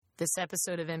This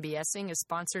episode of MBSing is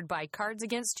sponsored by Cards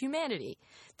Against Humanity.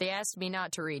 They asked me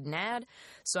not to read an ad,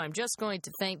 so I'm just going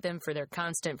to thank them for their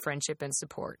constant friendship and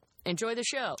support. Enjoy the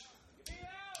show.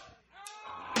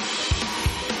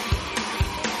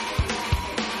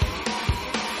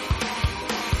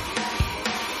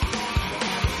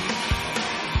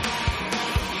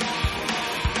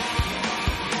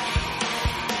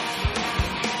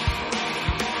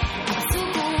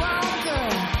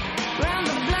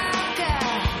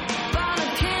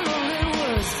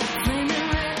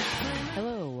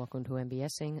 Welcome to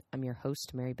MBSing. I'm your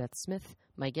host, Mary Beth Smith.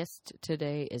 My guest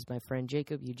today is my friend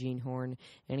Jacob Eugene Horn,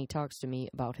 and he talks to me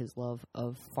about his love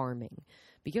of farming.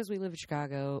 Because we live in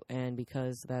Chicago, and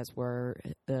because that's where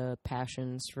the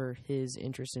passions for his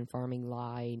interest in farming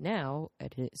lie now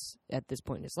at this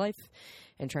point in his life,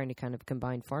 and trying to kind of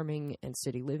combine farming and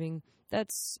city living,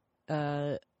 that's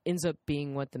ends up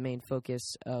being what the main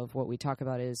focus of what we talk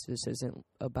about is. This isn't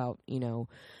about,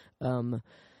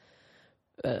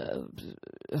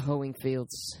 hoeing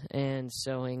fields and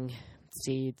sowing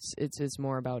seeds. It's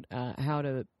more about how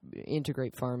to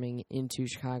integrate farming into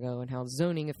Chicago and how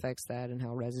zoning affects that and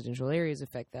how residential areas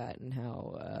affect that and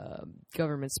how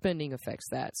government spending affects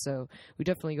that. So we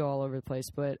definitely go all over the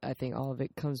place, but I think all of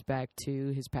it comes back to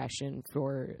his passion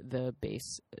for the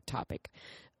base topic.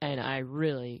 And I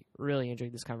really, really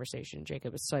enjoyed this conversation.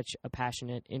 Jacob is such a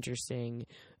passionate, interesting,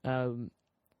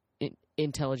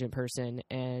 intelligent person,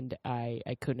 and I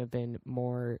couldn't have been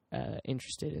more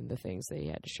interested in the things that he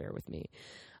had to share with me.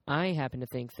 I happen to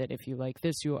think that if you like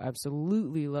this, you'll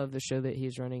absolutely love the show that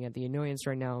he's running at The Annoyance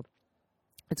right now.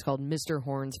 It's called Mr.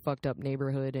 Horn's Fucked Up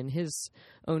Neighborhood, and his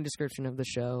own description of the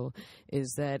show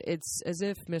is that it's as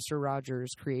if Mr.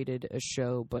 Rogers created a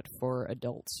show but for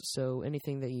adults. So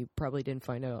anything that you probably didn't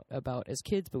find out about as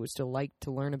kids but would still like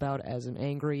to learn about as an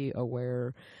angry,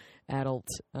 aware adult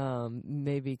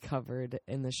may be covered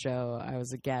in the show. I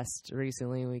was a guest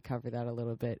recently, and we covered that a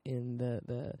little bit in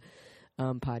the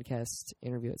podcast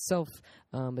interview itself.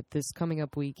 But this coming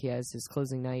up week, he has his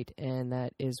closing night, and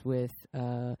that is with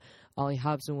Ollie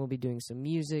Hobson will be doing some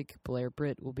music. Blair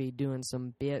Britt will be doing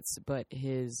some bits, but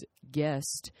his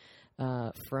guest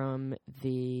from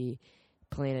the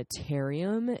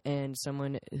planetarium and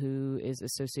someone who is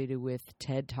associated with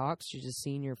TED Talks, she's a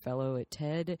senior fellow at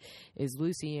TED, is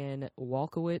Lucianne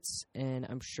Walkowitz, and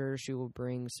I'm sure she will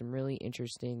bring some really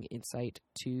interesting insight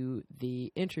to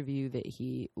the interview that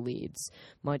he leads,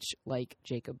 much like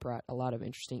Jacob brought a lot of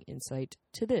interesting insight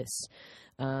to this.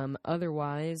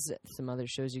 Otherwise, some other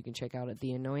shows you can check out at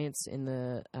The Annoyance in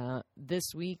the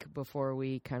this week before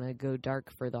we kind of go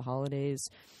dark for the holidays.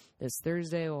 This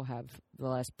Thursday, we'll have the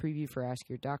last preview for Ask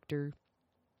Your Doctor,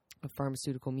 a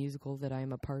pharmaceutical musical that I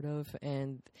am a part of,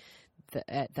 and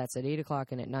that's at 8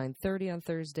 o'clock and at 9:30 on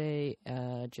Thursday,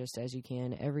 just as you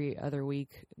can every other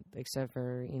week, except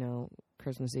for,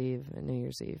 Christmas Eve and New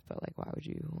Year's Eve. But, why would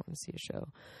you want to see a show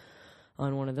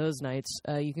on one of those nights?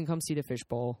 You can come see the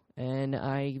Fishbowl, and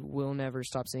I will never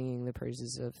stop singing the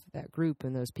praises of that group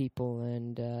and those people.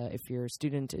 And if you're a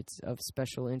student, it's of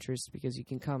special interest because you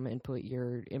can come and put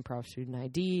your improv student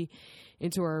ID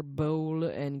into our bowl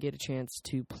and get a chance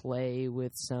to play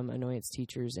with some Annoyance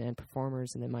teachers and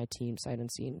performers, and then my team, Sight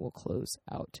Unseen, will close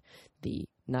out the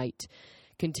night.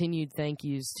 Continued thank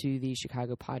yous to the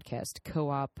Chicago Podcast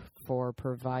Co-op for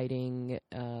providing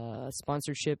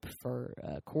sponsorship, for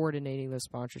coordinating those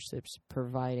sponsorships,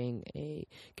 providing a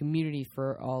community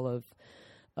for all of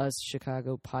us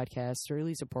Chicago podcasts, or at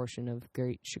least a portion of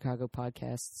great Chicago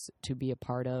podcasts to be a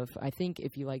part of. I think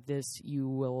if you like this, you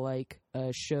will like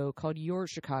a show called Your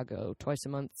Chicago. Twice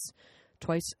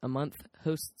a month,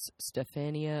 hosts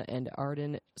Stefania and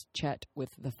Arden chat with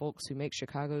the folks who make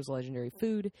Chicago's legendary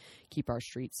food, keep our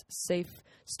streets safe,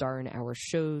 star in our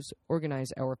shows,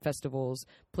 organize our festivals,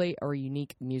 play our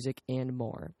unique music, and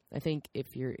more. I think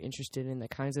if you're interested in the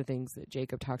kinds of things that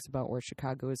Jacob talks about where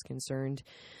Chicago is concerned,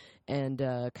 and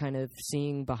kind of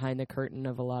seeing behind the curtain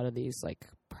of a lot of these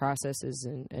processes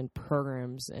and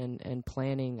programs and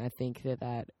planning, I think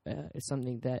that is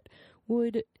something that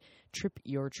would trip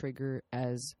your trigger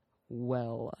as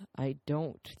well. I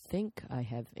don't think I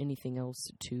have anything else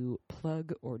to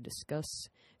plug or discuss.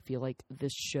 If you like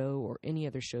this show or any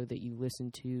other show that you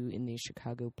listen to in the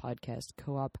Chicago Podcast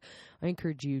Co-op, I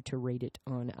encourage you to rate it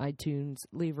on iTunes,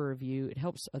 leave a review. It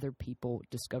helps other people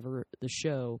discover the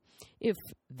show if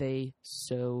they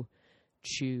so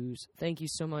choose. Thank you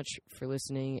so much for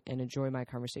listening, and enjoy my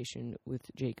conversation with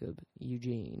Jacob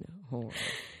Eugene Horn.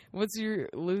 What's your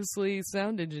loosely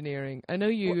sound engineering? I know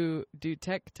you do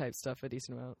tech type stuff a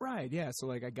decent amount. Right, yeah.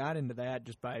 So I got into that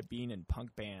just by being in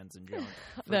punk bands and junk.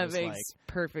 That makes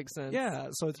perfect sense. Yeah,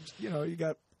 so it's you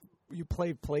got you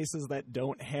play places that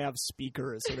don't have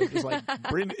speakers, so they're just like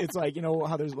it's like, you know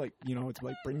how there's like, you know, it's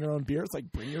like bring your own beer. It's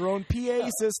like bring your own PA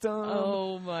system.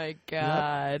 Oh my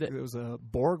god! Yep. It was a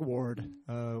Borg Ward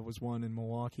was one in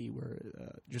Milwaukee where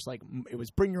just like it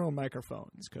was bring your own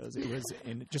microphones because it was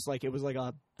just like it was like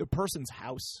the person's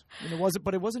house. And it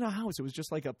wasn't a house. It was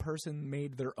just like a person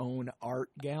made their own art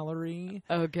gallery.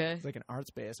 Okay, it's like an art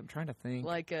space. I'm trying to think,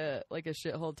 like a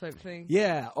shithole type thing.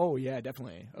 Yeah. Oh yeah,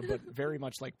 definitely. But very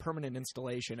much like permanent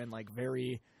installation and like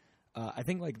very. I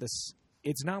think like this.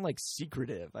 It's not like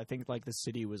secretive. I think like the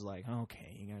city was like,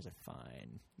 okay, you guys are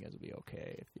fine. You guys will be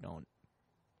okay if you don't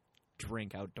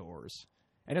drink outdoors.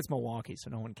 And it's Milwaukee, so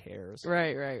no one cares.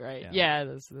 Right. Yeah,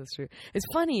 that's true. It's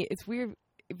funny. It's weird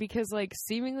because like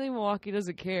seemingly Milwaukee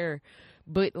doesn't care,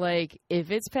 but like if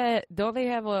it's don't they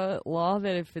have a law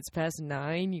that if it's past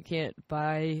 9 you can't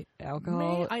buy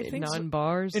alcohol in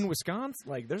non-bars? In Wisconsin,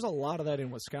 like there's a lot of that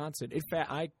in Wisconsin. In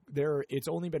fact, it's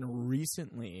only been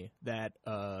recently that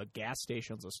gas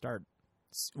stations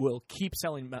will keep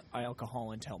selling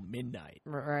alcohol until midnight,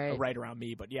 right around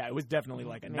me. But yeah, it was definitely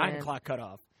like a 9 o'clock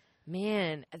cutoff.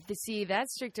 Man, see,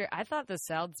 that's stricter. I thought the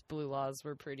South's blue laws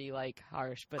were pretty, like,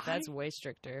 harsh, but that's way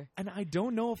stricter. And I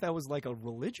don't know if that was, like, a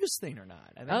religious thing or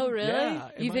not. Oh, really? Yeah.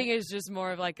 You think it's just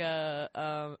more of, like,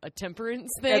 a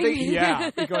temperance thing?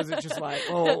 Yeah, because it's just like,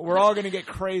 oh, we're all going to get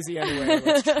crazy anyway.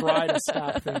 Let's try to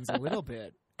stop things a little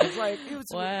bit. It's like,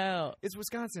 wow. It's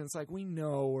Wisconsin. It's like, we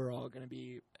know we're all going to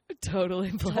be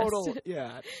totally blessed.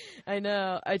 Yeah. I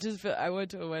know. I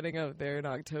went to a wedding up there in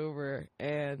October,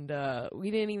 and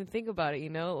we didn't even think about it, you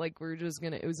know? Like, we're just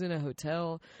going to, it was in a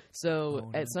hotel.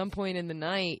 So at some point in the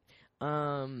night,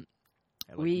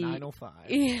 at like 9:05.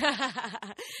 Yeah.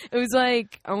 It was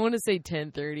like, I want to say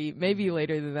 10:30, maybe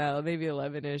later than that, maybe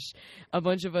 11ish. A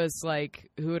bunch of us, like,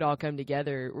 who had all come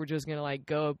together, were just going to, like,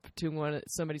 go up to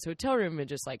somebody's hotel room and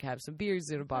just, like, have some beers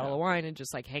and a bottle of wine and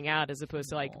just, like, hang out as opposed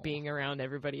to, like, being around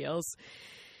everybody else.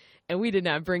 And we did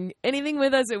not bring anything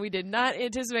with us, and we did not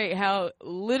anticipate how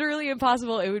literally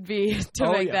impossible it would be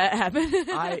to make that happen.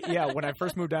 When I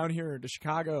first moved down here to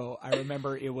Chicago, I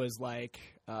remember it was like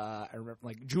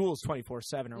Jules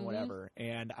 24/7 or whatever,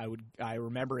 and I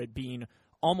remember it being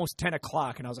almost 10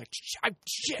 o'clock, and I was like,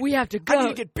 shit, we have to go. I need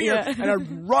to get beer. Yeah. And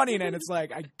I'm running, and it's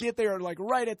like, I get there like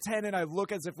right at 10, and I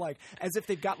look as if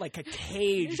they've got like a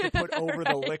cage to put over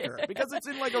the liquor, because it's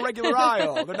in like a regular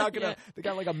aisle. They're not gonna, they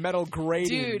got like a metal grating.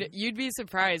 Dude, you'd be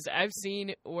surprised. I've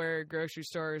seen where grocery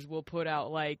stores will put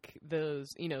out like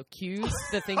those, you know, queues,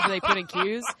 the things they put in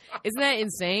queues. Isn't that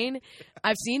insane?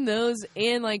 I've seen those,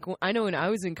 and like, I know when I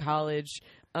was in college,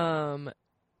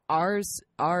 ours,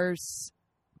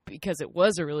 because it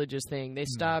was a religious thing, they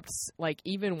stopped, like,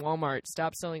 even Walmart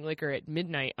stopped selling liquor at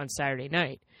midnight on Saturday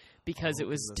night because it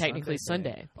was technically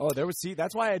Sunday. Oh,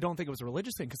 that's why I don't think it was a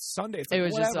religious thing, because Sunday, it's like, it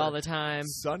was just all the time.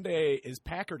 Sunday is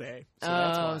Packer Day. So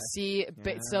that's why. See,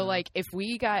 but so, like, if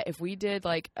we did,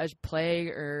 like, a play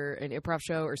or an improv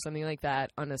show or something like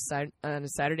that on a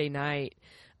Saturday night,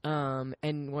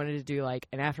 and wanted to do like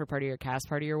an after party or cast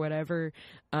party or whatever,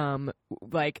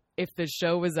 like if the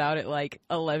show was out at like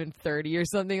 11:30 or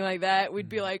something like that, we'd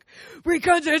be like,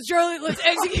 "Recon to Charlie, let's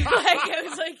execute!" Like, it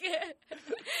was like,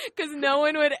 because no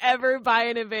one would ever buy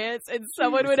in advance, and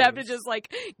someone would have to just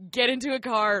like get into a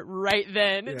car right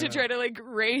then to try to like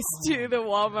race to the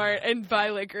Walmart and buy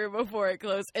liquor before it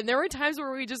closed. And there were times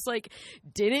where we just like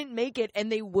didn't make it,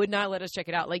 and they would not let us check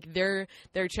it out. Like their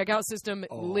checkout system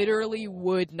literally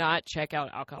would not check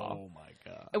out alcohol. Oh my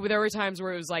god! There were times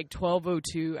where it was like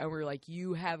 12:02, and we were like,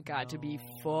 "You have got to be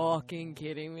fucking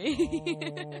kidding me!"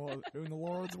 Doing the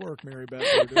Lord's work, Mary Beth.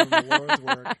 You're doing the Lord's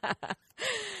work.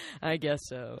 I guess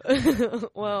so.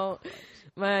 Well,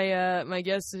 my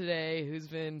guest today, who's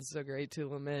been so great to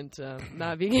lament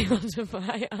not being able to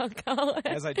buy alcohol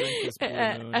as I drink this Blue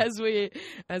Moon,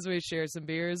 as we share some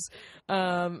beers.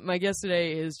 My guest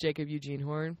today is Jacob Eugene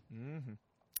Horn. Mm-hmm.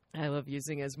 I love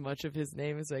using as much of his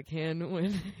name as I can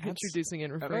when introducing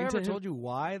and referring to him. Have I ever told you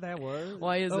why that was?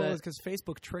 Why is that? It was because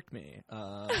Facebook tricked me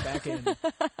back in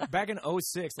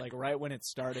 2006, like right when it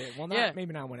started. Well,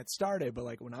 maybe not when it started, but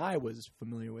like when I was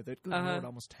familiar with it. Good Lord,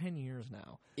 almost 10 years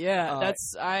now. Yeah,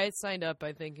 I signed up,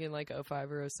 I think, in like 05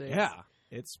 or 06. Yeah.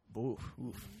 It's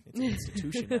it's an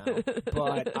institution now.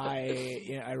 But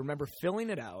I remember filling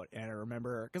it out, and I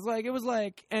remember because like it was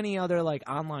like any other like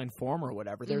online form or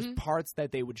whatever. There's parts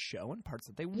that they would show and parts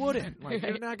that they wouldn't. Like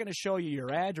they're not going to show you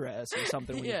your address or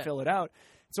something when you fill it out.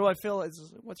 So I feel,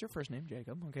 what's your first name?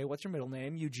 Jacob. Okay, what's your middle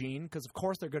name? Eugene. Because, of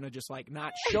course, they're going to just, like,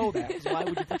 not show that. 'Cause why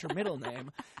would you put your middle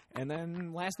name? And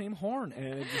then last name Horn. And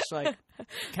it just, like,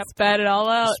 kept... Spat it all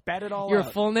out. Spat it all your out.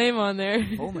 Your full name on there.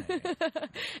 Full name.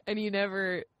 And you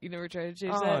never tried to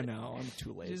change that? Oh, no. I'm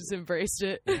too lazy. You just embraced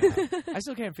it. Yeah. I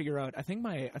still can't figure out. I think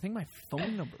my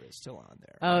phone number is still on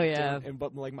there. Oh, yeah.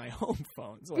 But, like, my home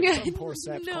phone. So, like, some poor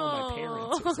sap's calling my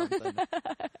parents or something.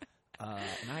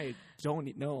 And I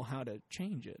don't know how to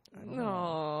change it.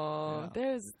 No,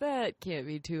 that can't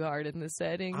be too hard in the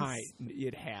settings.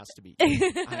 It has to be.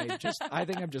 I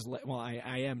think I'm just.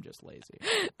 I am just lazy.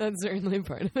 That's certainly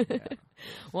part of it. Yeah.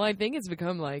 Well, I think it's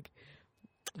become like.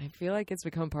 I feel like it's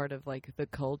become part of like the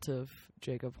cult of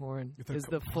Jacob Horn. Is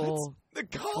the full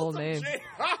name.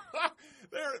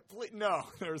 No,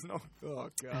 there's no. Oh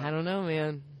God. I don't know,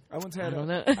 man. I once had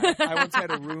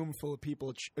a room full of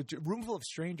people, a room full of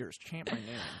strangers chant my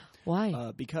name.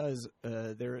 Why? Because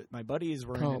my buddies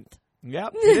were Cult.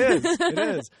 Yep, it is. It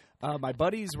is. My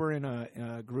buddies were in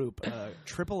a group,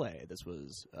 AAA. This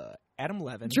was Adam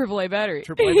Levin. AAA battery.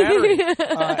 AAA battery.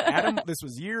 Adam. This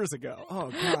was years ago.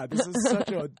 Oh God, this is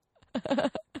such a.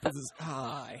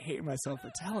 I hate myself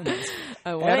for telling this.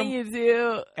 I want you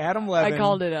to. Adam Levin. I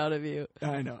called it out of you.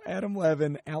 I know. Adam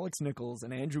Levin, Alex Nichols,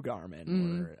 and Andrew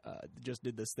Garman just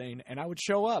did this thing, and I would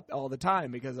show up all the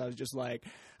time because I was just like,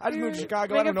 I just moved to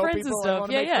Chicago. I don't know people. I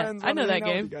want to make friends. I know that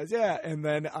game. Guys. Yeah, and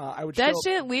then I would. That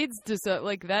shit leads to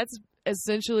that's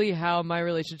essentially how my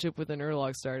relationship with the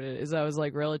Nerdlog started. Is I was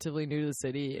like relatively new to the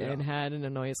city and had an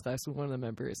annoyance class with one of the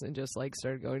members, and just like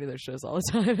started going to their shows all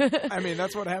the time. I mean,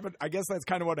 that's what happened. I guess that's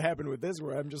kind of what happened with this,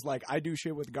 where I'm just like, I do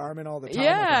shit with Garmin all the time.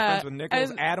 Yeah, like I'm friends with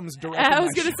Nichols. Adam's directed. I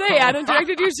was gonna say Adam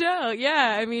directed your show.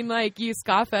 Yeah, I mean, like you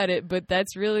scoff at it, but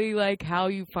that's really like how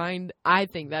you find. I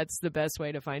think that's the best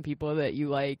way to find people that you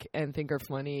like and think are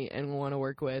funny and want to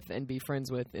work with and be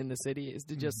friends with in the city is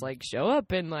to just like show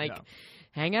up and like. Yeah.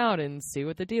 Hang out and see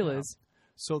what the deal is.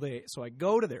 So I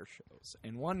go to their shows,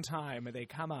 and one time they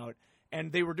come out,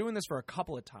 and they were doing this for a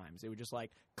couple of times. They would just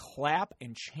like clap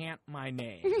and chant my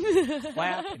name,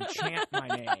 clap and chant my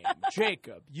name,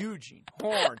 Jacob Eugene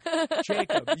Horn,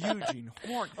 Jacob Eugene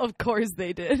Horn. Of course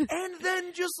they did. And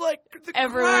then just like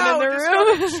everyone in the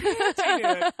room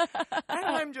chanting it, and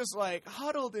I'm just like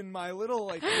huddled in my little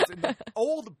like in the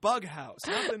old bug house,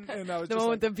 and I was the just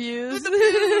one like, with the pews.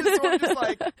 So I'm just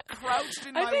like crouched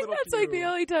in my little. I think that's pew. like the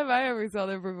only time I ever saw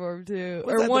them perform too,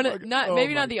 Was or one.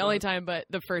 Maybe not the only time, but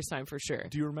the first time for sure.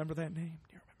 Do you remember that name?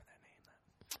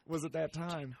 Was it that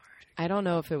time? I don't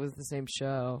know if it was the same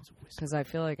show because I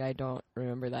feel like I don't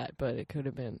remember that, but it could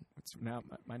have been. It's now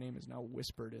my name is now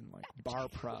whispered in like bar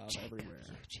prov everywhere.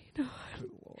 Good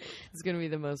Lord. It's gonna be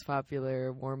the most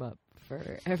popular warm up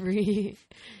for every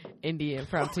indie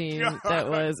improv team that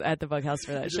was at the Bug House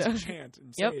for that show. Just chant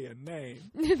and say a name.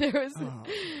 There was.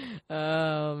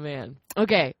 Oh man.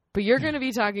 Okay, but you're gonna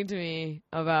be talking to me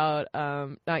about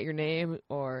not your name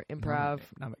or improv.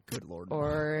 Not good Lord.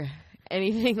 Or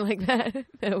anything like that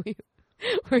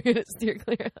we're going to steer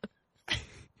clear of.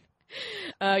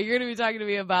 You're going to be talking to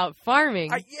me about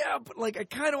farming. But like I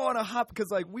kind of want to hop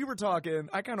because like we were talking.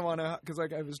 I kind of want to because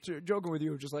like I was joking with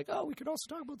you, just like we could also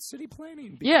talk about city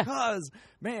planning. Because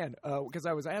man, because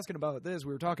I was asking about this.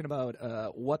 We were talking about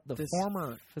what the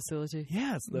former facility.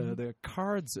 Yes, the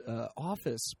Cards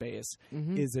office space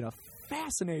is in a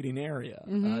fascinating area.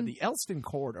 The Elston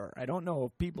Corridor. I don't know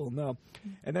if people know.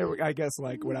 And there, I guess,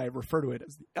 like when I refer to it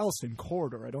as the Elston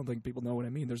Corridor, I don't think people know what I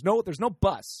mean. There's no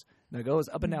bus that goes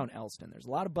up and down Elston. There's a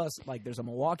lot of bus. Like there's a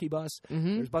Milwaukee bus.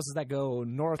 There's buses that go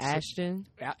north. Ashton.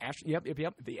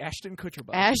 Yep. The Ashton Kutcher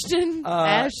bus.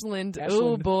 Ashland.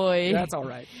 Oh boy. That's all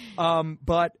right.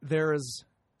 But there's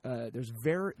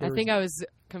very. I think I was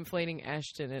conflating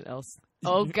Ashton and Elston.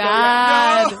 Oh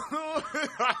God! No!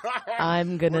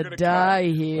 I'm gonna die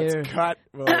here. Let's cut.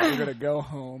 Well, we're gonna go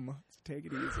home. Let's take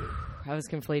it easy. I was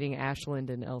conflating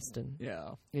Ashland and Elston.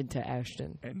 Yeah. Into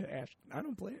Ashton. And Ashton. I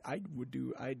don't play. I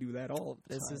do that all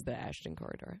the time. This is the Ashton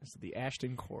Corridor. This is the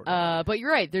Ashton Corridor. But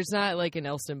you're right. There's not like an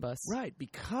Elston bus. Right,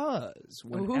 because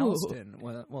when Elston,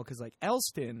 because like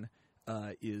Elston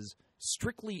is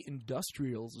strictly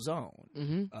industrial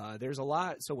zone. There's a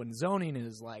lot. So when zoning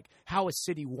is like how a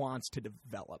city wants to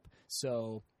develop.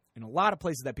 So in a lot of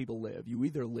places that people live, you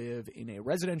either live in a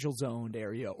residential zoned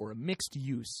area or a mixed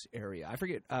use area. I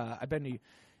forget. I've been to.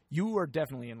 You are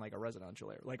definitely in like a residential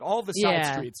area. Like all the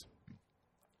side streets.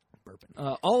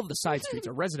 All of the side streets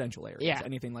are residential areas. Yeah.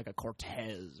 Anything like a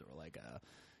Cortez or like a.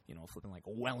 Flipping like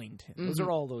Wellington. Those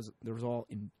are all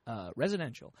in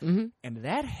residential. And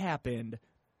that happened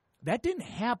that didn't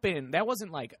happen. That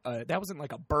wasn't like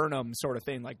a Burnham sort of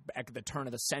thing, like back at the turn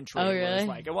of the century. Oh,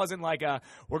 really? It wasn't like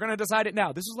we're gonna decide it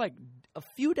now. This was like a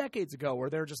few decades ago where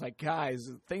they're just like, guys,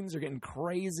 things are getting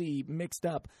crazy mixed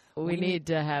up. We need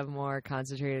to have more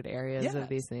concentrated areas of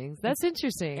these things. That's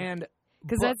interesting. And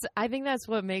because I think that's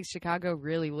what makes Chicago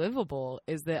really livable,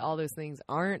 is that all those things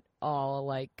aren't all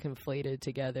like conflated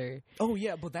together. Oh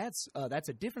yeah, but that's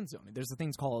a different zoning. There's the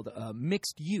things called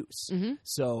mixed use. Mm-hmm.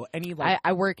 So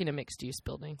I work in a mixed use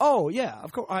building. Oh yeah,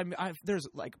 of course. There's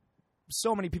like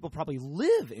so many people probably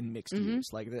live in mixed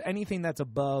use. Like anything that's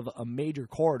above a major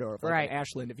corridor, like in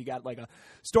Ashland, if you got like a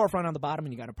storefront on the bottom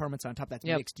and you got apartments on top, that's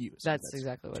mixed use. That's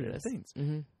exactly what it is. Things.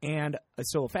 Mm-hmm. And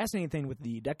so a fascinating thing with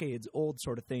the decades old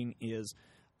sort of thing is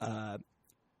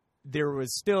there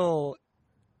was still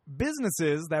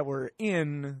businesses that were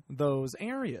in those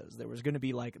areas. There was going to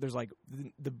be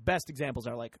the best examples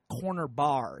are like corner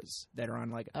bars that are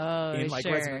on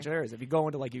residential areas. If you go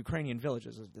into like Ukrainian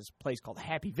villages, there's this place called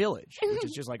Happy Village, which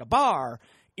is just like a bar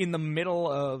in the middle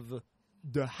of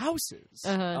the houses,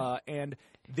 and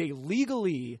they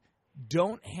legally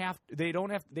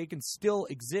they can still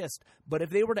exist, but if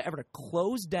they were to ever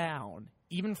close down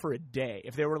even for a day,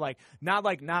 if they were like not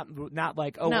like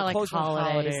we're closed for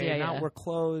holiday, we're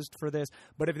closed for this,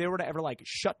 but if they were to ever like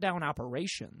shut down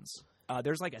operations,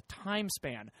 there's like a time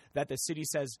span that the city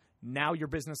says, now your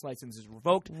business license is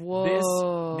revoked. Whoa. This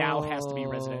now has to be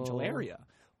residential area.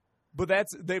 But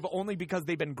they've only because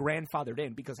they've been grandfathered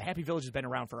in, because Happy Village has been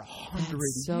around for 100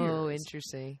 years. So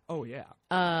interesting. Oh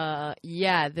yeah.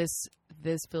 Yeah.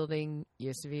 This building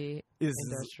used to be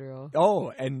industrial.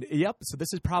 Oh, and yep. So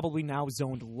this is probably now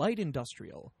zoned light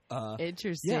industrial.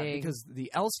 Interesting. Yeah, because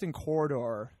the Elston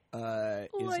corridor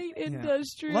light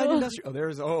industrial. Light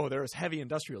industrial. There's heavy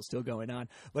industrial still going on.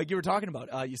 Like you were talking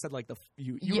about. You said like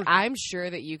I'm sure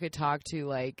that you could talk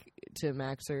to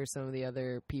Max or some of the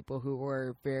other people who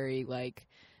were very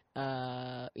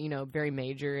very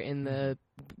major in the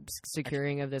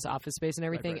securing of this office space and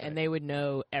everything, and they would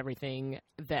know everything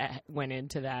that went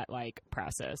into that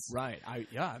process. Right.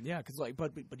 Because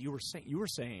but you were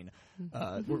saying,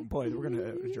 we're going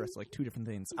to address two different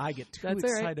things. I get too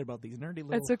excited about these nerdy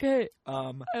little. That's okay.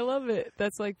 I love it.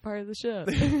 That's part of the show.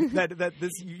 that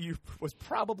this you was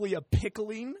probably a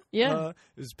pickling. Yeah. It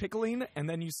was pickling, and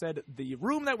then you said the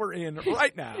room that we're in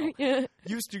right now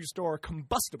used to store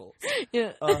combustibles.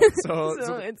 Yeah. So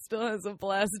it still has a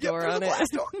blast door on it.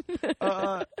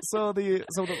 So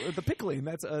the pickling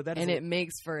it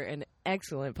makes for an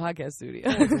excellent podcast studio.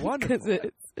 Oh, it's wonderful.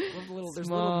 Because there's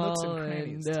little nooks and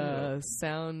crannies and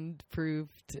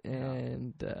soundproofed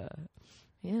and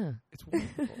it's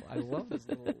wonderful. I love this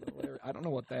little area. I don't know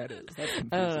what that is. That's confusing.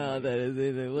 I don't know what that is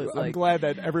either. I'm glad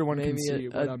that everyone can see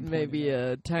what I'm maybe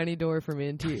a tiny door from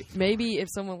interior. Maybe if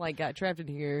someone got trapped in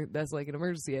here, that's an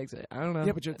emergency exit. I don't know.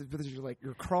 Yeah, but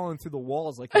you're crawling through the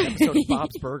walls like the episode of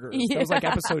Bob's Burgers. That was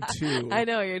episode 2. I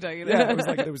know what you're talking about.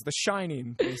 Yeah, it was The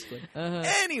Shining, basically.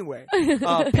 Anyway,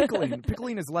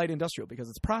 pickling is light industrial because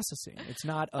it's processing. It's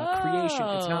not creation.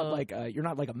 It's not you're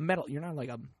not like a metal. You're not like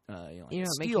a you're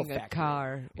not steel making factory. A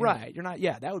car. Right. You're not.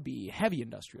 Yeah, that would be heavy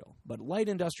industrial. But light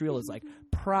industrial is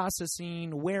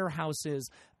processing, warehouses.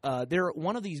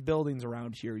 One of these buildings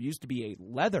around here used to be a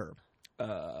leather,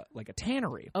 like a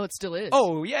tannery. Oh, it still is.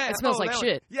 Oh, yeah. It smells like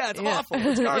shit. Yeah, it's awful.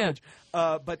 It's garbage.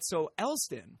 But so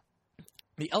Elston,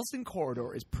 the Elston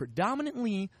corridor is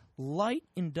predominantly light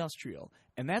industrial,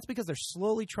 and that's because they're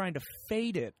slowly trying to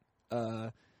fade it.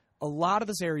 A lot of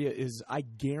this area is, I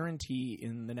guarantee,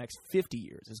 in the next 50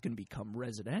 years, is going to become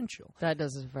residential. That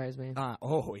doesn't surprise me.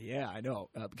 Oh, yeah, I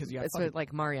know. Because you got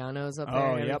it's Mariano's up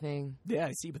there and everything. Yeah,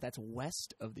 I see, but that's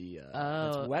west of the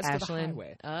Ashland. of the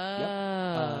highway.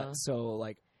 Oh. Yep. So,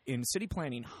 in city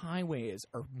planning, highways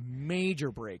are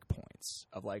major break points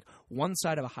of one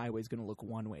side of a highway is going to look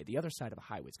one way, the other side of a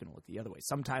highway is going to look the other way.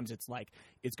 Sometimes it's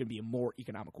it's going to be a more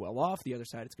economic well off, the other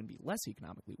side it's going to be less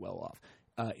economically well off.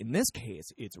 In this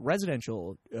case, it's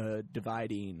residential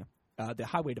dividing. The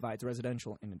highway divides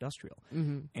residential and industrial.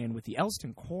 Mm-hmm. And with the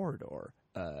Elston corridor,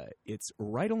 it's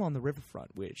right along the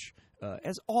riverfront, which,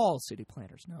 as all city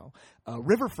planners know,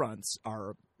 riverfronts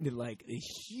are a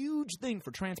huge thing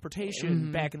for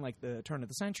transportation back in the turn of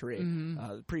the century,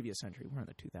 the previous century. We're in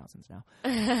the 2000s now.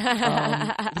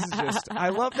 This is just, I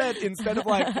love that instead of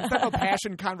a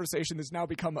passion conversation, has now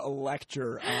become a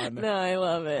lecture on. No, I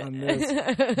love it. On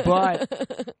this.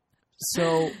 But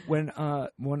So when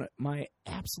one of my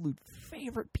absolute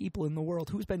favorite people in the world,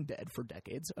 who's been dead for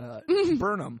decades,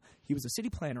 Burnham, he was a city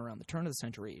planner around the turn of the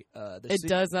century. It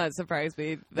does not surprise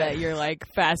me that you're like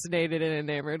fascinated and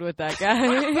enamored with that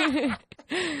guy.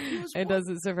 It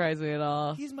doesn't surprise me at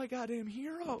all. He's my goddamn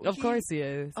hero. Of course he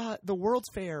is. The World's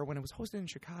Fair, when it was hosted in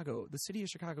Chicago, the city of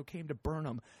Chicago came to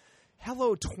Burnham.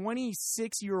 Hello,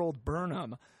 26-year-old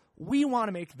Burnham. We want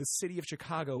to make the city of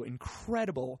Chicago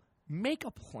incredible. Make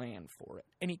a plan for it.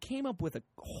 And he came up with a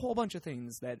whole bunch of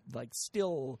things that like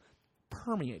still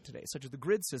permeate today, such as the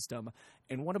grid system,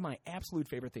 and one of my absolute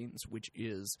favorite things, which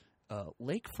is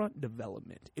lakefront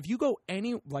development. If you go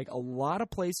a lot of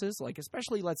places, like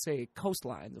especially, let's say,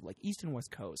 coastlines of like East and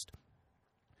West Coast,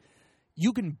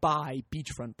 you can buy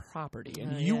beachfront property,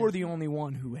 and you are the only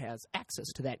one who has access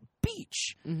to that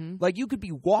beach. Mm-hmm. Like, you could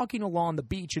be walking along the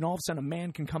beach, and all of a sudden a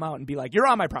man can come out and be like, you're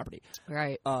on my property.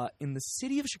 Right. In the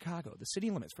city of Chicago, the city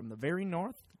limits from the very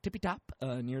north, tippy top,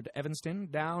 near to Evanston,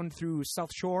 down through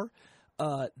South Shore,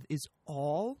 is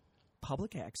all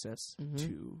public access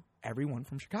to everyone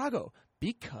from Chicago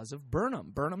because of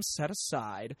Burnham. Burnham set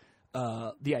aside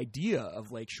the idea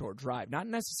of Lakeshore Drive, not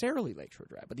necessarily Lakeshore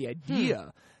Drive, but the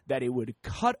idea that it would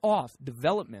cut off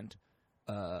development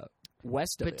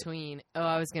west of it.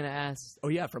 I was going to ask. Oh,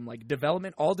 yeah, from like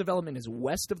development. All development is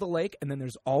west of the lake, and then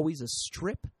there's always a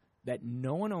strip that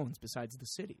no one owns besides the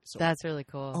city. So that's really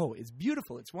cool. Oh, it's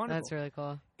beautiful. It's wonderful. That's really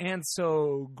cool. And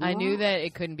so I knew that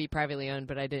it couldn't be privately owned,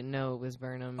 but I didn't know it was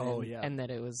Burnham. Oh, yeah. And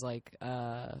that it was like,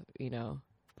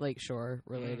 Lakeshore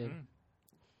related. Mm-hmm.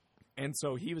 And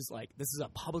so he was like, this is a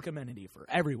public amenity for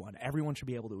everyone. Everyone should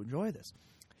be able to enjoy this.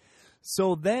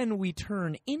 So then we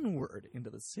turn inward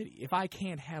into the city. If I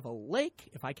can't have a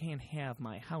lake, if I can't have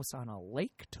my house on a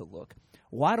lake to look,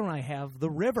 why don't I have the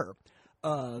river?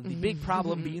 The big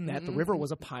problem being that the river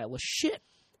was a pile of shit.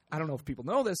 I don't know if people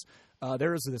know this.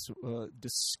 There is this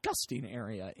disgusting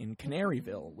area in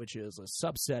Canaryville, which is a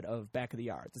subset of Back of the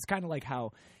Yards. It's kind of like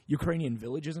how Ukrainian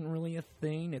Village isn't really a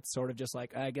thing. It's sort of just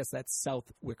like, I guess that's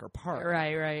South Wicker Park.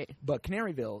 Right. But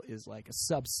Canaryville is like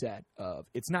a subset of,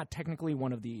 it's not technically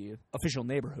one of the official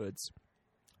neighborhoods,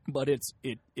 but it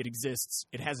exists.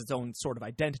 It has its own sort of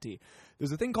identity.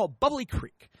 There's a thing called Bubbly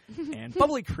Creek, and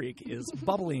Bubbly Creek is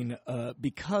bubbling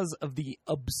because of the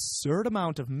absurd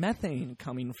amount of methane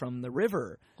coming from the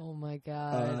river. Oh my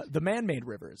god! The man-made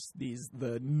rivers,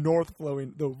 the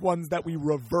north-flowing, the ones that we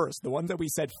reversed, the ones that we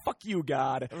said, "Fuck you,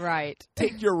 God!" Right.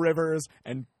 Take your rivers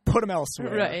and put them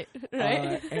elsewhere.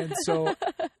 Right. And so.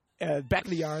 Back of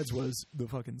the Yards was the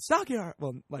fucking stockyard,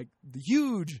 well, like the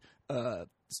huge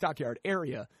stockyard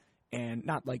area, and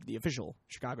not like the official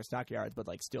Chicago stockyards, but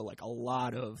like still like a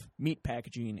lot of meat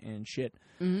packaging and shit.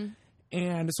 Mm-hmm.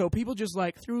 And so people just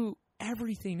like threw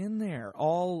everything in there,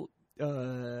 all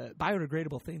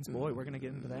biodegradable things. Boy, we're going to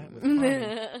get into that with farming.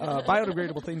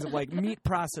 Biodegradable things of like meat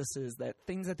processes,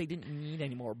 things that they didn't need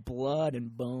anymore, blood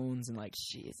and bones and like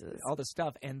Jesus, all this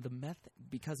stuff. And the methane,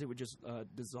 because it would just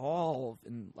dissolve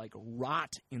and like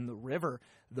rot in the river,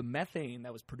 the methane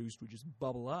that was produced would just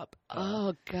bubble up.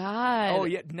 Oh God! Oh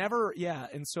yeah, never. Yeah,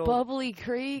 and so Bubbly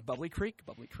Creek.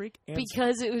 And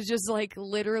because it was just like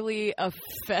literally a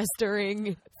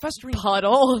festering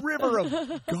puddle, river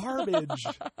of garbage.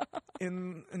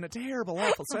 In a terrible,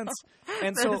 awful sense.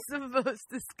 And that's so the most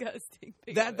disgusting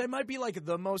thing. That might be like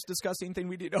the most disgusting thing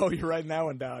we did. Oh, you're writing that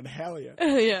one down. Hell yeah.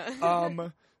 Yeah.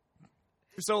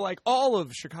 So like a lot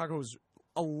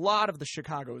of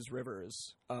Chicago's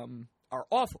rivers are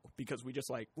awful because we just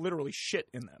like literally shit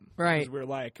in them. Right. We're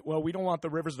like, well, we don't want the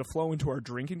rivers to flow into our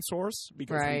drinking source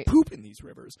because right. we poop in these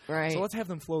rivers. Right. So let's have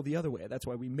them flow the other way. That's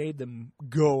why we made them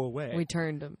go away. We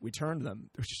turned them. Which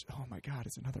is, oh my God,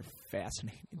 it's another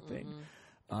fascinating thing.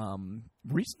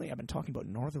 Recently I've been talking about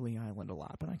Northerly Island a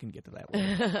lot, but I can get to that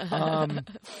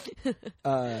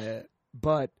later.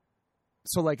 But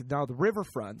so like now the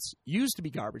riverfronts used to be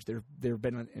garbage. There have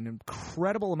been an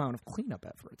incredible amount of cleanup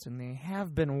efforts, and they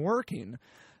have been working.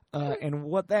 And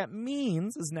what that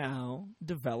means is now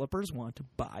developers want to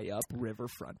buy up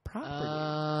riverfront property.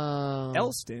 Oh.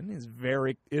 Elston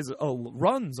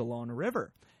runs along a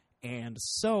river. And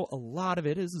so a lot of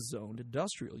it is zoned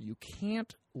industrial. You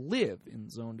can't live in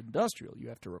zoned industrial. You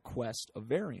have to request a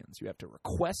variance. You have to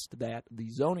request that the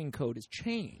zoning code is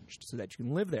changed so that you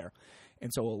can live there.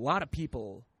 And so a lot of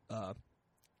people are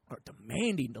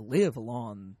demanding to live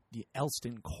along the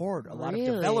Elston corridor. A lot Really?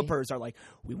 of developers are like,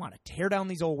 we want to tear down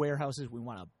these old warehouses. We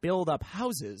want to build up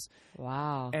houses.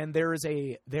 Wow. And there is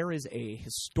a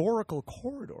historical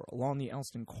corridor along the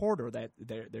Elston corridor that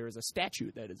there is a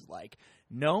statute that is like,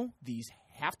 no, these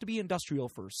have to be industrial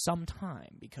for some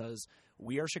time because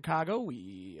we are Chicago.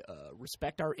 We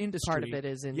respect our industry. Part of it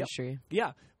is industry. Yep.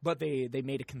 Yeah, but they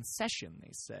made a concession.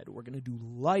 They said, we're going to do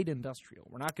light industrial.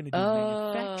 We're not going to do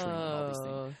manufacturing and all these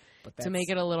things. But to make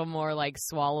it a little more like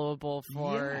swallowable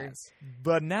for. Yes.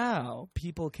 But now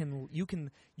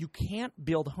you can't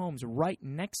build homes right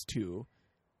next to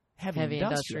heavy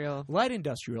industrial. Light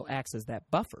industrial acts as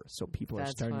that buffer, so people are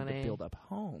starting to build up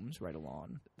homes right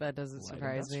along. That doesn't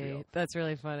surprise me. That's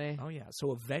really funny. Oh yeah,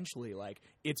 so eventually, like,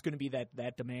 it's going to be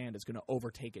that demand is going to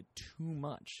overtake it too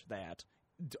much that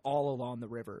all along the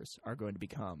rivers are going to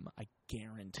become, I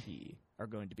guarantee,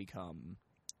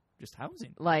 just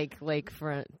housing, like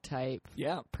lakefront type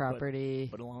property,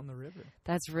 but along the river.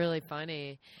 That's really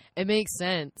funny. It makes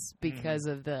sense because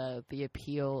of the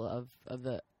appeal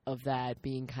of that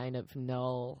being kind of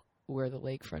null where the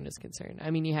lakefront is concerned.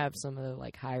 I mean, you have some of the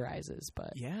like high rises,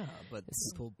 but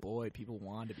people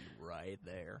want to be right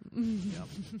there. Yep.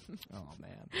 Oh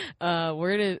man.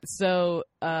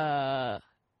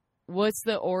 What's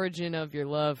the origin of your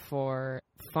love for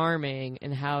farming,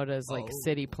 and how does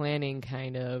city planning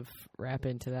kind of wrap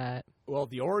into that? Well,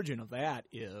 the origin of that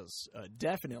is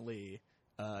definitely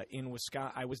in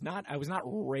Wisconsin. I was not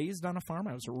raised on a farm.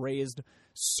 I was raised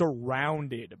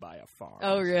surrounded by a farm.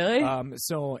 Oh, really?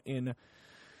 So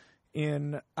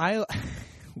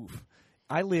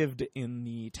I lived in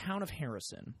the town of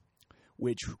Harrison,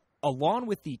 which, along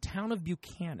with the town of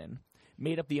Buchanan,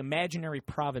 made up the imaginary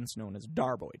province known as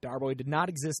Darboy. Darboy did not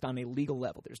exist on a legal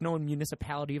level. There's no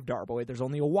municipality of Darboy. There's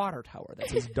only a water tower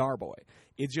that says Darboy.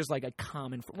 It's just like a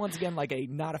common, once again, like a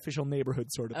not official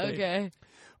neighborhood sort of thing. Okay.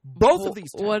 Both of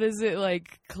these towns. What is it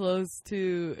like close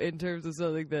to in terms of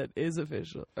something that is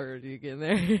official? Or do you get in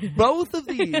there? Both of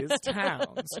these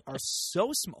towns are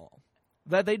so small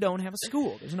that they don't have a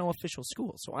school. There's no official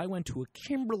school. So I went to a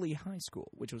Kimberly High School,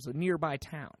 which was a nearby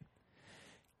town.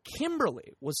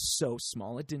 Kimberly was so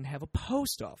small it didn't have a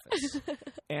post office.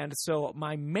 And so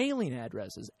my mailing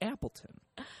address is Appleton,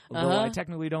 although I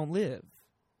technically don't live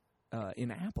in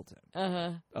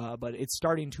Appleton. But it's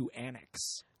starting to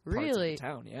annex parts of the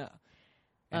town,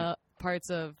 yeah. Parts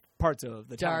of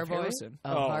the town of Harrison.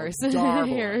 Harrison. Darboy.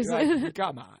 Harrison. Like,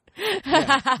 come on.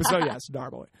 Yeah. So yes,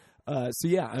 Darboy. So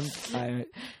yeah,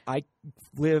 I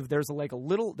live. There's a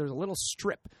little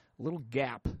strip, a little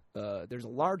gap. There's a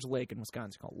large lake in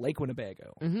Wisconsin called Lake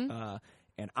Winnebago,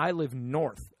 and I live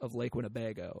north of Lake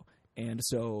Winnebago, and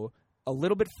so a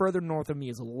little bit further north of me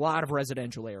is a lot of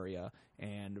residential area,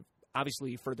 and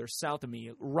obviously further south of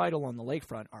me, right along the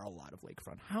lakefront, are a lot of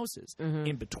lakefront houses.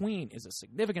 In between is a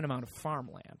significant amount of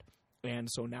farmland, and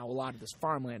so now a lot of this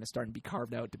farmland is starting to be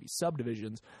carved out to be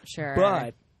subdivisions. Sure,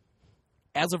 but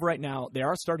as of right now, they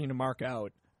are starting to mark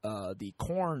out the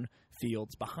corn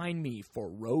fields behind me for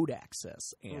road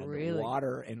access and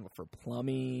water and for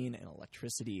plumbing and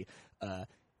electricity.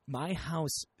 My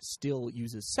house still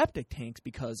uses septic tanks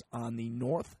because on the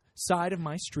north side of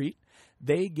my street,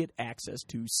 they get access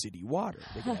to city water.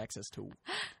 They get access to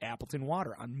Appleton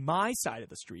water. On my side of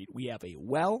the street, we have a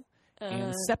well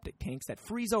and septic tanks that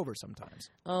freeze over sometimes.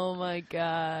 Oh, my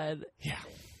God. Yeah.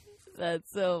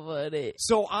 That's so funny.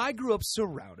 So I grew up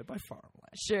surrounded by farmland.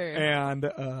 Sure. And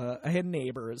I had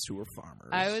neighbors who were farmers.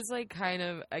 I was like kind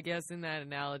of, I guess in that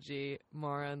analogy,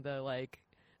 more on the like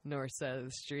north side of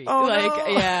the street. Oh, like, no.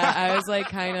 Yeah, I was like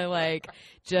kind of like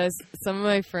just some of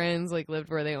my friends like lived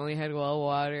where they only had well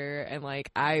water, and like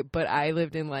I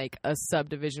lived in like a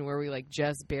subdivision where we like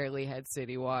just barely had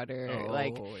city water.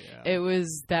 It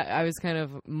was that I was kind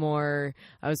of more,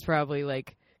 I was probably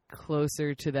like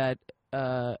closer to that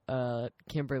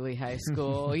Kimberly High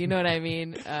School, you know what I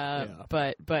mean?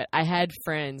 But I had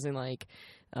friends in like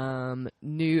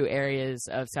new areas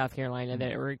of South Carolina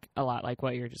that were a lot like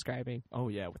what you're describing. Oh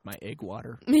yeah, with my egg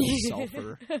water,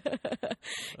 sulfur.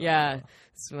 Yeah,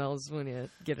 smells when you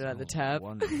get it out of the tap.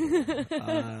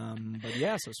 But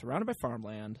yeah, so surrounded by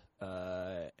farmland,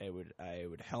 I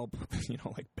would help,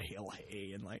 like bale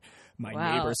hay, and like my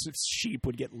neighbors' sheep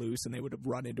would get loose and they would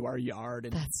run into our yard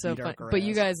and that's so eat our fun. grass. But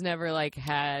you guys never like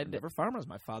had never farmers.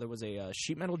 My father was a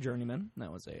sheet metal journeyman.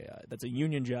 That's a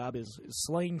union job. His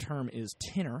slang term is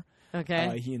tinner.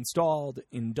 Okay. He installed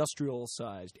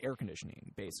industrial-sized air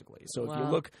conditioning, basically. So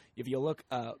if you look,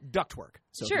 ductwork.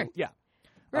 So sure. Yeah.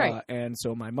 Right. And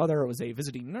so my mother was a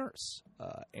visiting nurse,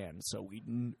 and so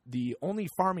the only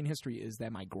farming history is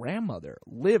that my grandmother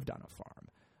lived on a farm.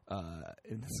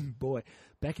 And boy,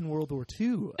 back in World War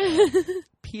II,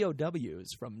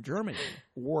 POWs from Germany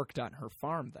worked on her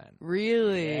farm then.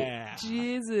 Really? Yeah.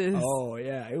 Jesus. Oh,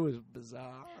 yeah. It was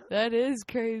bizarre. That is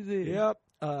crazy. Yep.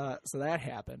 So that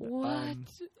happened. What?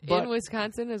 But in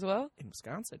Wisconsin as well? in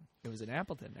Wisconsin. It was in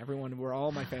Appleton.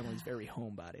 All my family's very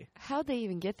homebody. How'd they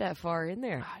even get that far in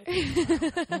there?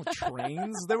 No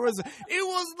trains. It was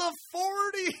the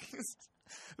 40s.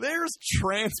 There's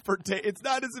transportation. It's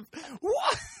not as if,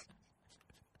 what?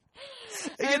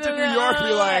 They get to New York and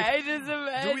be like, I just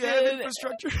imagine. do we have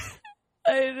infrastructure?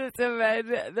 I just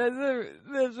imagine.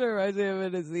 That's reminds me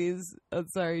of a Aziz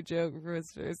Ansari joke from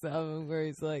his first album where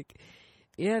he's like,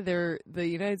 yeah, the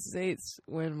United States,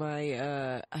 when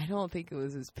my, I don't think it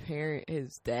was his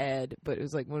dad, but it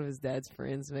was like one of his dad's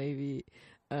friends maybe,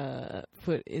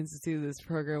 instituted this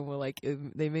program where like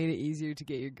they made it easier to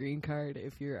get your green card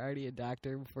if you're already a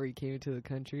doctor before you came into the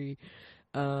country.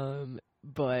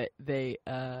 But they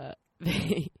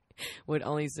would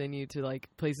only send you to like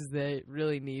places that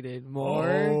really needed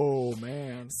more. Oh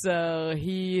man. So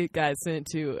he got sent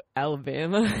to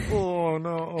Alabama. Oh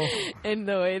no. And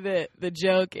the way that the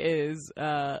joke is,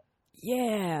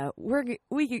 yeah, we're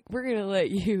gonna let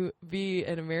you be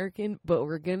an American, but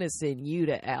we're gonna send you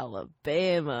to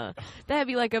Alabama. That'd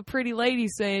be like a pretty lady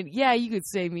saying, yeah, you could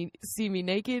see me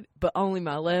naked, but only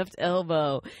my left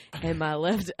elbow, and my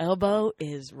left elbow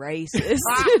is racist.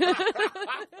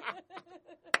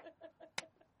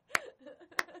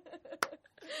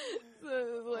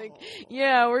 So, like,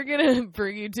 yeah, we're gonna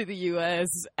bring you to the U.S.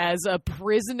 as a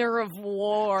prisoner of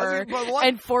war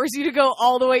and force you to go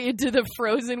all the way into the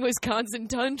frozen Wisconsin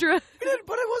tundra. But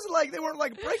it wasn't like they weren't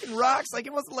like breaking rocks. Like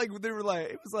it wasn't like they were like.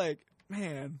 It was like,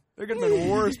 man, there could have been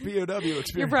worse POW experience.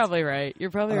 You're probably right.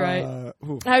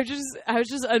 I was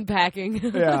just unpacking.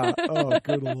 Yeah. Oh,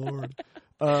 good Lord.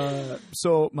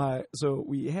 So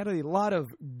we had a lot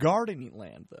of gardening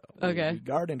land though. Okay. We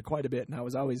gardened quite a bit, and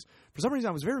for some reason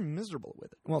I was very miserable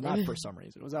with it. Well, not for some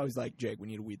reason. It was always like, Jake, we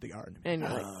need to weed the garden. And you're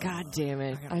like, God damn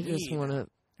it! I just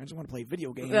want to play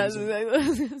video games.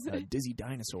 Dizzy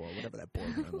Dinosaur, whatever that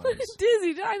board game was.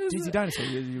 Dizzy Dinosaur.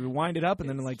 You wind it up and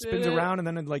then it like spins around and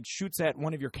then it like shoots at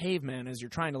one of your cavemen as you're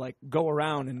trying to like go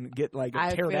around and get like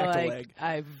a pterodactyl egg.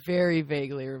 I very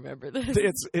vaguely remember this.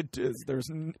 It is. There's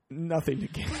nothing to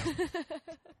get.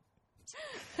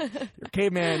 You're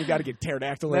caveman, you got to get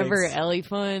pterodactyl eggs. Remember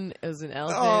Elephant? It was an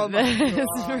elephant. Oh my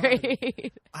God.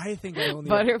 Right. I think I only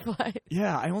Butterfly.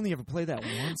 I only ever played that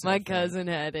once. My cousin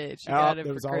had it. She got it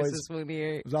for Christmas one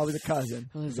year. It was always a cousin.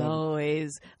 It was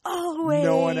always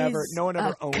no one ever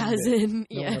owned cousin.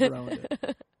 it. No one ever owned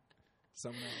it.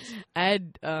 Someone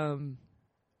else.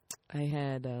 I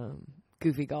had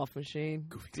Goofy Golf Machine.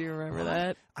 Do you remember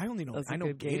that? I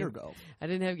know Gator Golf. I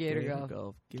didn't have Gator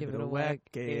Golf. Give it a whack,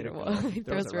 Gator Golf. He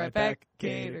throws it right back,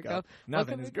 Gator Golf.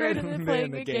 Nothing is greater than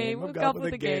playing a game of golf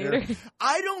with a Gator. Gator.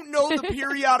 I don't know the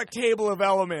periodic table of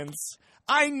elements.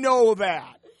 I know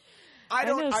that. I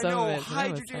know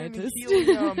hydrogen and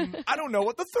helium. I don't know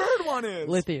what the third one is.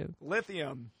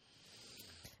 Lithium.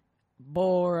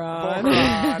 Boron.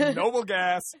 Noble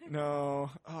gas. No.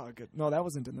 Oh, good. No, that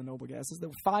wasn't in the noble gases.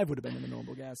 The 5 would have been in the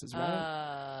noble gases,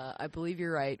 right? I believe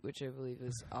you're right, which I believe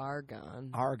is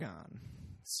argon.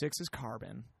 6 is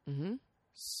carbon. Mm-hmm.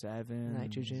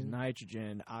 7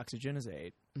 nitrogen. Oxygen is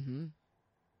 8. Mm-hmm.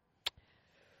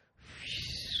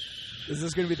 Is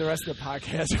this going to be the rest of the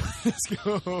podcast? Let's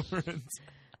go over it.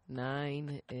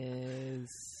 9 is...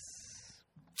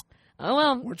 Oh,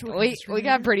 well, we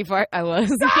got pretty far. I was.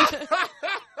 That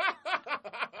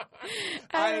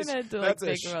was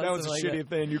a shitty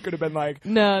thing. You could have been like...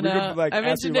 No. I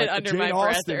mentioned it under my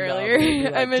breath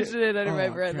earlier. I mentioned it under my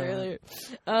breath earlier.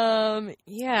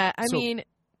 Yeah, I mean,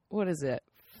 what is it?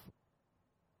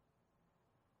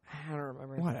 I don't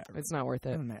remember. Whatever. It's not worth it.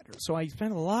 It doesn't matter. So I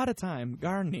spent a lot of time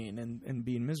gardening and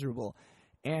being miserable.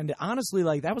 And honestly,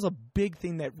 like, that was a big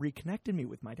thing that reconnected me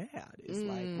with my dad. Is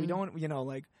like, we don't,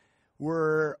 like...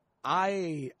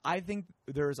 I think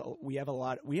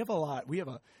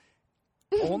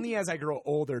only as I grow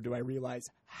older do I realize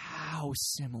how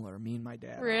similar me and my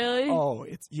dad are. Really? Oh,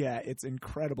 it's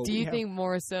incredible. Do you think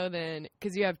more so than,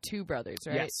 because you have 2 brothers,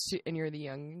 right? Yes. And you're the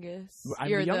youngest?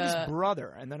 I'm the youngest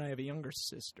brother, and then I have a younger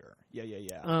sister. Yeah.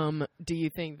 Do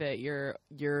you think that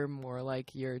you're more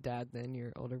like your dad than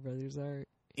your older brothers are?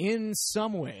 In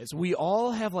some ways, we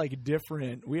all have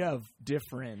different.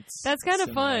 That's kind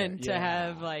of fun to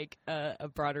have like a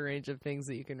broader range of things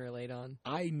that you can relate on.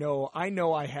 I know.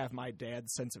 I have my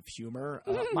dad's sense of humor.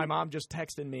 My mom just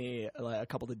texted me a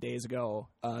couple of days ago.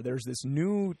 There's this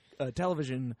new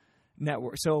television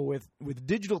network. So with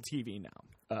digital TV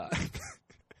now.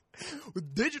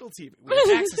 With digital TV, we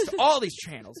have access to all these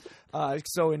channels.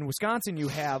 So in Wisconsin, you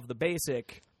have the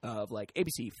basic of like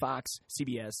ABC, Fox,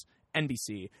 CBS,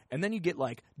 NBC, and then you get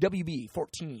like WB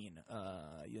 14,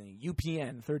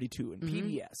 UPN 32, and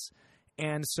PBS.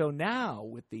 And so now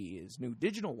with these new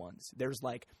digital ones, there's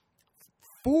like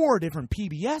 4 different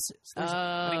PBSs. There's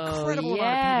an incredible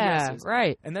amount of PBSs.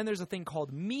 Right. And then there's a thing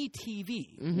called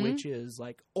MeTV, which is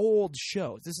like old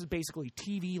shows. This is basically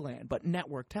TV land, but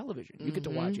network television. You get to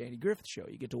watch Andy Griffith's show.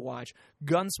 You get to watch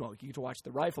Gunsmoke. You get to watch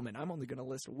The Rifleman. I'm only going to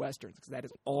list Westerns because that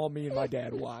is all me and my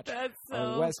dad watch. That's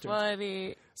so Westerns.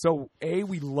 funny. So, A,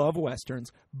 we love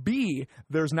Westerns. B,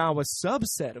 there's now a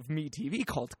subset of MeTV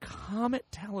called Comet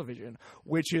Television,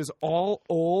 which is all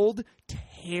old,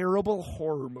 terrible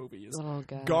horror movies. Oh,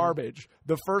 God. Garbage.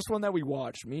 The first one that we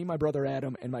watched, me, my brother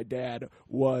Adam, and my dad,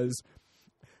 was...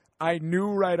 I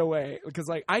knew right away, because,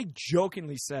 like, I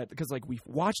jokingly said, because, like, we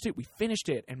watched it, we finished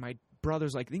it, and my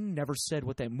brother's like, they never said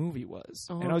what that movie was.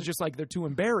 And I was just like, they're too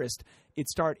embarrassed. It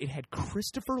had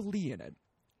Christopher Lee in it,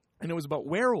 and it was about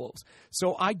werewolves.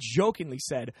 So I jokingly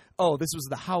said, oh, this was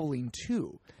The Howling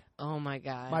 2. Oh, my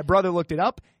God. My brother looked it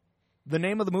up. The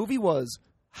name of the movie was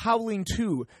Howling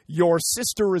 2, Your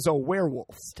Sister is a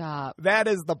Werewolf. Stop. That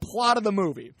is the plot of the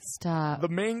movie. Stop. The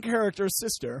main character's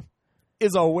sister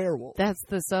is a werewolf. That's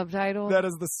the subtitle? That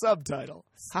is the subtitle.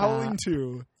 Stop. Howling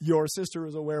 2, Your Sister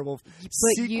is a Werewolf. But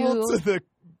Sequel to the...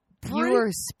 You were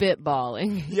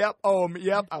spitballing. Yep.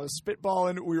 Yep. I was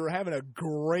spitballing. We were having a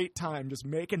great time just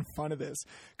making fun of this.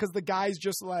 Because the guy's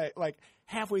just like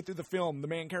halfway through the film, the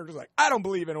main character's like, I don't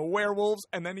believe in werewolves.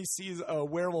 And then he sees a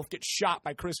werewolf get shot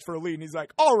by Christopher Lee. And he's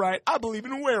like, all right, I believe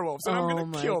in werewolves. And I'm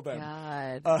going to kill them.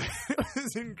 God. It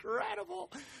was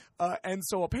incredible. And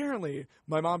so apparently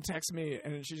my mom texted me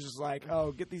and she's just like,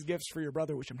 oh, get these gifts for your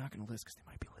brother, which I'm not going to list because they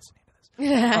might be listening to this.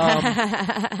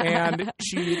 And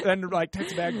she then like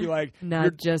texted back and be like,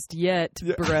 not just yet,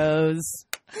 bros.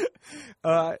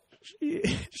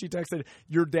 She texted,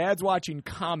 your dad's watching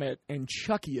Comet and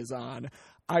Chucky is on.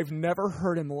 I've never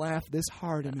heard him laugh this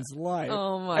hard in his life.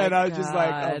 Oh my God. And I was just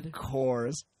like, of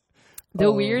course. The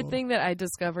weird thing that I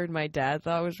discovered my dad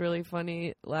thought was really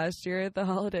funny last year at the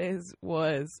holidays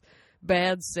was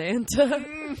Bad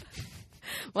Santa.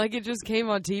 Like, it just came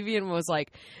on TV and was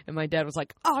like, and my dad was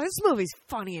like, oh, this movie's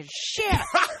funny as shit.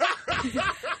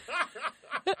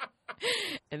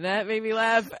 And that made me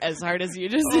laugh as hard as you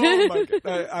just did. Oh my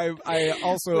God.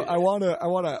 I want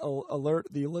to alert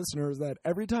the listeners that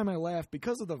every time I laugh,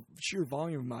 because of the sheer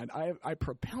volume of mine, I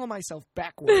propel myself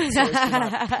backwards so as to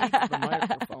not hit the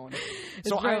microphone. It's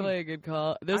probably a good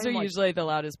call. Those are usually the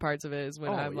loudest parts of it is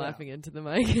when I'm laughing into the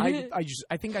mic.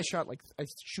 I think I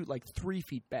shoot like 3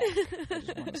 feet back. I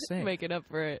just want to say, making up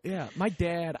for it. Yeah, my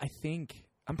dad,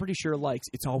 I'm pretty sure likes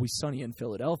It's Always Sunny in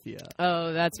Philadelphia.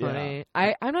 Oh, that's funny.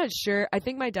 I'm not sure. I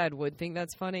think my dad would think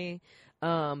that's funny.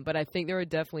 But I think there would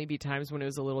definitely be times when it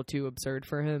was a little too absurd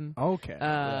for him. Okay.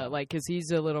 Like, cause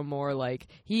he's a little more like,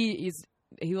 he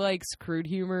likes crude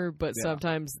humor, but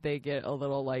sometimes they get a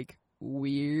little like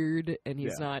weird and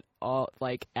he's not all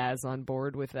like as on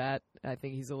board with that. I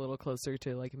think he's a little closer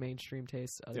to like mainstream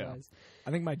taste otherwise. Yeah.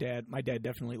 I think my dad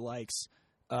definitely likes,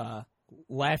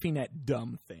 laughing at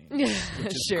dumb things,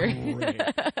 which is great.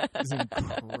 It's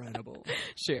incredible.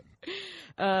 Sure.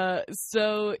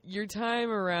 So your time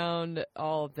around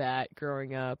all of that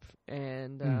growing up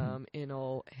and in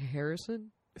old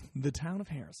Harrison? The town of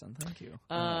Harrison, thank you.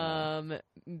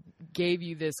 Gave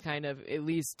you this kind of at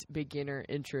least beginner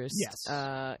interest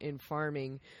in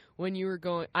farming when you were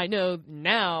going. I know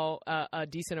now a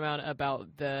decent amount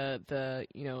about the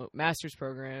master's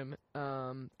program.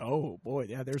 Oh boy,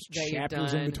 yeah, there's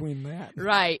chapters in between that.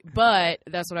 Right, but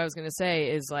that's what I was going to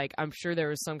say is like I'm sure there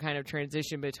was some kind of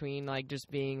transition between like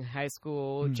just being high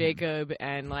school Jacob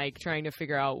and like trying to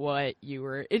figure out what you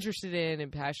were interested in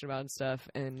and passionate about and stuff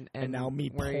and now me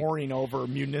poring over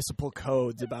municipal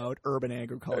codes about urban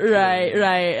agriculture. Right,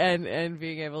 and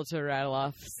being able to rattle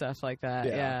off stuff like that.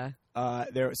 Yeah.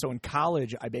 So in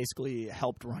college, I basically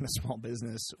helped run a small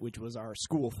business, which was our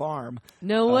school farm.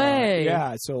 No way.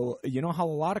 Yeah. So you know how a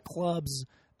lot of clubs,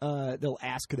 they'll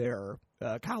ask their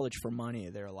college for money.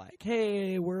 They're like,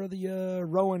 hey, we're the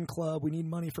rowing club. We need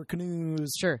money for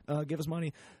canoes. Sure. Give us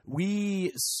money.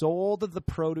 We sold the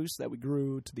produce that we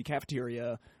grew to the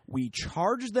cafeteria. We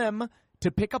charged them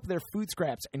to pick up their food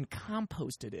scraps and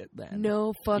composted it then.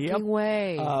 No fucking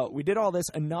way. We did all this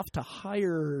enough to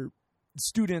hire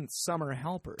student summer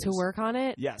helpers to work on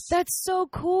it. Yes, that's so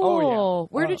cool. Oh, yeah.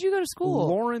 Where did you go to school?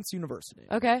 Lawrence University.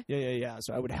 Okay. Yeah.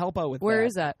 So I would help out with Where that.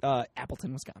 is that?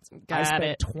 Appleton, Wisconsin. Got I spent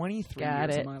it. 23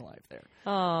 years of my life there.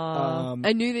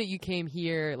 I knew that you came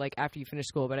here like after you finished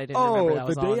school, but I didn't remember that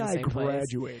was all in the same place. The day I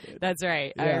graduated. That's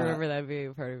right. Yeah. I remember that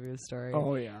being part of your story.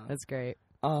 Oh yeah, that's great.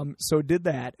 So did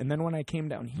that, and then when I came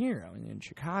down here in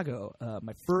Chicago,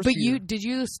 my first year... But did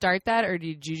you start that, or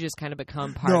did you just kind of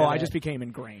become part of it? No, I just became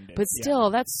ingrained in it. But still,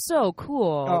 that's so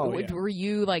cool. Oh, yeah. Were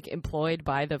you, like, employed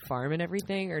by the farm and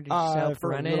everything, or did you help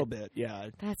for run it? For a little bit, yeah.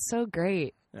 That's so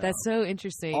great. Yeah. That's so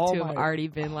interesting to have already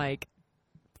been, like,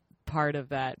 part of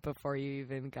that before you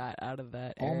even got out of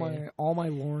that area. All my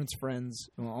Lawrence friends,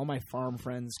 all my farm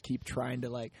friends keep trying to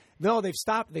like. No, they've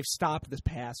stopped this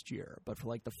past year, but for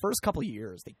like the first couple of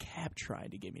years, they kept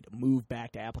trying to get me to move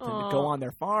back to Appleton to go on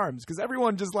their farms because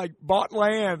everyone just like bought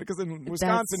land because in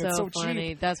Wisconsin it's so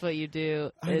funny. Cheap. That's what you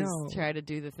do is try to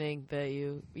do the thing that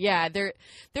you. Yeah, they're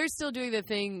still doing the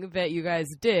thing that you guys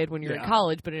did when you were in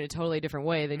college, but in a totally different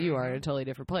way than you are in a totally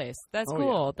different place. That's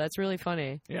cool. Yeah. That's really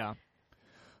funny. Yeah.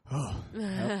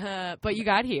 But you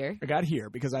got here. I got here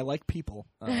because I like people,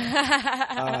 but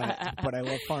I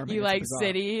love farming. You like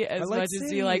city as much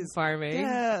as you like farming.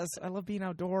 Yes, I love being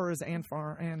outdoors and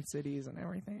cities and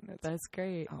everything. That's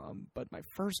great. But my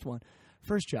first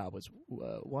job was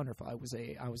wonderful. I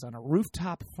was on a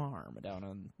rooftop farm down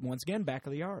on once again back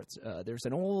of the yards. There's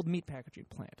an old meat packaging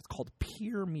plant. It's called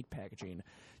Peer Meat Packaging.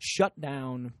 Shut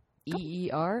down.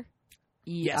 EER.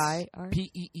 Yes,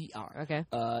 PEER. Okay.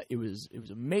 It was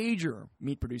a major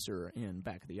meat producer in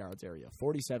back of the yards area,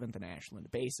 47th and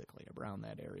Ashland, basically around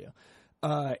that area.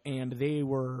 And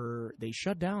they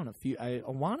shut down a few. I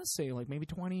want to say like maybe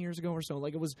 20 years ago or so.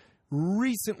 Like it was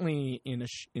recently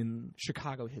in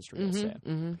Chicago history, I'll say.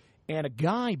 Mm-hmm. And a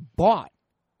guy bought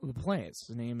the place.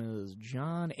 His name is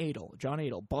John Adel. John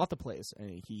Adel bought the place,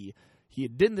 and he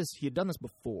had done this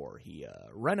before. He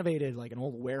renovated like an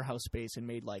old warehouse space and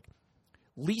made like.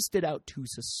 Leased it out to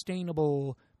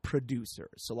sustainable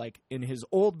producers. So, like, in his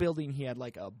old building, he had,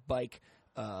 like, a bike,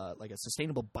 like a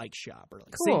sustainable bike shop or,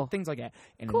 like, things like that.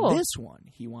 And in this one,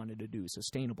 he wanted to do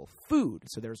sustainable food.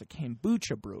 So there's a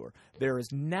kombucha brewer. There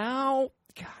is now,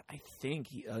 I think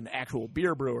an actual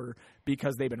beer brewer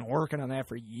because they've been working on that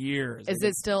for years. Is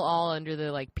it still all under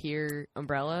the, like, Peer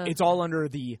umbrella? It's all under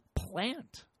the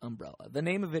Plant umbrella. The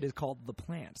name of it is called The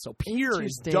Plant. So Peer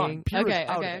is done. Peer is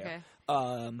out of there.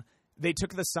 They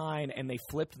took the sign and they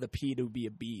flipped the P to be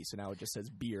a B, so now it just says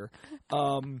beer.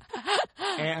 And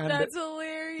that's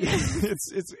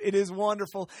hilarious. It is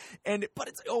wonderful, but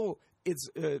it's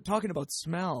talking about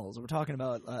smells. We're talking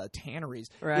about tanneries.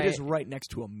 Right. It is right next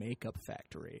to a makeup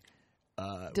factory.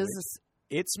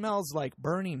 It smells like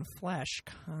burning flesh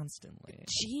constantly.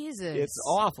 Jesus, it's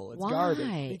awful. It's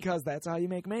garbage because that's how you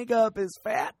make makeup is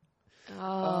fat.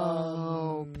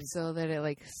 So that it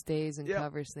like stays and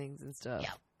covers things and stuff.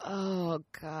 Yep. Oh,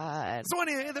 God. So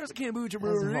anyway, there's a kombucha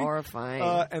brewery. That's horrifying.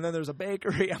 And then there's a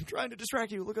bakery. I'm trying to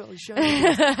distract you. Look at all these shiny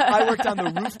I worked on the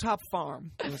rooftop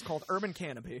farm. It was called Urban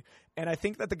Canopy. And I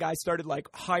think that the guy started, like,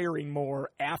 hiring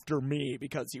more after me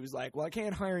because he was like, well, I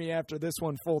can't hire you after this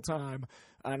one full time.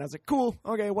 And I was like, cool,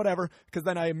 okay, whatever. Because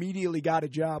then I immediately got a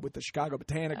job with the Chicago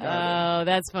Botanic Garden. Oh,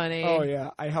 that's funny. Oh,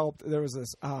 yeah. I helped. There was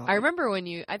this. I remember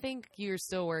when I think you were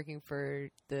still working for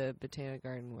the Botanic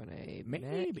Garden when I met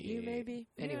you, maybe?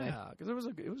 Anyway. Yeah, because it was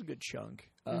a good chunk.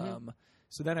 Mm-hmm.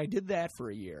 So then I did that for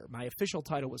a year. My official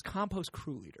title was compost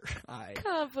crew leader.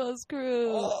 Compost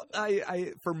crew.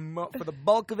 For the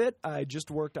bulk of it, I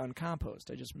just worked on compost.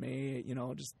 I just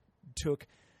took.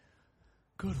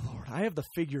 Good Lord, I have the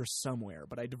figure somewhere,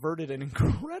 but I diverted an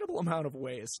incredible amount of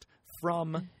waste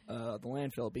from the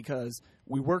landfill because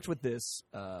we worked with this.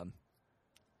 I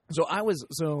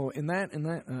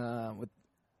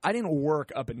didn't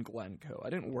work up in Glencoe.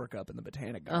 I didn't work up in the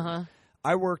Botanic Garden. Uh-huh.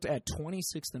 I worked at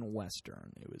 26th and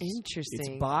Western. It was interesting.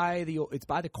 It's by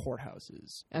the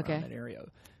courthouses around that area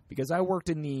because I worked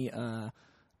in the.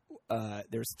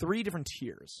 There's 3 different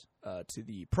tiers to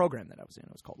the program that I was in.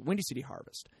 It was called Windy City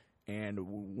Harvest. And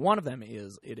one of them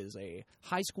is a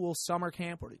high school summer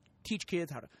camp where they teach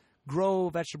kids how to grow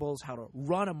vegetables, how to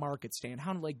run a market stand,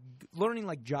 how to learning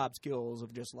job skills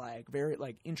of just very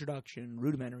introduction,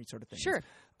 rudimentary sort of things. Sure.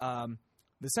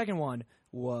 The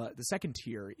second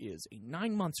tier is a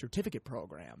 9-month certificate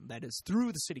program that is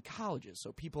through the city colleges.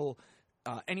 So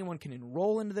anyone can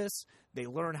enroll into this. They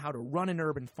learn how to run an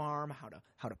urban farm, how to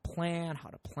plan, how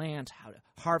to plant, how to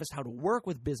harvest, how to work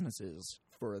with businesses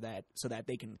for that, so that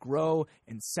they can grow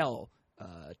and sell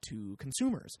to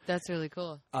consumers. That's really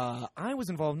cool. I was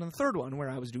involved in the third one where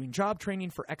I was doing job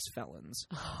training for ex-felons.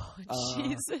 Oh,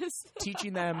 Jesus.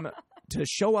 Teaching them to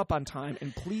show up on time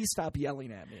and please stop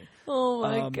yelling at me. Oh,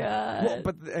 my God. Well,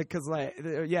 but because,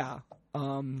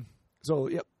 so,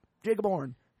 yep, Jacob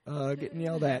Orn getting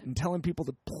yelled at and telling people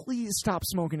to please stop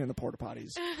smoking in the porta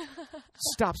potties.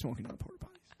 Stop smoking in the porta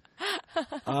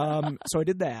potties. So I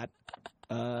did that.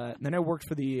 Then I worked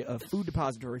for the food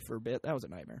depository for a bit. That was a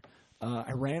nightmare.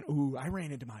 I ran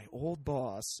into my old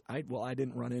boss. I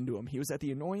didn't run into him. He was at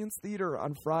the Annoyance Theater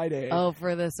on Friday. Oh,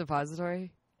 for the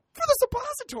suppository? For the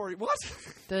suppository. What?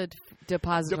 The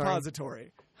depository.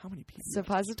 Depository. How many people?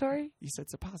 Suppository? You said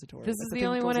suppository. This is the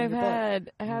only one I've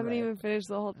had. I haven't even finished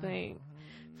the whole thing.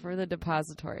 For the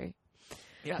depository.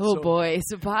 Yeah, boy,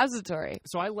 suppository.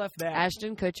 So I left that.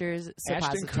 Ashton Kutcher's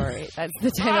suppository. That's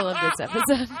the title of this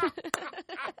episode.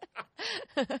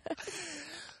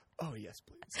 Oh, yes,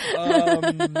 please.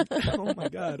 Oh, my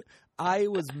God. I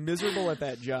was miserable at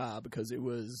that job because it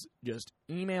was just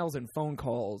emails and phone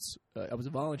calls. I was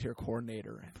a volunteer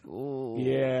coordinator. Ooh.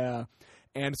 Yeah.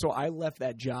 And so I left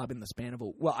that job in the span of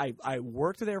I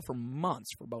worked there for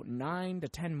months, for about 9 to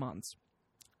 10 months.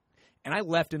 And I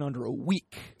left in under a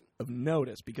week of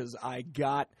notice because I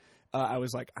got I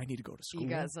was like, I need to go to school. You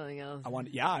got something else. I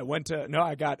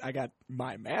got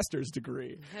my master's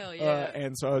degree. Hell yeah.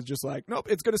 And so I was just like, nope,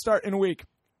 it's going to start in a week.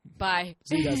 Bye.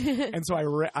 See you guys. And so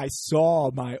I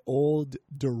saw my old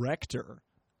director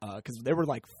because there were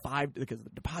like 5 because the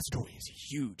depository is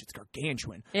huge. It's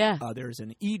gargantuan. Yeah. There's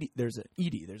an ED, there's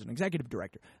an executive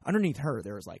director. Underneath her,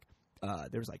 there was like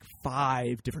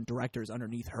 5 different directors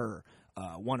underneath her.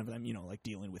 One of them, like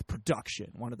dealing with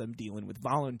production. One of them dealing with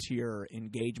volunteer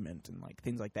engagement and like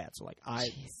things like that. So like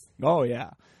oh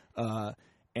yeah.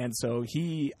 And so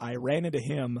I ran into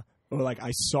him, or like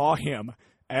I saw him,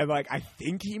 and like I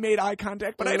think he made eye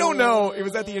contact, but I don't know. It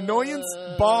was at the Annoyance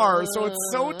bar, so it's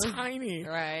so tiny.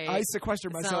 Right. I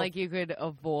sequestered myself. It's not like you could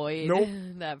avoid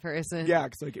that person. Yeah,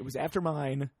 because like it was after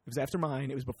mine.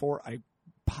 It was before I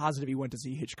positive he went to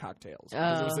see Hitchcock Tales. It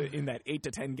was in that 8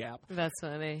 to 10 gap. That's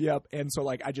funny. Yep. And so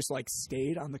like I just like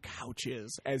stayed on the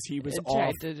couches as he was off.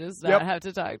 Tried to just not have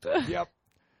to talk to him. Yep.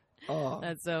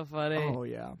 That's so funny. Oh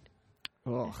yeah.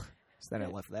 Oh. So then I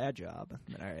left that job.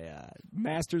 My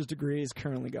master's degree is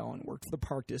currently going. Worked for the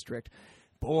Park District.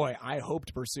 Boy, I hope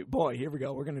to pursue. Boy, here we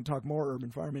go. We're going to talk more urban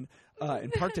farming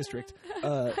in Park District.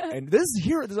 And this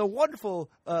is a wonderful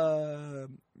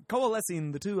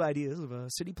coalescing the two ideas of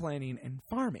city planning and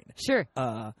farming. Sure.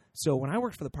 So when I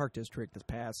worked for the Park District this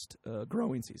past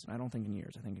growing season, I don't think in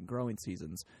years, I think in growing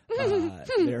seasons,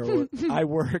 I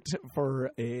worked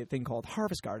for a thing called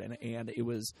Harvest Garden, and it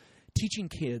was teaching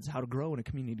kids how to grow in a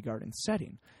community garden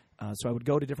setting. So I would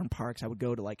go to different parks. I would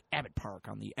go to, like, Abbott Park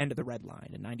on the end of the Red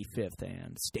Line in 95th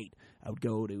and State. I would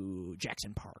go to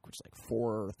Jackson Park, which is like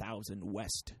 4,000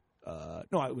 West.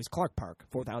 No, it was Clark Park,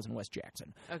 4,000 West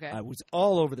Jackson. Okay. I was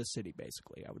all over the city,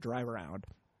 basically. I would drive around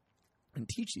and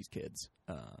teach these kids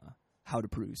how to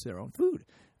produce their own food.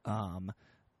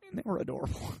 And they were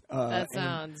adorable. That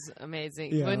sounds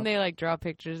amazing. Yeah. Wouldn't they like draw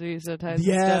pictures of you sometimes?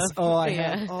 Yes. And stuff? Oh, I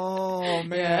had. Oh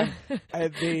man. Yeah.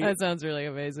 That sounds really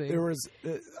amazing. There was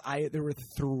there were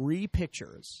 3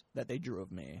 pictures that they drew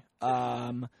of me.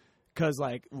 Because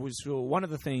one of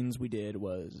the things we did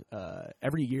was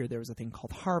every year there was a thing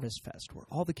called Harvest Fest where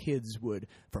all the kids would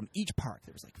from each park.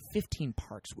 There was like 15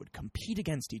 parks would compete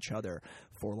against each other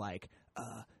for like.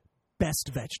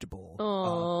 Best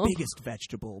vegetable, biggest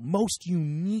vegetable, most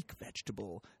unique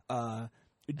vegetable,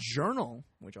 journal,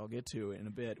 which I'll get to in a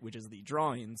bit, which is the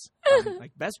drawings,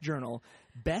 like best journal,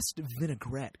 best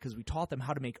vinaigrette, because we taught them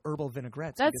how to make herbal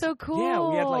vinaigrettes. That's so cool. Yeah,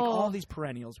 we had like all these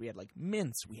perennials. We had like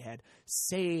mints, we had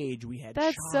sage, we had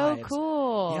That's chives. so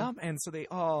cool. Yep, and so they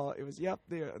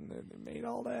made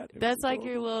all that. That's like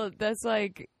your little,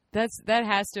 that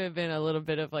has to have been a little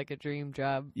bit of like a dream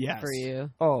job for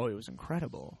you. Oh, it was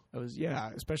incredible. It was,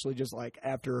 especially just like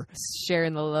after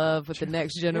sharing the love with the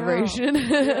next generation.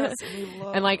 Yes,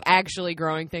 and like actually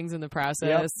growing things in the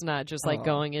process, not just like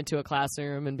going into a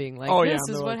classroom and being like, this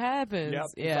is what happens. Yep.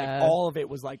 Yeah. Like, all of it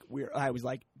was like I was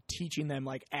like teaching them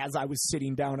like as I was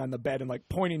sitting down on the bed and like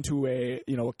pointing to a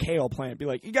kale plant, be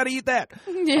like, you got to eat that.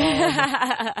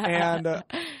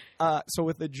 So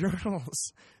with the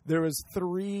journals, there was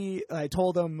 3. I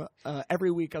told them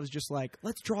every week I was just like,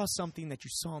 let's draw something that you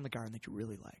saw in the garden that you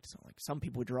really liked. So like some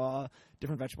people would draw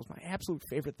different vegetables. My absolute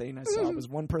favorite thing I saw was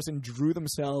one person drew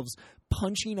themselves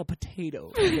punching a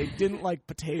potato. And they didn't like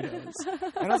potatoes. And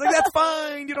I was like, that's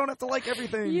fine. You don't have to like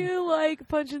everything. You like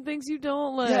punching things you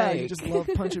don't like. Yeah, you just love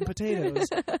punching potatoes.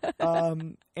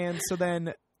 And so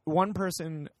then one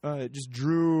person just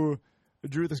drew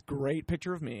this great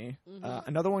picture of me.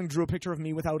 Another one drew a picture of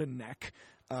me without a neck.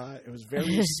 It was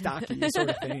very stocky sort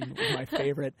of thing, my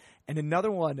favorite. And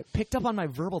another one picked up on my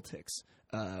verbal tics,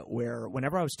 where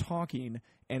whenever I was talking,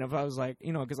 and if I was like,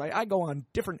 because I go on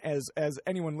different, as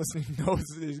anyone listening knows,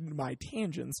 my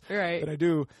tangents that I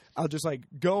do, I'll just like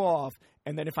go off.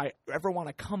 And then if I ever want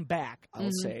to come back, I'll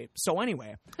say, so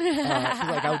anyway.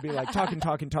 Like I would be like talking.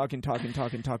 So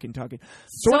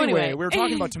anyway, we were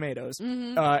talking about tomatoes.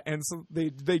 And so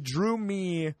they drew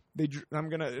me. I'm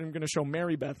gonna show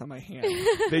Mary Beth on my hand.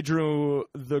 They drew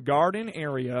the garden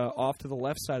area off to the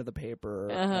left side of the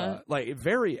paper, like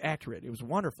very accurate. It was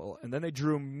wonderful. And then they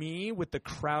drew me with the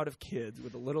crowd of kids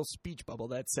with a little speech bubble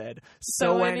that said,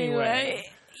 "So anyway."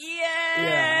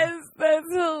 Yes, that's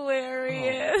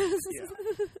hilarious.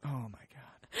 Oh my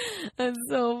god, that's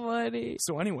so funny.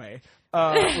 So anyway,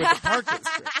 with the Park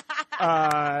District,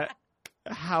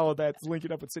 how that's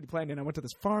linking up with city planning. I went to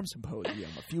this farm symposium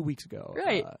a few weeks ago,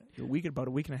 right? About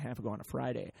a week and a half ago on a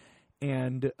Friday,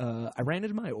 and I ran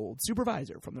into my old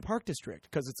supervisor from the Park District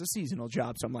because it's a seasonal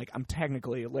job. So I'm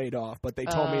technically laid off, but they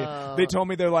told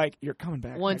me they're like, you're coming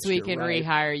back once we can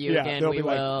rehire you again. We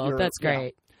will. That's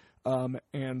great.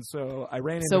 And so I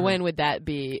ran into So when would that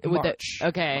be? March.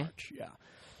 Okay. March, yeah.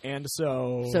 And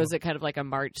so is it kind of like a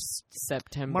March,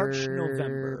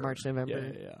 November?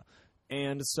 Yeah.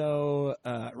 And so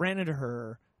ran into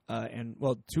her and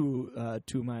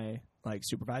two my like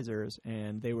supervisors,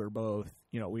 and they were both,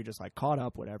 we just like caught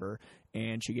up, whatever.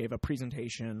 And she gave a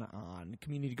presentation on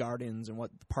community gardens and what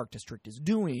the Park District is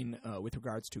doing with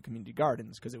regards to community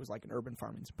gardens, because it was like an urban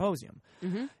farming symposium.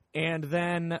 And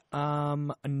then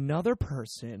another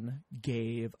person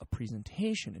gave a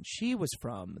presentation, and she was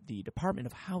from the Department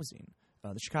of Housing,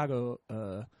 the Chicago.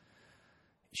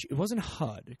 It wasn't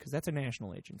HUD, because that's a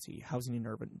national agency, Housing and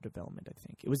Urban Development, I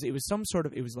think. It was some sort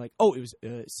of, it was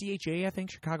CHA, I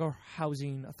think, Chicago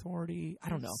Housing Authority. I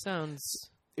don't know. Sounds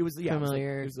it was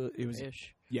familiar. It was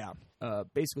yeah.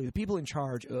 Basically, the people in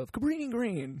charge of Cabrini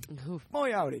Green,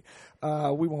 Moyouty.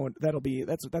 We won't.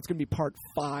 That's going to be part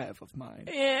 5 of mine.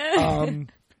 Yeah.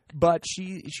 But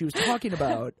she was talking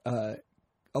about a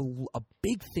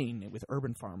big thing with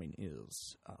urban farming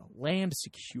is land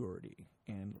security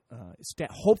and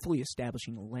hopefully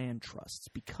establishing land trusts,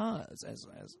 because as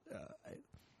I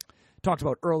talked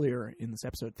about earlier in this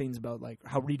episode, things about like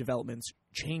how redevelopments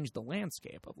change the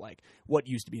landscape of like what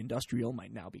used to be industrial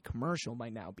might now be commercial,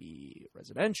 might now be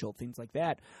residential, things like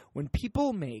that. When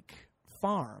people make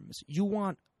farms, you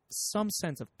want some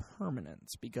sense of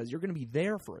permanence because you're going to be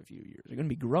there for a few years. You're going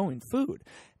to be growing food.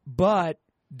 But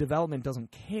development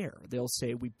doesn't care. They'll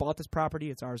say, we bought this property,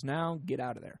 it's ours now, get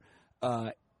out of there.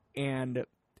 And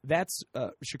that's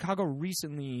Chicago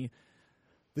recently.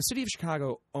 The city of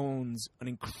Chicago owns an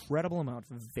incredible amount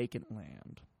of vacant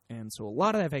land. And so a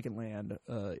lot of that vacant land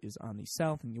is on the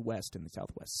south and the west and the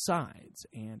southwest sides.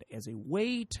 And as a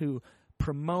way to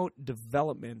promote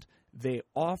development, they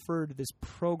offered this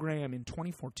program in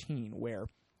 2014 where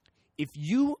if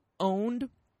you owned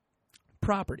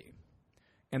property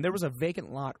and there was a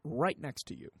vacant lot right next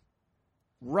to you,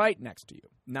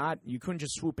 you couldn't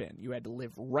just swoop in. You had to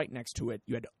live right next to it.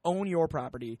 You had to own your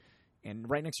property. And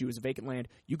right next to you is vacant land.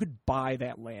 You could buy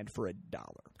that land for $1.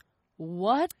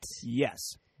 What?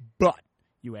 Yes, but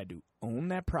you had to own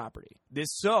that property.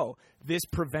 This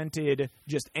prevented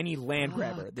just any land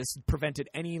grabber. This prevented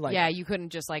any you couldn't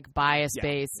just like buy a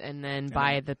space and then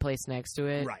buy the place next to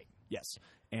it. Right. Yes.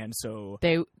 And so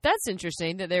that's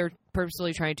interesting that they were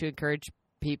purposely trying to encourage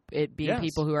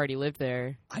people who already lived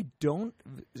there. I don't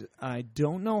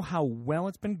know how well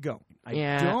it's been going.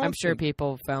 I'm sure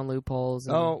people found loopholes.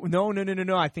 No.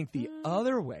 I think the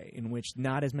other way in which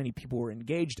not as many people were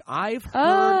engaged. I've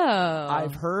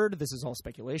heard. This is all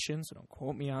speculation, so don't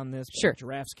quote me on this. Sure.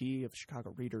 Jarafsky of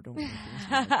Chicago Reader, don't.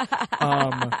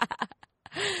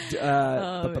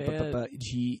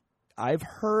 I've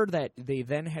heard that they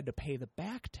then had to pay the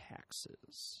back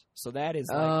taxes. So that is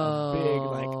like a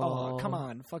big come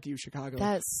on, fuck you, Chicago.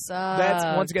 That sucks.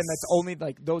 That's once again, that's only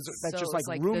like those. That's just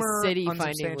like rumor, the city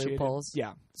finding loopholes.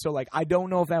 Yeah. So like I don't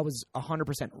know if that was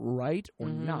 100% right or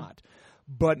not,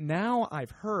 but now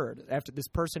I've heard after this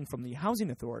person from the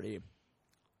housing authority,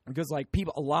 because like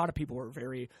a lot of people were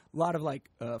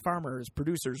farmers,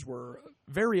 producers were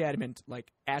very adamant,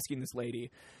 like asking this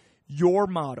lady, your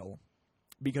model.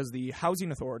 Because the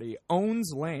housing authority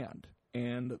owns land,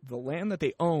 and the land that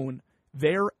they own,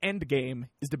 their end game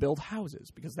is to build houses,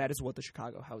 because that is what the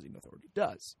Chicago Housing Authority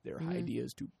does. Their idea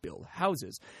is to build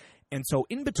houses. And so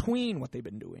in between what they've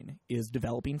been doing is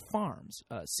developing farms.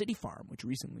 City Farm, which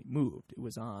recently moved. It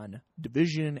was on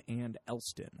Division and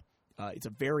Elston. It's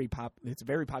a very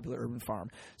popular urban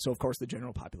farm. So, of course, the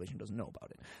general population doesn't know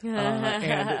about it.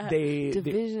 And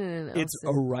Division. It's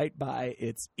right by.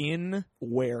 It's in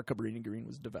where Cabrini Green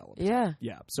was developed. Yeah.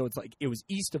 Yeah. So it's like it was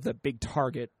east of the big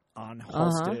Target on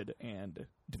Halsted and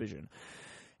Division.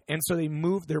 And so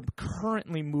they're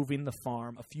currently moving the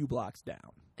farm a few blocks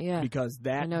down. Yeah. Because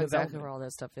that I know exactly where all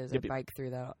that stuff is. I bike through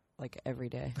that like every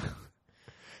day.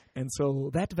 And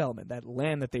so that development, that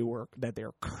land that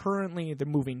they're currently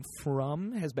moving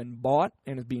from, has been bought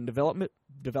and is being developed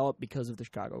because of the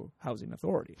Chicago Housing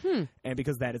Authority, and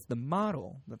because that is the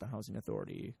model that the Housing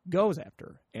Authority goes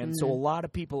after. And so a lot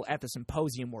of people at the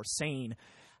symposium were saying,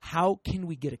 "How can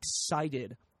we get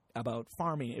excited about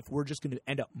farming if we're just going to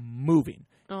end up moving?"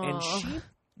 And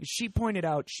she pointed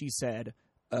out, she said,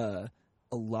 a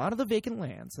lot of the vacant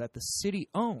lands that the city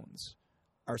owns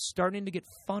are starting to get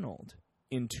funneled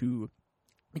into,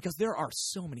 because there are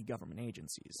so many government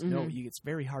agencies. It's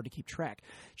very hard to keep track.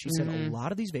 She said a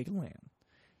lot of these vacant land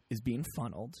is being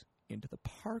funneled into the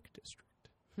Park District.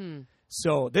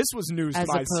 So this was news to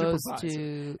my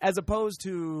supervisor. As opposed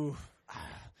to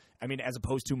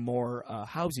more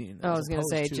housing. I was going to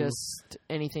say just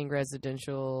anything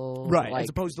residential, right? Like as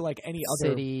opposed to like any other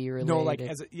city related. No, like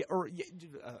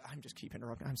I'm just keep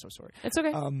interrupting. I'm so sorry. It's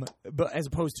okay. But as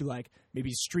opposed to like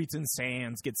maybe Streets and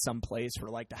Sands get some place for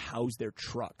like to house their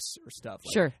trucks or stuff.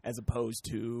 Like, sure. As opposed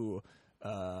to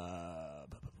why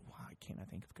can't I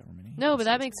think of government agencies? No, but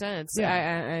that makes sense. Yeah.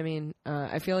 I mean,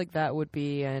 I feel like that would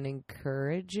be an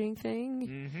encouraging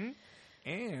thing. Mm-hmm.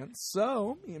 And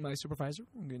so, me and my supervisor,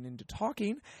 we're getting into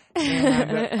talking.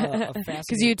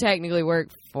 Because you technically work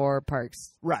for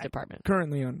Parks Department.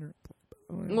 Currently under.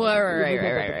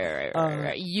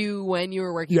 Right. You, when you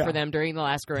were working for them during the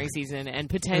last growing season, and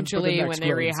potentially when they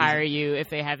rehire you, if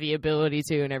they have the ability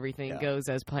to and everything goes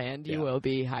as planned, you will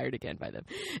be hired again by them.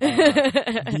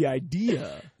 The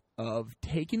idea of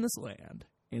taking this land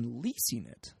and leasing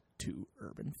it to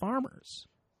urban farmers,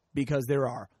 because there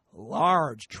are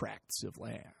large tracts of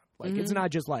land. Like it's not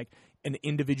just like an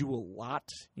individual lot,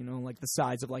 like the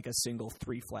size of like a single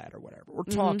 3-flat or whatever. We're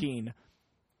talking,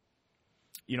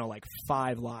 like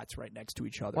 5 lots right next to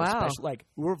each other. Wow. Especially like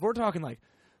we're talking like,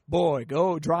 boy,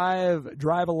 go drive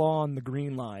along the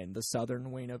Green Line, the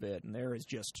southern wing of it, and there is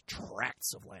just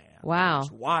tracts of land. Wow.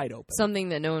 Just wide open. Something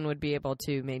that no one would be able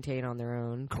to maintain on their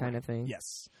own. Correct. Kind of thing.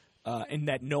 Yes. And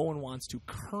that no one wants to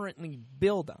currently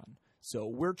build on. So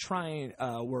we're trying.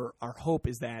 Our hope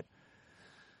is that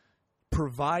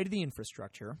provide the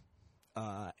infrastructure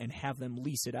and have them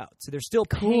lease it out. So they're still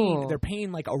paying. They're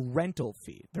paying like a rental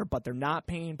fee. But they're not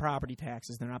paying property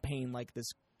taxes. They're not paying like this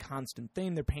constant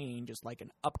thing. They're paying just like an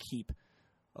upkeep,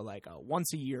 like a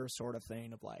once a year sort of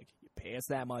thing of like, you pay us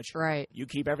that much, right? You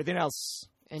keep everything else.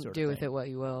 And do with it what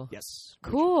you will. Yes.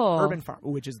 Cool. Urban farm,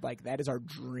 which is like, that is our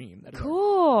dream. That is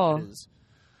cool. That is.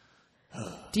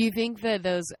 Do you think that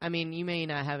those, I mean, you may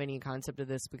not have any concept of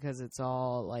this because it's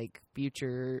all like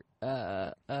future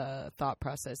thought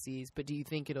processes, but do you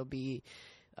think it'll be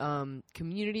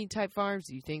community type farms?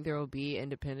 Do you think there will be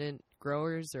independent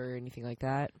growers or anything like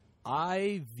that?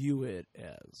 I view it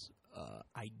as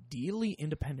ideally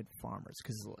independent farmers,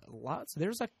 because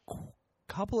there's a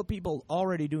couple of people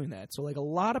already doing that. So like a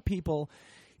lot of people,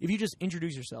 if you just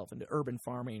introduce yourself into urban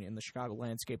farming in the Chicago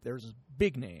landscape, there's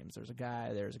big names. There's a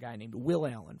guy named Will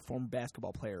Allen, former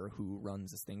basketball player, who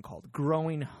runs this thing called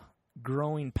Growing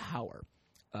Power.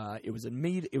 It was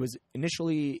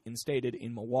initially instated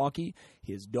in Milwaukee.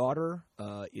 His daughter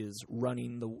is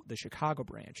running the Chicago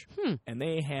branch, and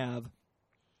they have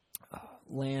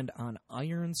land on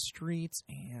Iron Street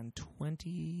and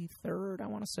 23rd, I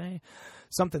want to say,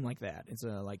 something like that. It's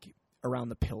like around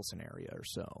the Pilsen area or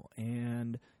so.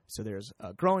 And so there's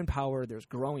Growing Power, there's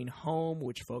Growing Home,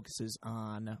 which focuses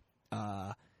on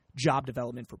job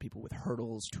development for people with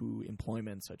hurdles to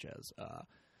employment, such as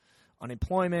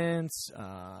unemployment,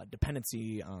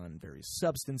 dependency on various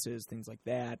substances, things like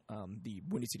that. The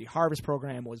Windy City Harvest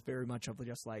Program was very much of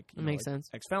just like, makes sense,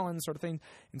 ex-felons sort of thing.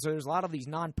 And so there's a lot of these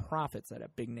nonprofits that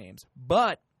have big names.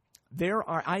 But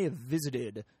I have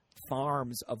visited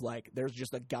farms of like, there's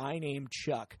just a guy named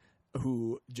Chuck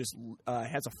who just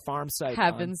has a farm site.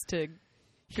 Happens to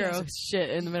grow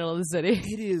shit in the middle of the city.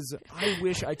 It is. I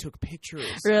wish I took pictures.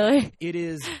 Really? It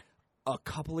is a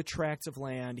couple of tracts of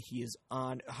land. He is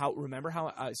on.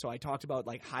 So I talked about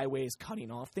like highways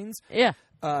cutting off things. Yeah.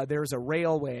 There's a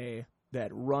railway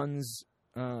that runs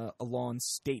along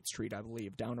State Street, I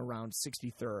believe, down around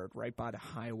 63rd, right by the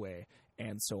highway.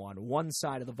 And so on one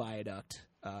side of the viaduct,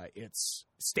 it's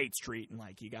State Street, and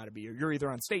like you're either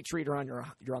on State Street or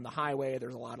you're on the highway.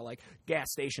 There's a lot of like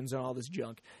gas stations and all this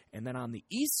junk. And then on the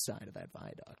east side of that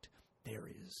viaduct, there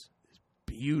is this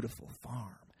beautiful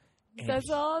farm. And That's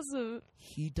awesome.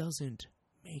 He doesn't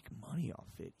make money off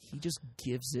it. He just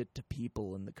gives it to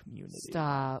people in the community.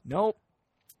 Stop. Nope.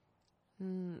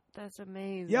 That's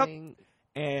amazing. Yep.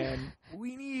 And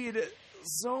we need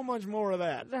so much more of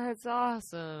that. That's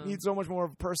awesome. Need so much more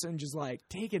of a person just like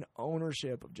taking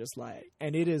ownership of just like,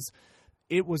 and it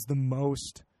was the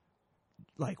most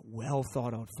like well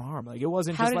thought out farm. Like it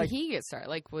wasn't. How just did like he get started?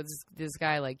 Like, was this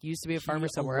guy like used to be a farmer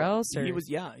somewhere else? Or? He was.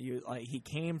 Yeah. He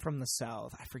came from the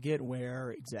South. I forget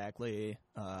where exactly.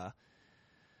 God,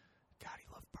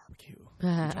 he loved barbecue. We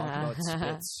talked about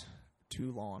spits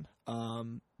too long.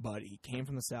 But he came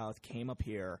from the South, came up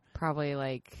here. Probably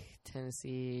like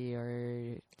Tennessee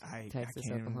or Texas,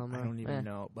 Oklahoma. I don't even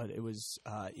know, but it was.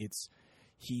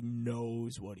 He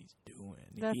knows what he's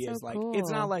doing. That's he is so like. cool. It's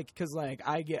not like because like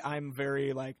I'm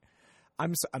very like.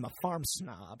 I'm a farm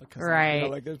snob because right.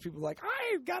 Like there's people like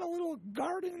I've got a little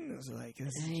garden. It's like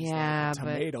this is just yeah, like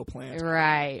a tomato plant.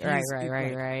 Right.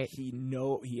 He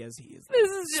is.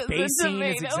 This is just spacing a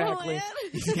is tomato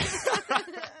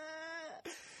exactly.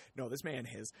 No, this man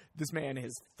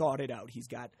has thought it out. He's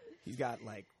got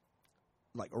like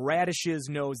radishes,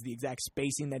 knows the exact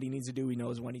spacing that he needs to do. He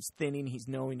knows when he's thinning. He's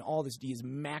knowing all this. He's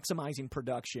maximizing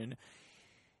production.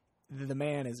 The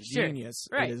man is a genius.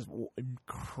 Right. It is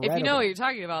incredible. If you know what you're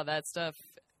talking about, that stuff,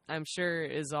 I'm sure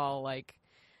is all like,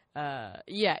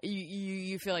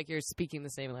 you feel like you're speaking the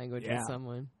same language with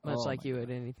someone, much like you would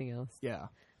anything else. Yeah.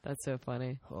 That's so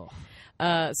funny. Oh.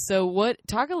 So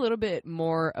talk a little bit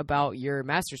more about your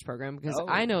master's program, because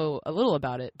I know a little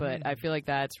about it, but I feel like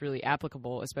that's really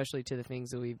applicable, especially to the things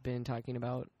that we've been talking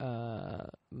about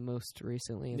most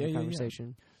recently in the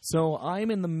conversation. Yeah. So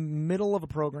I'm in the middle of a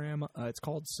program. It's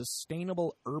called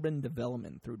Sustainable Urban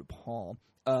Development through DePaul.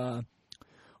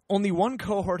 Only one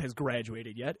cohort has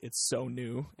graduated yet. It's so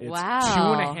new. It's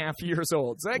 2.5 years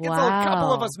old. So that gets a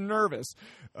couple of us nervous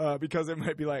because it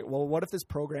might be like, well, what if this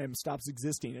program stops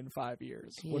existing in 5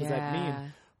 years? What does that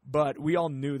mean? But we all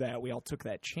knew that. We all took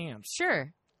that chance.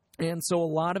 Sure. And so a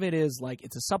lot of it is like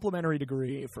it's a supplementary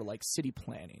degree for like city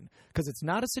planning because it's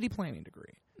not a city planning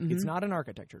degree. Mm-hmm. It's not an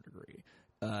architecture degree.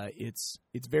 It's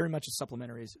very much a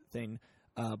supplementary thing.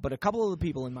 But a couple of the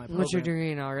people in my program. What's your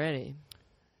degree in already?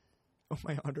 Oh,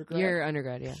 my undergrad? Your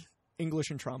undergrad, yeah.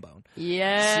 English and trombone.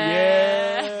 Yeah.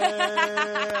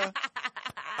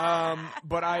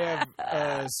 But I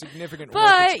have significant work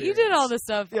But experience. you did all the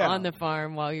stuff on the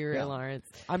farm while you were at Lawrence.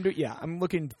 I'm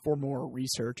looking for more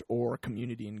research or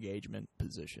community engagement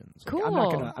positions. Like,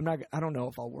 cool. I don't know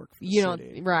if I'll work for the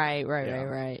city. Right.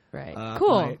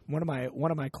 Cool. One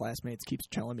of my classmates keeps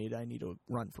telling me that I need to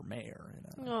run for mayor, and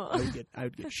I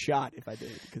would get shot if I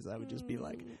did because I would just be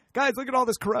like, guys, look at all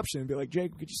this corruption, and be like,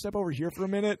 Jake, could you step over here for a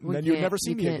minute, and then you'd never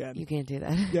see me again. You can't do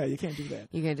that. Yeah, you can't do that.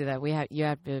 You can't do that. You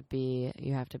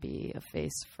have to be a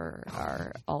face for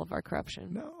all of our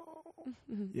corruption. No.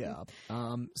 Yeah.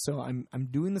 So I'm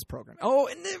doing this program. Oh,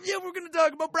 and then, we're going to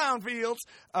talk about brownfields.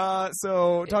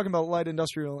 Talking about light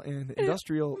industrial and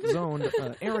industrial zoned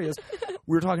areas,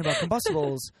 we were talking about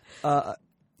combustibles.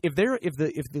 If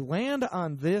the land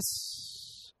on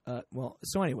this,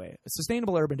 anyway,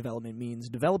 sustainable urban development means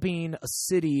developing a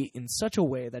city in such a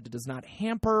way that it does not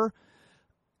hamper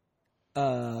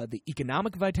the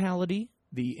economic vitality,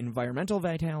 the environmental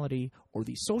vitality, or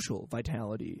the social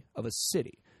vitality of a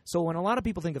city. So when a lot of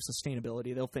people think of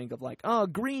sustainability, they'll think of like,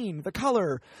 green, the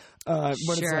color. But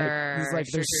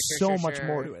there's so much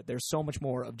more to it. There's so much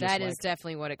more of just that is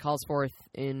definitely what it calls forth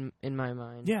in my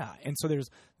mind. Yeah, and so there's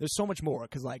so much more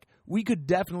because like we could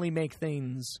definitely make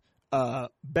things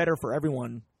better for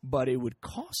everyone, but it would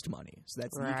cost money. So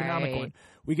that's the economic one.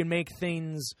 We can make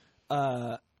things,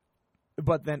 but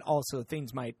then also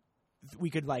things might.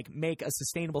 We could like make a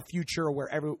sustainable future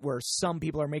where some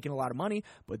people are making a lot of money,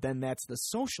 but then that's the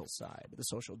social side, the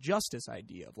social justice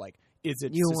idea of like, is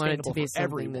it you sustainable want it to be for something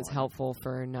everyone? That's helpful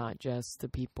for not just the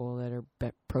people that are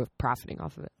profiting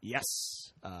off of it.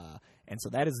 Yes, and so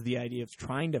that is the idea of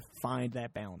trying to find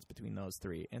that balance between those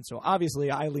three. And so obviously,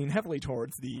 I lean heavily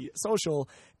towards the social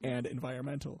and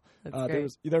environmental.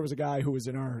 There was a guy who was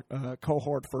in our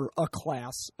cohort for a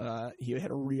class. He had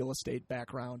a real estate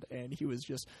background, and he was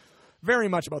just very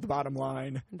much about the bottom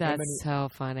line. That's so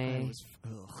funny.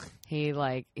 He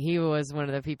was one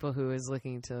of the people who was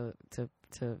looking to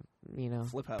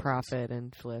flip houses. profit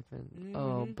and flip, and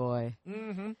oh boy.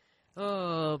 Mm-hmm.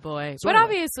 Oh boy! So but anyway.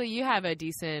 obviously, you have a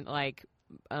decent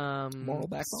Moral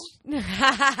backbone.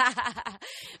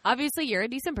 Obviously, you're a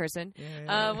decent person.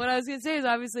 Yeah. What I was going to say is,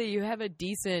 obviously, you have a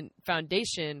decent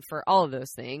foundation for all of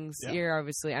those things. Yeah. You're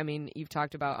obviously, I mean, you've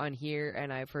talked about on here,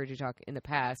 and I've heard you talk in the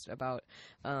past about,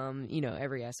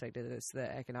 every aspect of this,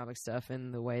 the economic stuff,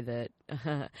 and the way that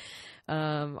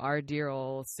our dear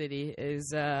old city is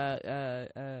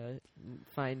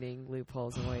finding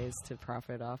loopholes and ways to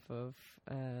profit off of.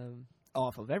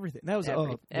 Off of everything. That was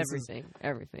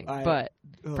everything. But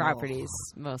properties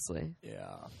mostly.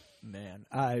 Yeah, man.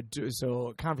 So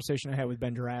a conversation I had with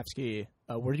Ben Jarafsky.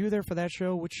 Were you there for that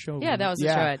show? Which show? Yeah, that was the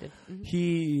show I did. Mm-hmm.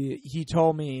 He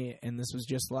told me, and this was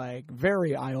just like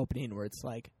very eye opening. Where it's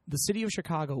like the city of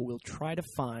Chicago will try to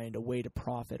find a way to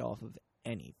profit off of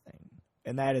anything,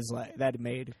 and that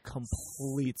made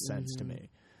complete sense to me.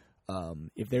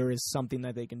 If there is something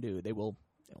that they can do, they will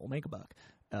make a buck.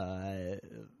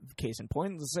 Case in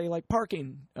point, let's say like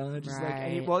parking, just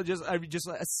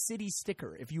a city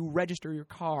sticker. If you register your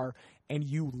car and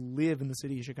you live in the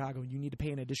city of Chicago, you need to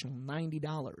pay an additional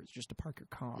 $90 just to park your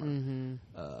car. Mm-hmm.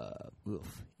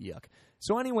 Yuck.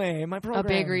 So anyway, my program. A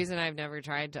big reason I've never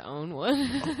tried to own one.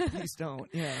 Oh, please don't.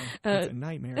 Yeah, it's a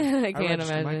nightmare. I can't registered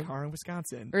imagine my car in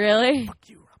Wisconsin. Really? Fuck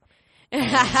you.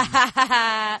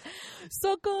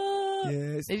 Sucker!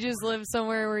 Yes. They just live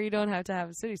somewhere where you don't have to have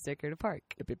a city sticker to park.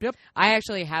 Yep. I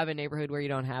actually have a neighborhood where you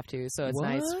don't have to, so it's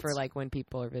nice What? for like when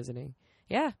people are visiting.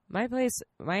 Yeah, my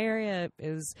area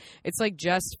it's like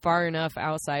just far enough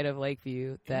outside of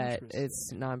Lakeview that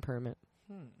it's non-permit.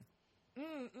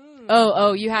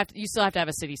 Oh, you still have to have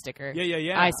a city sticker.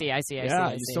 Yeah. I see.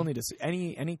 You still need to see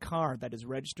any car that is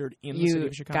registered in the city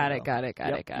of Chicago. Got it.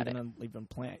 Even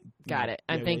plant. Got it.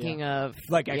 I'm thinking of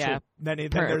like actually. Then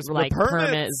there's like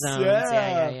permit zones.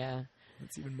 Yeah.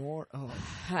 That's even more. Oh.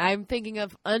 I'm thinking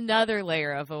of another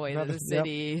layer of a way that the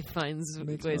city finds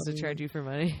ways to charge you for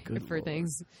money for Lord.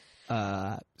 things.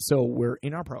 So we're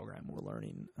in our program. We're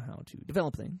learning how to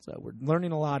develop things. We're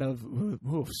learning a lot of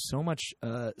so much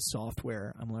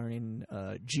software. I'm learning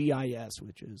GIS,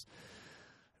 which is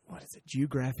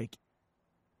Geographic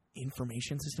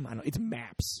Information System. I don't know. It's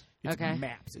maps. It's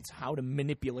maps. It's how to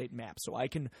manipulate maps. So I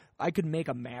could make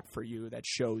a map for you that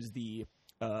shows the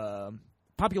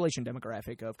population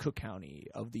demographic of Cook County,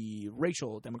 of the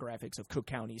racial demographics of Cook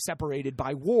County, separated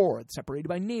by ward, separated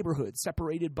by neighborhood,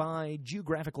 separated by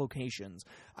geographic locations.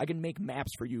 I can make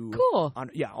maps for you. Cool.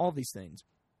 All these things,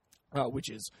 which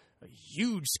is a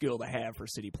huge skill to have for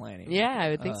city planning. Yeah,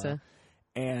 I would think so.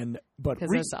 But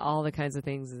because that's all the kinds of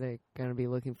things they're going to be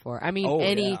looking for. I mean,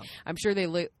 I'm sure they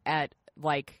look at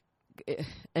like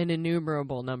an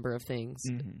innumerable number of things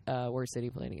where city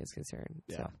planning is concerned.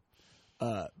 Yeah. So.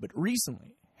 But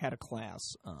recently had a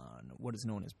class on what is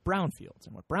known as brownfields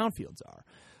and what brownfields are.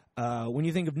 When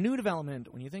you think of new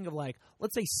development, when you think of like,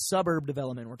 let's say suburb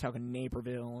development, we're talking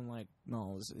Naperville and like,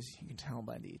 you can tell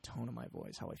by the tone of my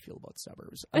voice how I feel about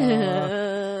suburbs.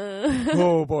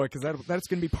 Oh boy, because that's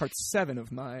going to be part 7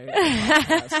 of my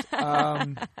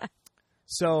podcast.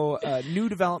 So new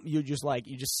development, you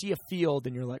just see a field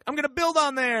and you're like, I'm going to build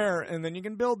on there. And then you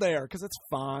can build there because it's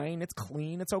fine. It's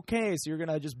clean. It's okay. So you're going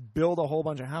to just build a whole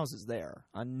bunch of houses there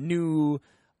on new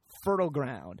fertile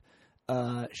ground.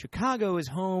 Chicago is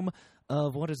home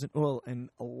of in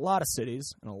a lot of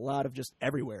cities and a lot of just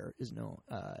everywhere is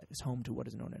home to what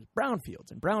is known as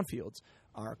brownfields. And brownfields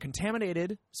are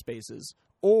contaminated spaces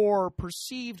or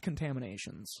perceived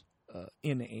contaminations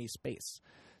in a space.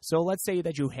 So let's say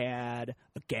that you had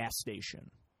a gas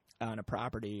station on a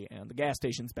property and the gas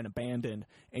station's been abandoned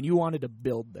and you wanted to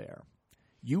build there.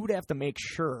 You would have to make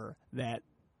sure that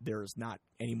there's not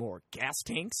any more gas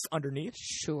tanks underneath.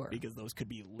 Sure. Because those could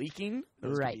be leaking.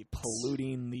 Those could be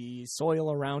polluting the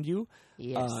soil around you.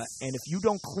 Yes. And if you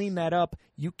don't clean that up,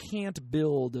 you can't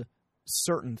build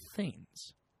certain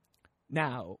things.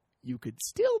 Now, you could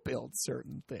still build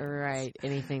certain things. Right.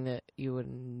 Anything that you would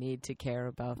need to care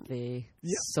about the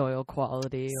soil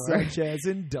quality. Such as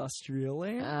industrial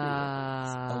areas.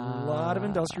 A lot of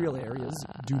industrial areas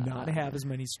do not have as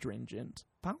many stringent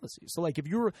policies. So, like, if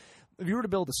you were to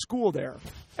build a school there,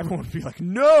 everyone would be like,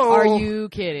 no! Are you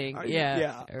kidding?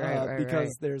 Yeah. Right,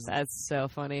 because there's... That's so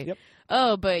funny. Yep.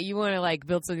 Oh, but you want to, like,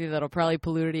 build something that'll probably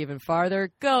pollute it even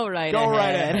farther? Go right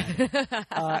ahead.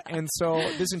 And so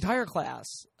this entire class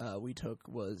we took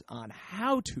was on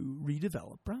how to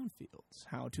redevelop brownfields,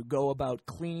 how to go about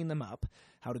cleaning them up,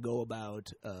 how to go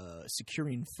about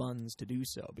securing funds to do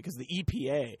so. Because the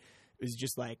EPA is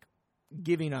just, like,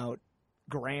 giving out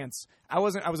grants. I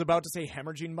was about to say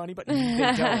hemorrhaging money, but they don't.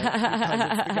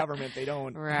 Because it's the government. They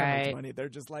don't hemorrhage money. They're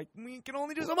just like, we can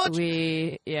only do so much.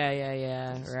 Right.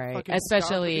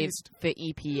 Especially the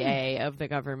EPA of the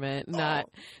government, not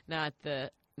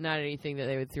anything that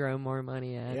they would throw more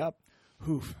money at. Yep.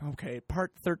 Oof. Okay.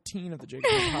 Part 13 of the Jacob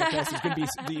podcast is going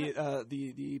to be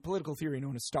the political theory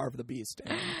known as Starve the Beast.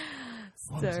 And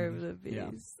Starve the Beast. Yeah.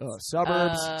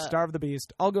 Suburbs, Starve the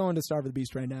Beast. I'll go into Starve the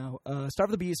Beast right now. Starve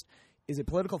the Beast is a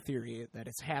political theory that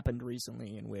has happened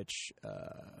recently in which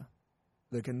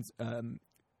in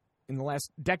the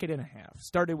last decade and a half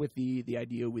started with the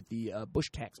idea with the Bush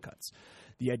tax cuts.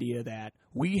 The idea that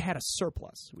we had a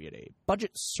surplus. We had a budget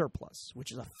surplus,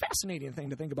 which is a fascinating thing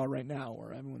to think about right now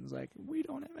where everyone's like, we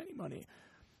don't have any money.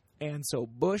 And so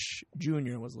Bush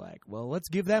Jr. was like, well, let's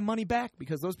give that money back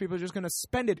because those people are just going to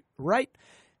spend it, right?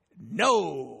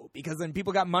 No, because then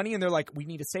people got money and they're like, we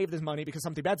need to save this money because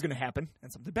something bad's going to happen,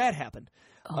 and something bad happened.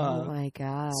 Oh, my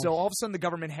God. So all of a sudden the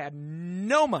government had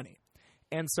no money.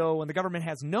 And so when the government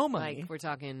has no money... Like we're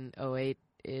talking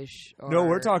 08-ish? Or... No,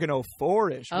 we're talking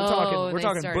 04-ish. We're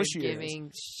talking Bush years.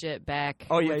 Giving shit back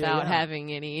without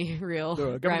having any real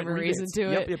rhyme or reason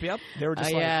to it. Yep. They were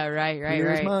just right.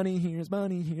 Here's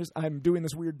money. I'm doing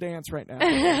this weird dance right now.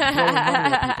 Throwing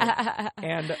money at people.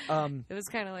 And it was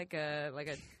kind of like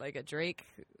a Drake.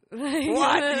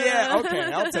 What? Yeah, okay,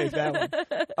 I'll take that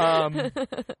one.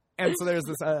 And so there's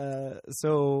this.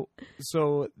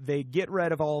 So they get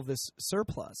rid of all of this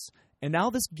surplus, and now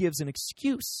this gives an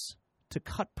excuse to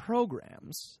cut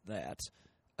programs that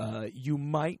you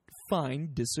might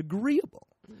find disagreeable.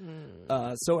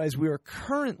 So as we are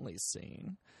currently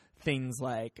seeing things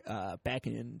like back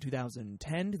in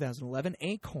 2010, 2011,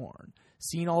 Acorn,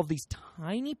 seeing all of these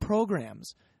tiny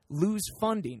programs lose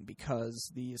funding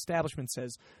because the establishment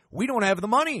says, we don't have the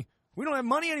money. We don't have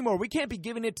money anymore. We can't be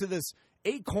giving it to this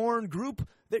Acorn group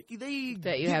that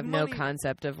you have money. No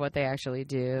concept of what they actually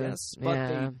do. Yes, but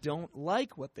they don't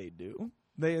like what they do.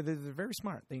 They're very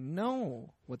smart. They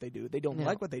know what they do. They don't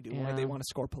like what they do. Why they want to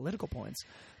score political points.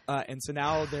 And so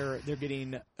now they're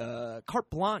getting carte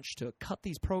blanche to cut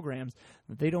these programs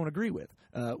that they don't agree with.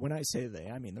 When I say they,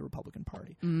 I mean the Republican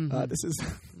Party. Mm-hmm. This is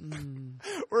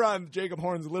we're on Jacob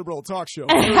Horn's liberal talk show.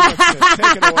 Take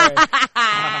it away.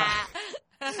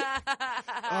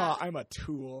 I'm a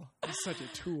tool. I'm such a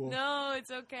tool. No,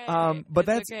 it's okay. But it's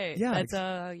that's okay. Yeah, that's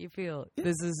how you feel. Yeah.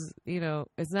 This is,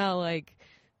 it's not like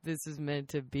this is meant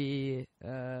to be. I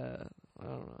don't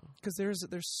know. Because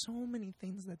there's so many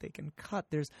things that they can cut.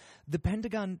 There's the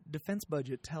Pentagon defense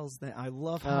budget tells that. I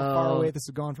love how far away this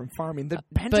has gone from farming. The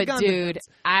Pentagon. But dude,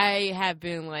 I have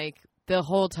been like. The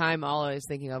whole time, all I was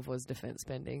thinking of was defense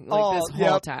spending. This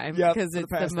whole time. Because it's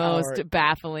the most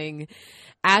baffling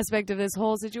aspect of this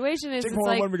whole situation. Is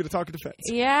when are we going to talk defense?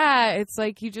 Yeah, it's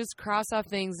like you just cross off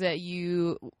things that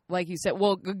you, like you said,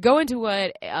 well, go into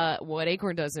what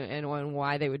Acorn does and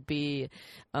why they would be,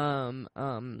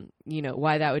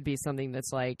 why that would be something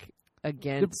that's like,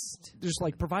 against just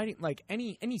like providing like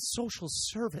any social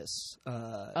service the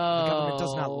government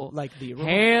does not like the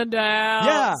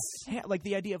handouts. Like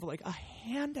the idea of like a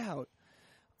handout.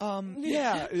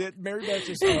 Mary Beth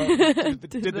just did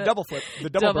the double flip,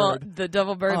 the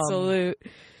double bird salute.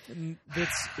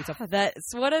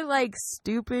 That's what a like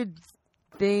stupid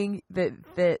thing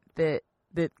that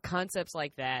concepts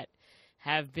like that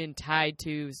have been tied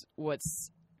to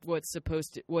what's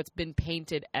been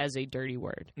painted as a dirty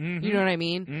word. Mm-hmm. You know what I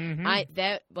mean? Mm-hmm.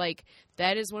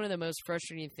 That is one of the most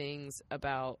frustrating things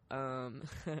about that's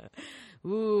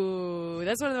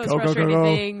one of the most frustrating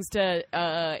things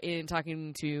to in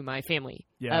talking to my family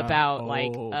about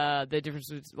the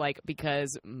difference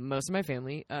because most of my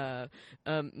family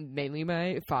mainly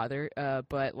my father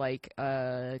but like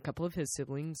a couple of his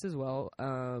siblings as well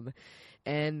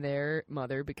and their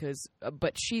mother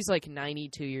but she's like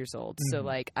 92 years old. Mm-hmm. So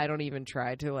like I don't even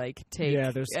try to like take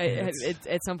at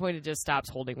some point it just stops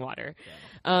holding water.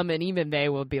 And even they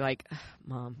will be like,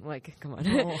 Mom, like come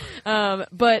on.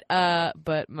 But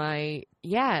my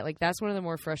like that's one of the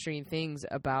more frustrating things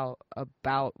about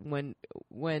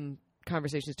when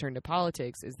conversations turn to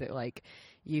politics is that like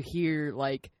you hear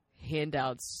like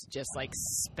handouts just like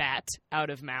spat out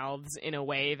of mouths in a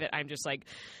way that I'm just like,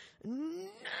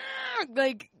 no,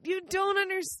 like, you don't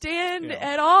understand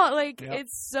at all. Like, Yep.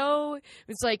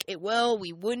 it's like, well,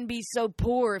 we wouldn't be so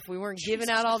poor if we weren't giving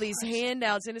out all these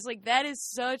handouts. And it's like, that is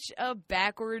such a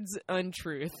backwards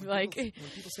untruth. When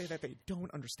people say that, they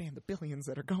don't understand the billions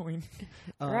that are going.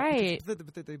 Right. But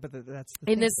that's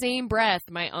the in thing. the same breath,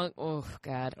 my uncle, oh,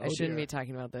 God, I shouldn't dear. be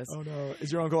talking about this. Oh, no.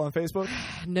 Is your uncle on Facebook?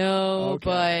 No, Okay.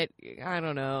 but I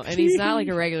don't know. And he's not like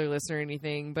a regular listener or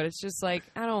anything, but it's just like,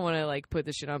 I don't want to like put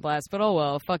this shit on blast, but oh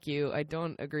well, fuck you. I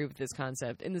don't agree with this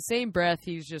concept. In the same breath,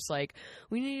 he's just like,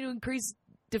 we need to increase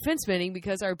defense spending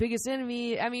because our biggest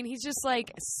enemy, I mean, he's just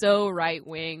like so right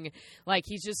wing. Like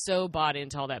he's just so bought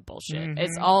into all that bullshit. Mm-hmm.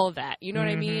 It's all of that. You know what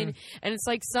I mean? And it's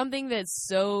like something that's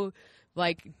so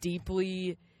like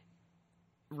deeply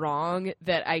wrong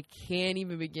that I can't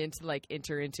even begin to like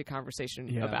enter into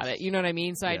conversation about it. You know what I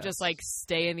mean? So I just like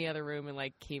stay in the other room and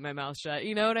like keep my mouth shut.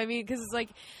 You know what I mean? Because it's like,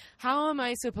 how am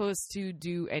I supposed to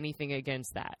do anything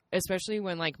against that? Especially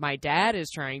when like my dad is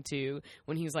trying to,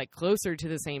 when he's like closer to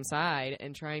the same side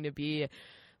and trying to be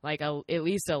like at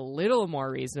least a little more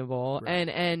reasonable, right.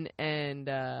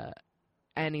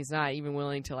 and he's not even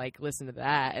willing to like listen to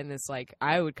that. And it's like,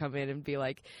 I would come in and be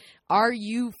like, are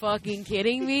you fucking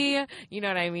kidding me? You know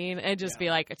what I mean? And just be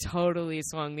like totally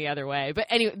swung the other way. But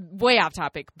anyway, way off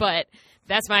topic, but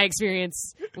that's my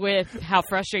experience with how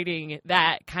frustrating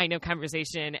that kind of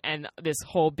conversation and this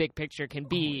whole big picture can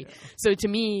be. So to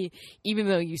me, even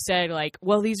though you said like,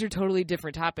 well, these are totally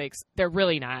different topics, they're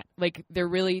really not. Like they're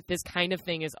really, this kind of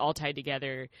thing is all tied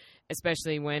together,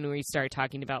 especially when we start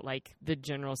talking about like the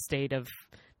general state of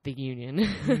the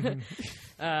union.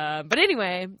 But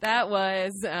anyway, that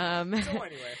was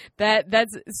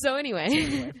so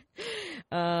anyway.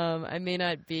 I may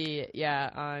not be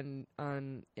on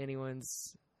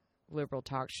anyone's liberal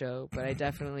talk show, but I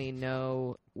definitely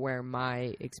know where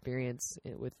my experience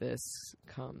with this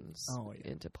comes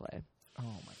into play. Oh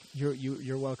my!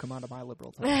 You're welcome onto my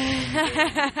liberal talk. Oh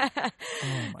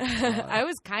my God. I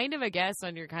was kind of a guest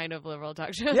on your kind of liberal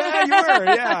talk show. Yeah, you were.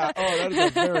 Yeah. Oh, that is a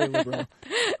very liberal.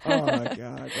 Oh my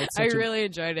God! I really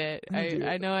enjoyed it.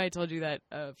 I know I told you that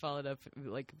followed up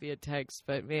like via text,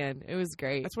 but man, it was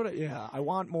great. That's what. I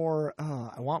want more.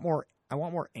 I want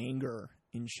more anger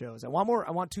in shows. I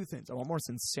want two things. I want more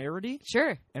sincerity.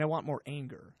 Sure. And I want more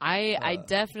anger. I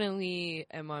definitely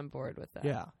am on board with that.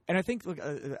 Yeah. And I think, look,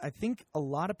 I think a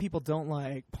lot of people don't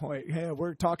like, boy, hey,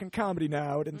 we're talking comedy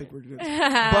now. I didn't think we were doing this.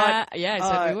 But yeah,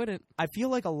 I said we wouldn't. I feel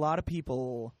like a lot of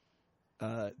people,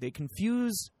 they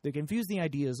confuse the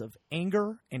ideas of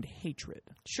anger and hatred.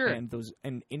 Sure. And those,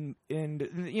 and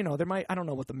you know, there might, I don't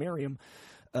know what the Merriam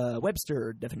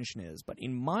Webster definition is, but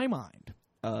in my mind,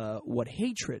 what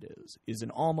hatred is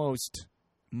an almost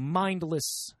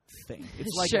mindless thing.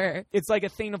 It's like it's like a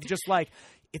thing of just like,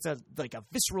 it's a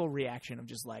visceral reaction of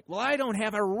just like, well, I don't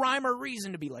have a rhyme or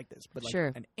reason to be like this. But like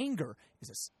an anger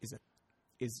is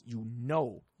you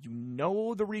know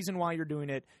the reason why you're doing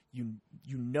it. You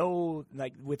know,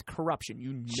 like with corruption,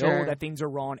 you know that things are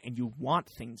wrong and you want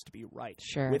things to be right.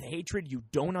 Sure. With hatred, you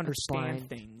don't understand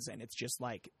things, and it's just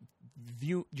like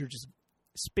you're just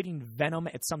spitting venom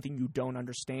at something you don't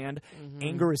understand.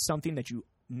 Anger is something that you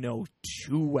know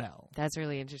too well. That's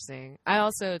really interesting. I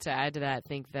also, to add to that,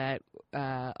 think that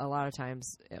a lot of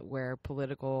times where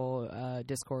political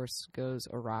discourse goes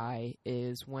awry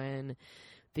is when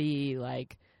the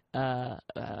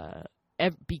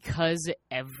because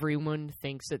everyone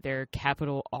thinks that they're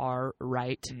capital R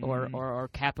right or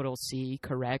capital C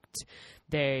correct,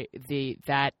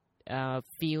 that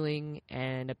feeling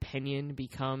and opinion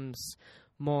becomes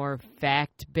more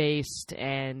fact-based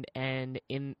and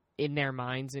in their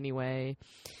minds anyway.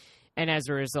 And as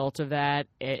a result of that,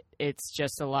 it's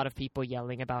just a lot of people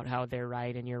yelling about how they're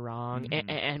right and you're wrong.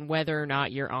 And whether or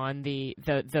not you're on the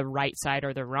right side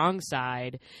or the wrong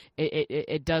side,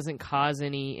 it doesn't cause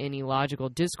any logical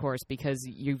discourse because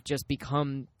you've just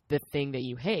become the thing that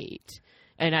you hate.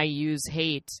 And I use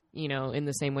hate, you know, in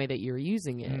the same way that you're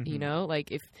using it, you know?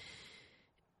 Like if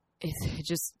it's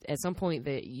just at some point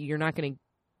that you're not going to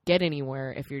get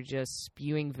anywhere if you're just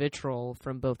spewing vitriol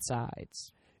from both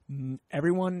sides.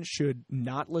 Everyone should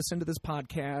not listen to this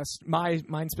podcast,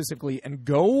 mine specifically, and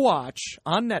go watch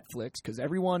on Netflix, because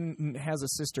everyone has a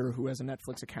sister who has a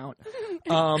Netflix account.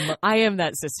 I am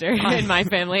that sister in my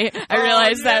family. I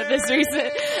realized that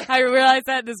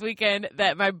this weekend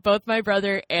that both my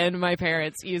brother and my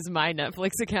parents use my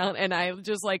Netflix account, and I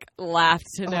just like laughed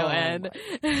to no end.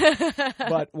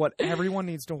 But what everyone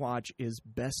needs to watch is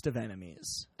Best of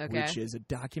Enemies, which is a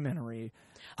documentary.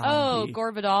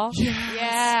 Gore Vidal? Yes.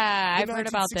 Yeah, I've heard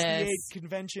about this. 1968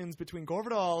 conventions between Gore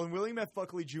Vidal and William F.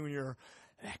 Buckley Jr.,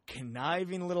 that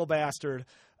conniving little bastard.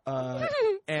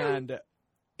 And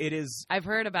it is. I've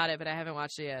heard about it, but I haven't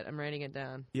watched it yet. I'm writing it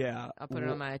down. Yeah, I'll put it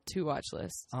on my to-watch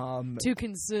list. To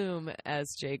consume,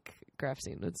 as Jake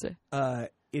Grafstein would say.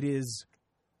 It is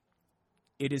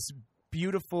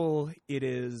beautiful. It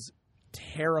is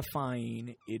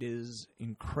terrifying. It is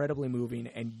incredibly moving,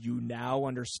 and you now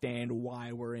understand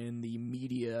why we're in the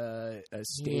media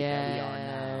state that we are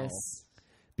now.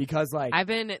 Because, like, I've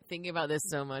been thinking about this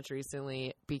so much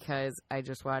recently because I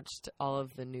just watched all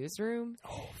of the Newsroom.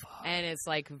 Oh, fuck. And it's,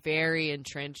 like, very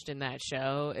entrenched in that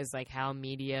show is, like, how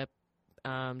media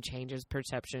changes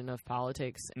perception of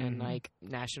politics and, like,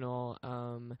 national,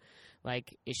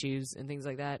 like, issues and things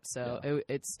like that. So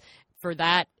it's for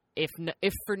that, if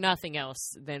for nothing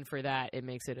else, then for that, it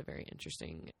makes it a very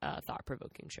interesting,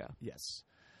 thought-provoking show. Yes.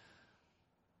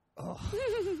 Oh,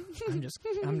 I'm just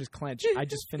clenched. I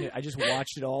just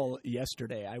watched it all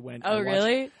yesterday.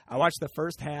 Really? I watched the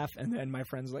first half, and then my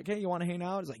friend's like, "Hey, you want to hang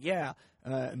out?" I was like, "Yeah."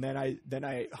 And then I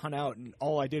hung out, and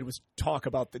all I did was talk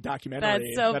about the documentary.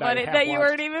 That's so funny that you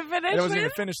weren't even finished. I wasn't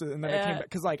even finished, and then I came back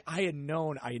because, like, I had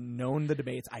known the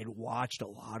debates. I had watched a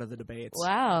lot of the debates.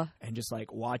 Wow! And just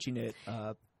like watching it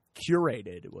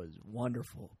curated was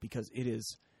wonderful because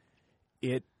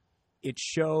it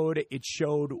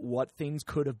showed what things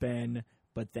could have been,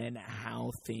 but then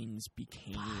how things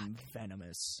became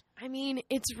venomous. I mean,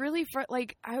 it's really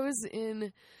like I was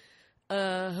in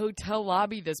a hotel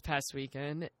lobby this past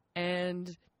weekend,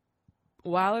 and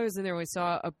while I was in there, we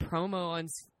saw a promo on,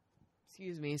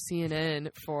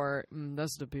 CNN for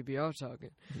that's the PBR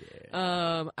talking.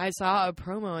 Yeah. I saw a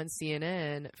promo on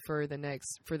CNN for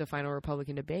the final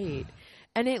Republican debate,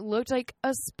 and it looked like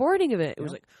a sporting event. It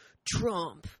was like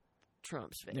Trump's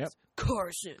face. Yep.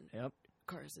 Carson. Yep.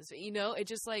 Carson's face. You know, it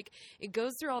just like it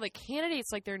goes through all the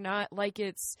candidates like they're not like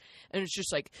and it's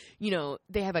just like, you know,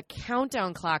 they have a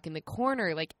countdown clock in the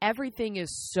corner. Like everything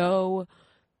is so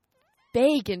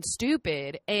fake and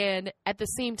stupid. And at the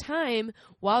same time,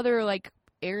 while they're like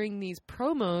airing these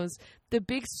promos, the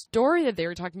big story that they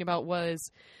were talking about was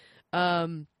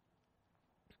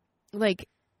like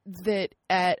that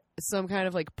at some kind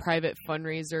of like private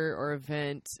fundraiser or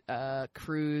event,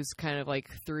 Cruz kind of like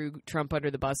threw Trump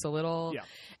under the bus a little. Yeah.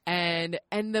 And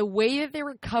the way that they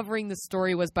were covering the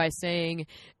story was by saying,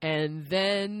 and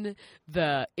then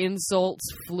the insults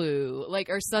flew, like,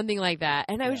 or something like that.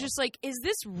 And I was just like, is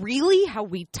this really how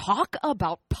we talk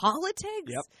about politics?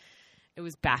 Yep. It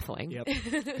was baffling. Yep.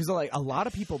 Because like a lot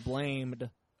of people blamed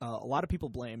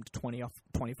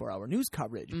 24-hour news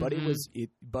coverage, but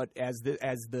but as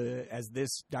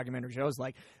this documentary shows,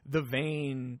 like the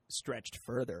vein stretched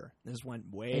further. This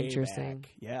went way back.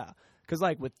 Yeah. Because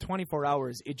like with 24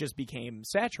 hours, it just became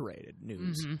saturated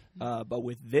news. But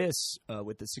with this,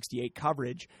 with the 68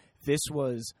 coverage, this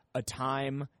was a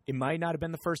time. It might not have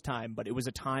been the first time, but it was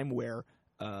a time where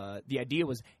the idea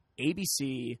was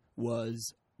ABC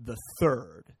was the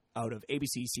third out of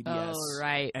ABC, CBS,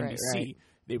 NBC. Right.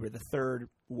 They were the third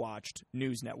watched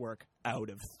news network out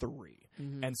of 3.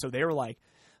 And so they were like,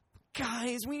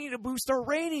 guys, we need to boost our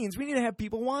ratings. We need to have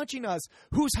people watching us.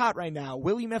 Who's hot right now?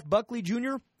 William F. Buckley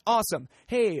Jr.? Awesome.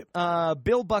 Hey,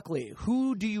 Bill Buckley,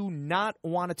 who do you not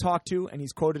want to talk to? And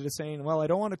he's quoted as saying, well, I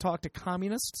don't want to talk to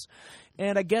communists,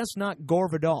 and I guess not Gore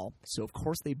Vidal. So, of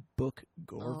course, they book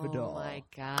Gore Vidal. Oh, my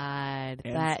God.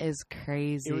 And that is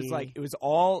crazy. It was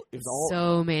all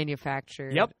so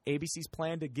manufactured. Yep. ABC's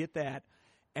plan to get that.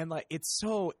 And, like, it's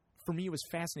so, for me, it was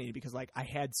fascinating because, like, I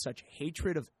had such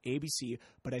hatred of ABC,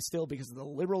 but I still, because of the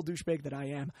liberal douchebag that I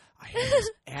am, I had this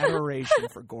adoration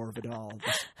for Gore Vidal.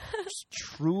 This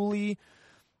truly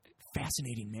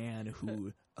fascinating man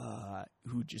who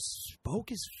just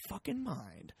spoke his fucking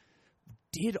mind,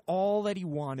 did all that he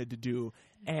wanted to do,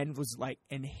 and was like,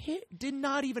 and did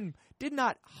not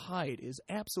hide his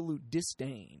absolute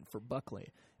disdain for Buckley.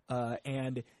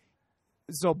 And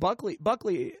so Buckley,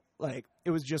 like, it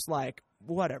was just like,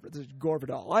 whatever, this is Gore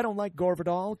Vidal. I don't like Gore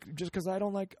Vidal just because I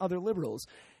don't like other liberals.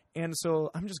 And so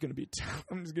I'm just going to be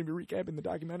recapping the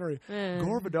documentary.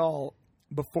 Gore Vidal,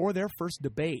 before their first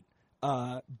debate,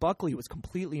 Buckley was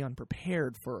completely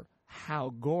unprepared for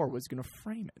how Gore was going to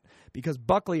frame it. Because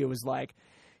Buckley, it was like,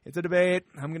 it's a debate.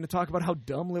 I'm going to talk about how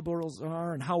dumb liberals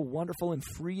are and how wonderful and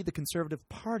free the Conservative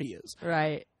Party is.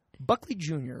 Right. Buckley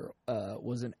Jr.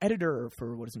 Was an editor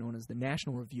for what is known as the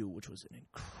National Review, which was an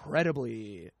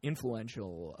incredibly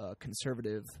influential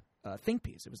conservative think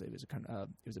piece. It was a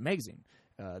magazine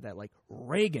that like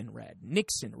Reagan read,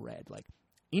 Nixon read, like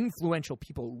influential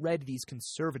people read these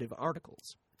conservative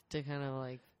articles to kind of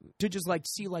like to just like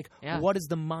see like what is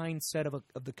the mindset of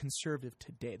the conservative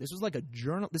today. This was like a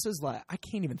journal. This is like I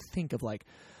can't even think of like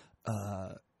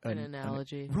an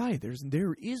analogy. Right.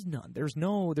 There is none. There's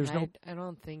no. I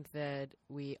don't think that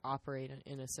we operate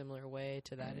in a similar way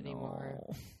to that anymore.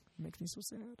 It makes me so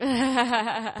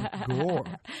sad. Gore.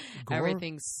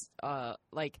 Everything's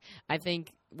like, I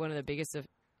think one of the biggest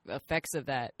effects of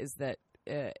that is that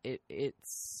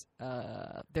it's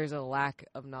there's a lack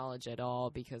of knowledge at all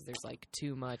because there's like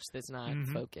too much that's not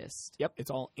focused. Yep.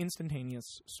 It's all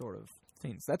instantaneous sort of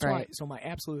things. That's right. why. So my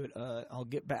absolute, I'll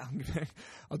get back.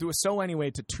 I'll do a So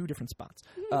Anyway to two different spots.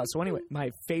 So anyway,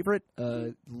 my favorite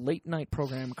late night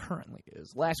program currently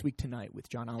is Last Week Tonight with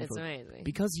John Oliver. It's amazing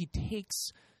because he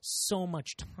takes so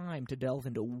much time to delve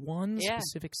into one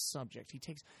specific subject. He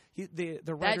takes the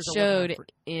writers that showed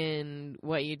in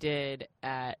what you did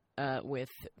at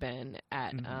with Ben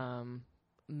at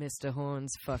Mr.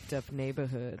 Horn's fucked up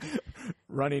neighborhood.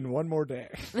 Running one more day.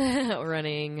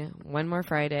 Running one more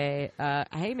Friday.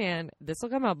 Hey man, this will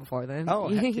come out before then. Oh,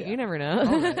 heck yeah. You never know.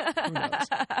 Right. Who knows?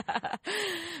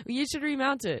 You should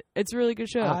remount it. It's a really good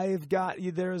show. I've got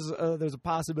you. There's a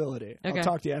possibility. Okay. I'll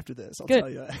talk to you after this. I'll Good. tell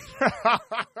you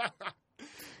that.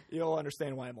 You'll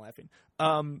understand why I'm laughing.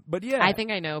 But yeah, I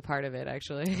think I know part of it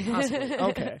actually. Possibly.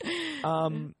 Okay.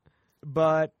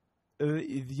 But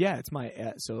yeah, it's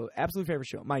my so absolute favorite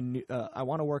show. My new, I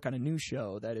want to work on a new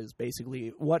show that is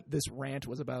basically what this rant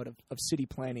was about of city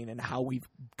planning and how we've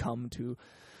come to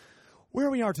where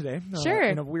we are today. Sure.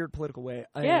 In a weird political way.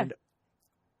 Yeah.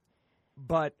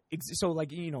 But so,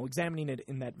 like, you know, examining it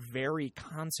in that very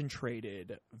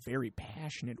concentrated, very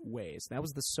passionate way. So that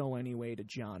was the So Anyway to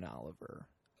John Oliver.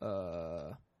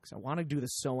 Because I want to do the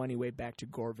So Anyway back to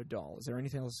Gore Vidal. Is there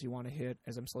anything else you want to hit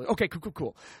as I'm slowly? Okay,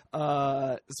 cool.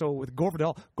 So with Gore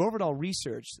Vidal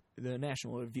researched the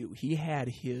National Review. He had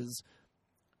his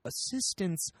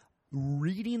assistants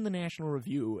reading the National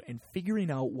Review and figuring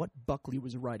out what Buckley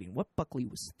was writing, what Buckley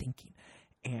was thinking.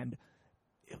 And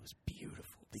it was beautiful.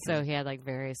 So he had like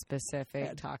very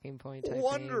specific talking point type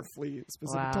wonderfully things.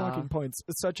 Specific talking points,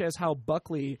 such as how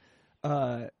Buckley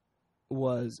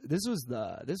was. This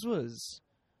was.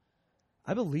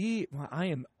 I believe I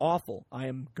am awful. I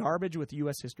am garbage with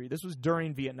U.S. history. This was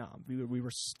during Vietnam. We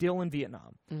were still in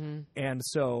Vietnam, and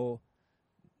so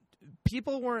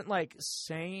people weren't like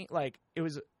saying like it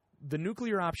was the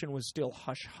nuclear option was still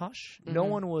hush hush. No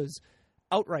one was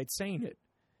outright saying it.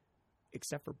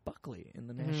 Except for Buckley in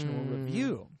the National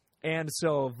Review. And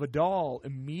so Vidal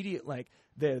immediately, like,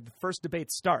 the first debate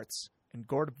starts, and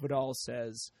Gordon Vidal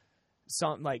says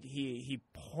something like, he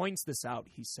points this out.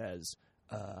 He says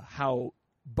how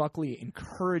Buckley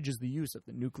encourages the use of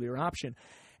the nuclear option.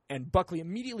 And Buckley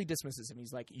immediately dismisses him.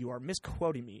 He's like, you are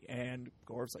misquoting me. And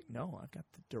Gore's like, no, I've got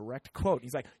the direct quote.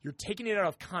 He's like, you're taking it out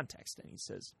of context. And he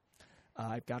says,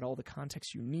 I've got all the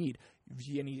context you need.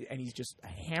 And he's just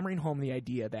hammering home the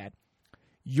idea that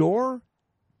your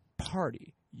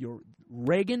party, your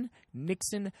Reagan,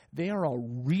 Nixon, they are all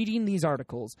reading these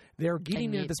articles. They're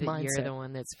getting into this mindset. You're the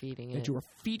one that's feeding it. That you are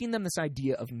feeding them this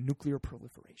idea of nuclear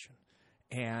proliferation.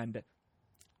 And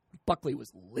Buckley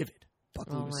was livid.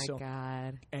 Buckley was my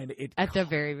God. And it at the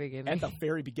very beginning. At the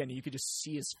very beginning, you could just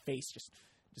see his face just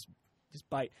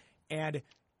bite. And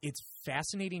it's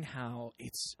fascinating how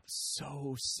it's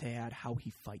so sad how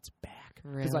he fights back.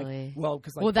 Really?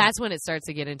 Because that's when it starts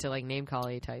to get into like name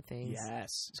calling type things.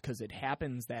 Yes, because it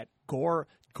happens that Gore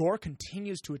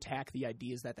continues to attack the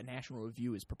ideas that the National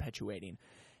Review is perpetuating,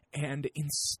 and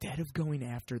instead of going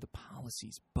after the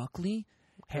policies, Buckley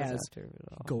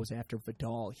goes after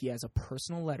Vidal. He has a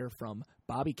personal letter from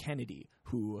Bobby Kennedy,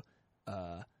 who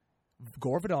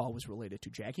Gore Vidal was related to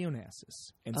Jackie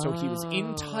Onassis, and so he was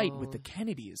in tight with the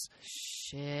Kennedys.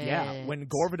 Shit. Yeah, when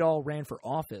Gore Vidal ran for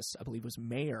office, I believe was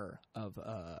mayor of,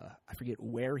 I forget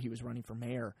where he was running for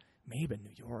mayor, maybe in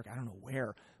New York, I don't know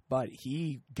where, but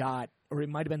he got, or it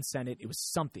might have been Senate, it was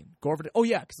something. Gore Vidal,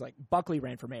 because like Buckley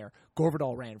ran for mayor, Gore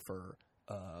Vidal ran for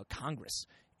Congress,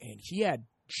 and he had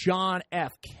John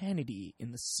F. Kennedy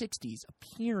in the 60s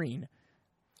appearing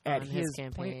at his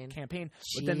campaign.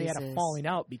 But then they had a falling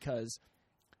out because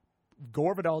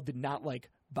Gore Vidal did not like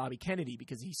Bobby Kennedy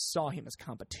because he saw him as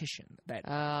competition, that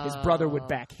his brother would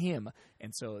back him,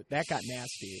 and so that got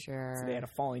nasty. Sure. So they had a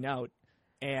falling out.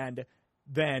 And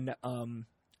then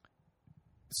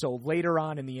so later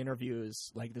on in the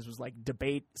interviews, like this was like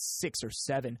debate 6 or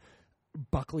 7,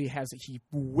 Buckley he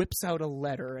whips out a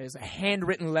letter, as a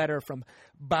handwritten letter from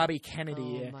Bobby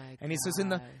Kennedy, and he says,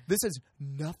 "This has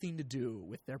nothing to do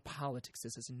with their politics.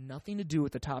 This has nothing to do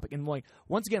with the topic." And like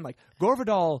once again, like Gore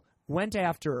Vidal went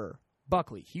after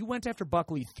Buckley. He went after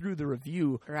Buckley through the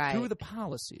Review, through the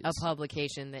policies, a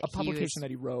publication that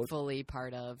he wrote, fully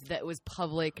part of, that was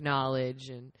public knowledge,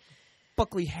 and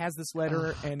Buckley has this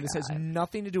letter, and this has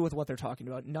nothing to do with what they're talking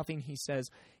about. Nothing. He says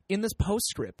in this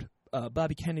postscript,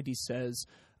 Bobby Kennedy says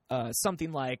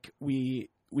something like, "We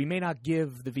may not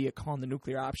give the Viet Cong the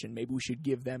nuclear option. Maybe we should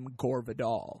give them Gore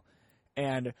Vidal."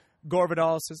 And Gore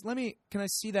Vidal says, can I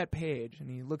see that page? And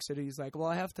he looks at it. He's like, well,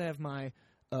 I have to have my,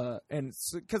 and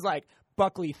because like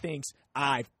Buckley thinks,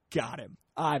 I've got him.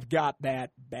 I've got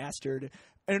that bastard.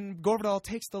 And Gore Vidal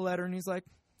takes the letter and he's like,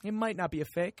 it might not be a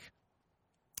fake.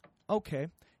 Okay.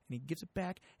 And he gives it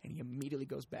back and he immediately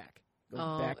goes back.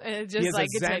 Back. Just like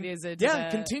continues it.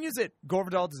 Continues it. Gore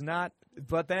Vidal does not,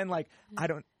 but then like, I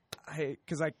don't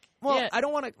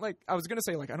want to, like, I was going to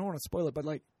say, like, I don't want to spoil it, but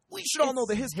like, we should all know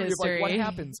the history of like what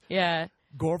happens. Yeah.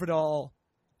 Gore Vidal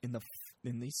in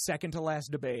the second to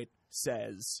last debate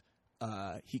says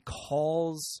he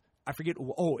calls, I forget.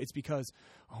 Oh, it's because,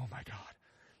 oh my God,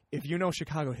 if you know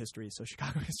Chicago history,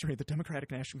 the Democratic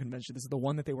National Convention, this is the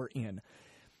one that they were in.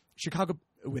 Chicago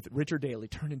with Richard Daley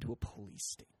turned into a police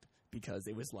state because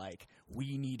it was like,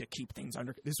 we need to keep things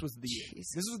under. This was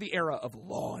the era of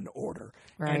law and order.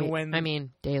 Right. And when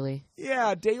Daley.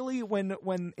 Yeah, Daley. When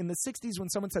in the 60s, when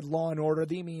someone said law and order,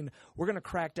 they mean we're going to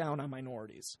crack down on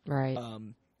minorities. Right.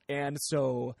 And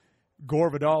so Gore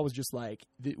Vidal was just like,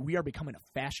 we are becoming a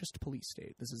fascist police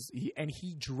state. And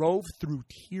he drove through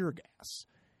tear gas.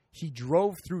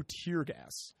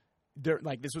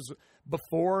 This was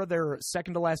before their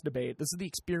second to last debate. This is the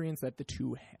experience that the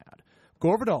two had.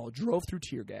 Gore Vidal drove through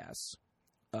tear gas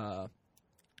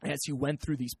as he went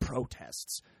through these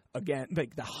protests, again,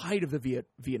 like the height of the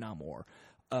Vietnam War.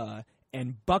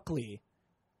 And Buckley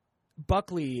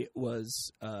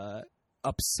was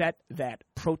upset that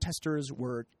protesters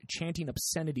were chanting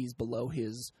obscenities below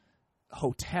his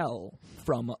hotel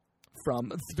from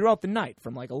throughout the night,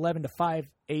 from like 11 to 5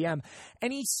 a.m.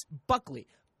 And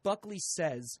Buckley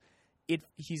says,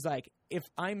 he's like, if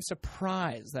I'm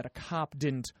surprised that a cop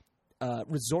didn't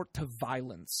resort to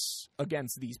violence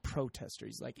against these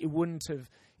protesters, like it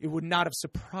would not have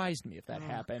surprised me if that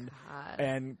happened. God.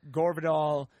 And Gore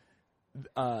Vidal,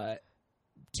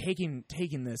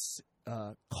 taking this,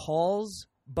 calls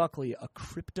Buckley a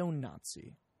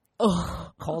crypto-Nazi.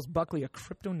 Oh. Calls Buckley a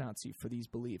crypto-Nazi for these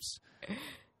beliefs.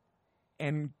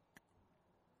 And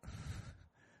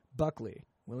Buckley,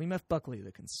 William F. Buckley,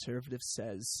 the conservative,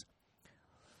 says,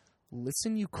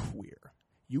 listen, you queer.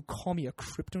 You call me a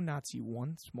crypto-Nazi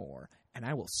once more, and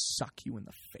I will suck you in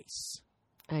the face.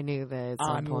 I knew that at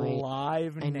some point.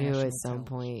 Live I knew at some television.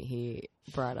 point he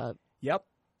brought up. Yep.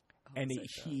 And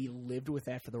he lived with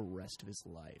that for the rest of his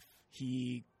life.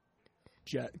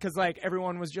 Because like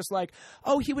everyone was just like,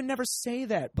 oh, he would never say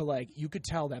that. But like you could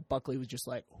tell that Buckley was just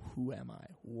like, who am I?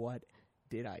 What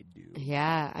did I do?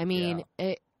 Yeah. I mean,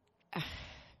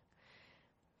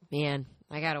 man,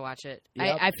 I got to watch it.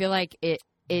 Yep. I feel like it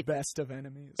best of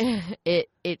enemies. I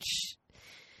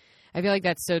feel like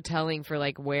that's so telling for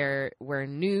like where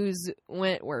news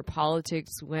went, where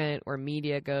politics went, where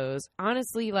media goes.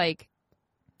 Honestly, like,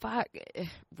 fuck,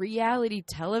 reality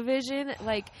television,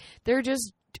 like they're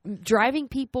just driving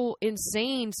people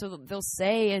insane so they'll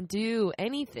say and do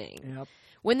anything. Yep.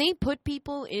 When they put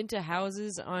people into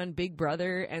houses on Big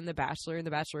Brother and The Bachelor and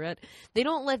The Bachelorette, they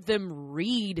don't let them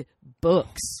read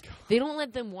books. They don't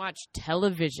let them watch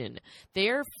television.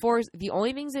 They're forced. The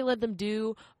only things they let them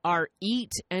do are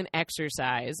eat and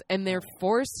exercise, and they're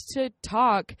forced to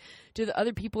talk to the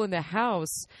other people in the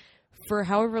house for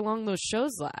however long those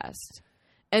shows last.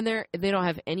 And they don't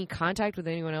have any contact with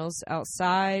anyone else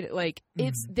outside. Like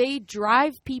they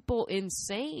drive people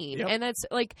insane. Yep. And that's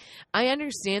like, I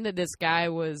understand that this guy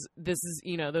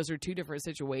those are two different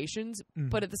situations,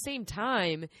 but at the same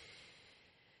time,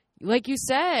 like you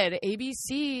said,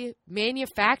 ABC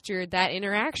manufactured that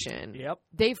interaction. Yep.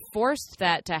 They forced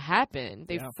that to happen.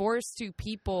 They forced to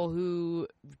people who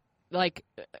like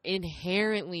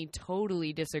inherently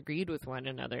totally disagreed with one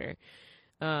another.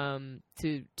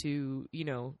 To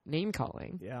name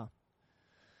calling. Yeah.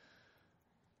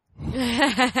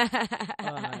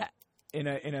 In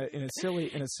a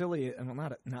silly,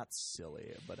 well, not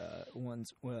silly, but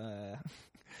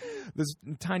this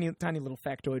tiny little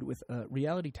factoid with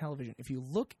reality television. If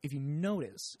you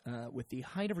notice, with the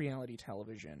height of reality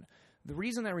television, the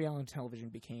reason that reality television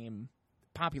became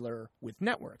popular with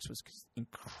networks was 'cause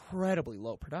incredibly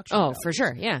low production. Oh, values. for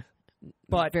sure, yeah.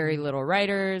 But very little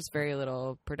writers, very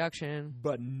little production,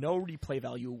 but no replay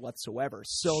value whatsoever.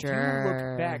 So sure. If you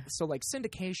look back, so like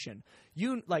syndication,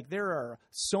 there are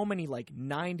so many like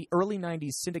early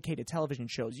 90s syndicated television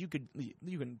shows. You can't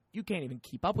even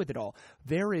keep up with it all.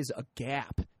 There is a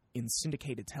gap in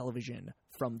syndicated television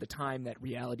from the time that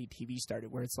reality TV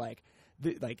started, where it's like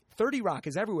 30 Rock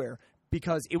is everywhere.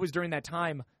 because it was during that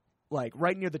time, like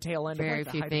right near the tail end. Very of,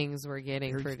 like, few things were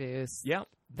getting produced. Yeah.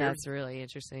 That's really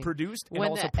interesting. Produced and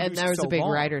when also and produced there was so a big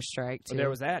long. writer's strike too. There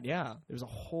was that, yeah. There was a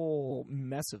whole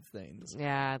mess of things.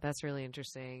 Yeah, that's really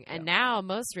interesting. And now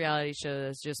most reality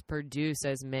shows just produce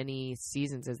as many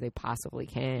seasons as they possibly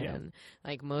can. Yeah.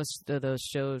 Like most of those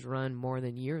shows run more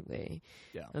than yearly.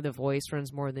 Yeah. The Voice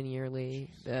runs more than yearly.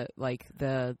 The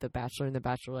Bachelor and the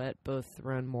Bachelorette both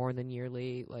run more than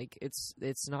yearly. Like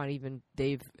it's not even,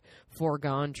 they've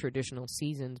foregone traditional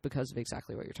seasons because of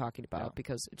exactly what you're talking about.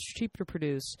 Because it's cheap to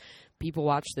produce. People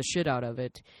watch the shit out of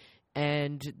it,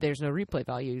 and there's no replay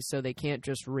value, so they can't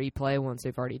just replay once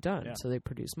they've already done. So they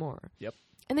produce more. Yep.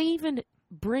 And they even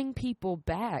bring people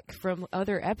back from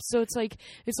other episodes. Like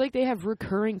it's like they have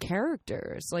recurring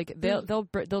characters. Like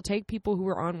they'll take people who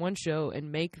were on one show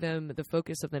and make them the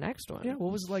focus of the next one. Yeah.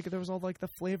 What was like? There was all like the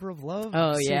Flavor of Love.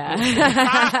 Oh yeah.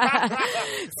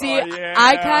 See, yeah.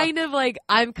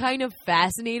 I'm kind of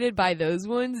fascinated by those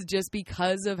ones just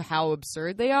because of how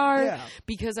absurd they are. Yeah.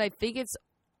 Because I think it's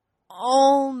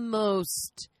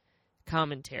almost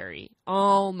commentary.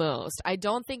 Almost. I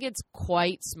don't think it's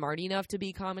quite smart enough to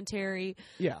be commentary.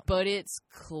 Yeah. But it's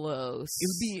close. It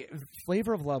would be,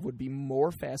 Flavor of Love would be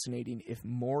more fascinating if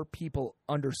more people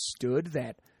understood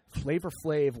that Flavor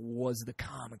Flav was the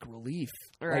comic relief.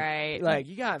 Right. Like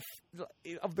you got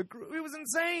of the group, it was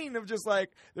insane. Of just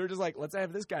like, they were just like, let's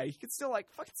have this guy. He could still like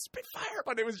fucking spit fire,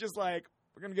 but it was just like,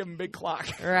 we're gonna give him a big clock.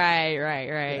 Right.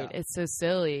 Yeah. It's so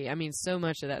silly. I mean, so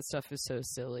much of that stuff is so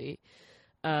silly.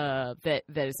 That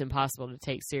it's impossible to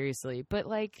take seriously. But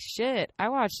like shit, I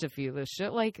watched a few of those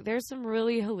shows. Like there's some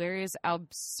really hilarious,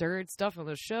 absurd stuff on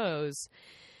those shows,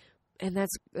 and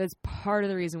that's part of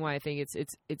the reason why I think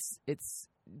it's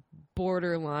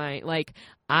borderline. Like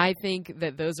I think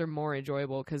that those are more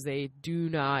enjoyable because they do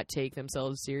not take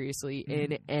themselves seriously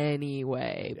in any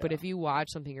way. But if you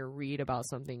watch something or read about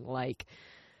something like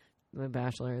The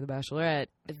Bachelor or The Bachelorette,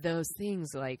 those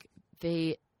things like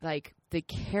they. Like the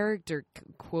character,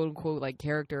 quote unquote, like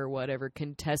character or whatever,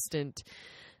 contestant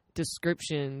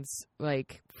descriptions,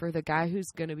 like for the guy who's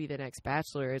going to be the next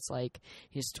Bachelor, it's like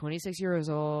he's 26 years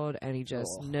old and he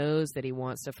just knows that he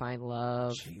wants to find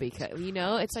love. Jesus because,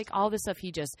 it's like all this stuff.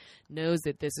 He just knows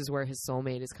that this is where his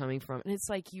soulmate is coming from. And it's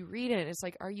like, you read it and it's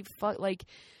like,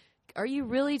 are you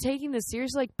really taking this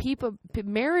seriously? Like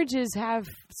marriages have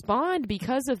spawned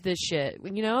because of this shit.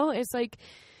 It's like,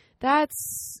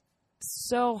 that's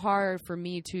so hard for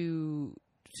me to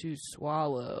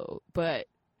swallow, but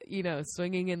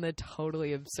swinging in the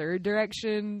totally absurd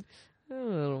direction, I'm a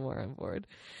little more on board.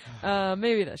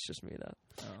 Maybe that's just me though.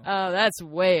 That's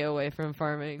way away from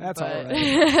farming. That's but... all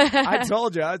right. I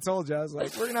told you. I was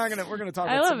like, we're gonna talk.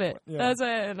 I about love it. Yeah. That's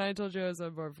why, and I told you I was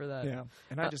on board for that. Yeah,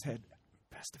 and I just had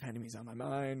Best of Enemies on my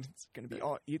mind. It's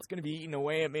gonna be eating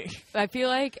away at me. I feel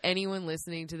like anyone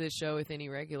listening to this show with any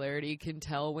regularity can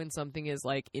tell when something is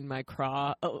like in my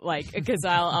craw, like because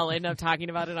I'll end up talking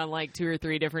about it on like 2 or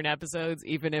 3 different episodes,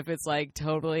 even if it's like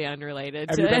totally unrelated.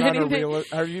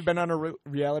 Have you been on a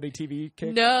reality TV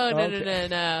kick? No.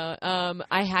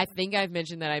 I think I've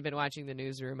mentioned that I've been watching The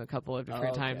Newsroom a couple of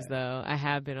different times though. I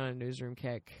have been on a newsroom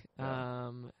kick.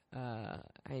 Yeah.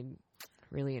 I'm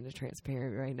really into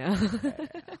Transparent right now.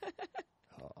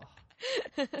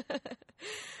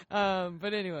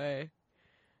 But anyway,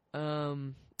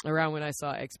 around when I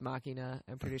saw Ex Machina,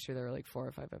 I'm pretty sure there were like 4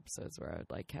 or 5 episodes where I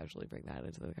would like casually bring that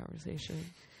into the conversation.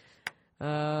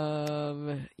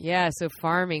 Yeah, so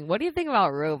farming. What do you think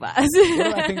about robots? What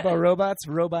do I think about robots?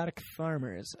 Robotic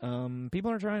farmers.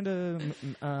 People are trying to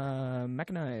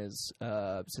mechanize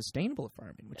sustainable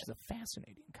farming, which is a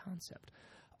fascinating concept.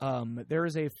 There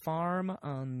is a farm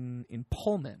in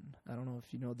Pullman. I don't know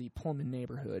if you know the Pullman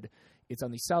neighborhood. It's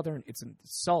on it's in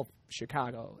South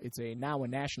Chicago. It's now a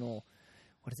national,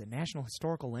 National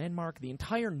Historical Landmark. The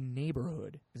entire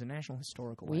neighborhood is a National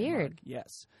Historical Landmark. Weird.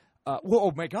 Yes. Whoa,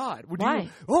 oh my God. Why?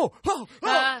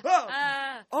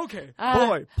 Okay.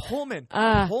 Boy, Pullman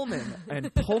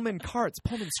and Pullman carts,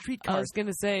 Pullman streetcars. I was going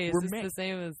to say, is this the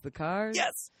same as the cars?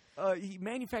 Yes. He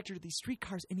manufactured these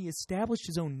streetcars and he established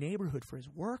his own neighborhood for his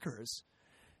workers.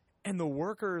 And the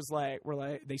workers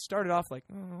they started off like,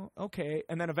 oh, okay.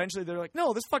 And then eventually they're like,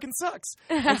 no, this fucking sucks.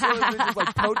 And so they just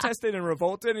like protested and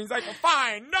revolted. And he's like, well,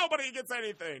 fine, nobody gets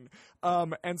anything.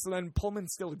 And so then Pullman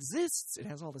still exists. It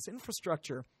has all this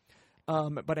infrastructure.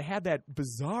 But it had that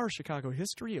bizarre Chicago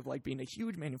history of like being a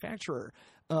huge manufacturer,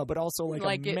 but also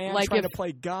like a man trying to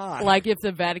play God. Like if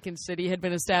the Vatican City had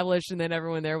been established and then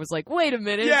everyone there was like, wait a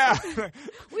minute. Yeah.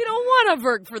 We don't want to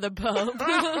work for the Pope.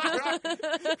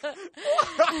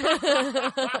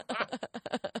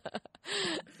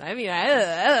 I mean,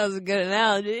 that was a good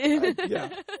analogy. Yeah.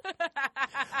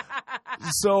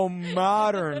 So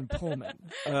modern Pullman.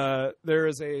 There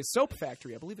is a soap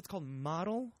factory. I believe it's called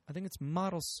Model. I think it's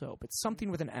Model Soap. It's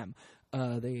something with an M.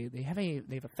 They have a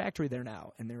factory there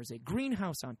now, and there is a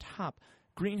greenhouse on top.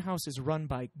 Greenhouse is run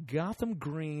by Gotham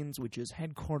Greens, which is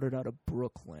headquartered out of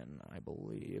Brooklyn, I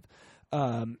believe.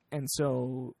 And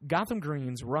so Gotham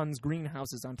Greens runs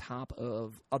greenhouses on top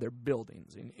of other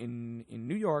buildings. In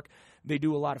New York, they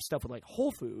do a lot of stuff with like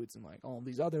Whole Foods and like all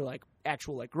these other like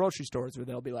actual like grocery stores where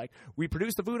they'll be like, we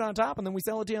produce the food on top and then we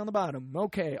sell it to you on the bottom.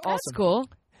 Okay, awesome. That's cool.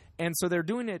 And so they're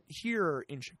doing it here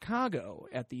in Chicago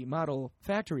at the Model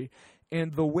Factory.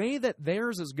 And the way that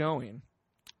theirs is going,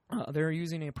 they're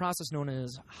using a process known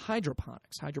as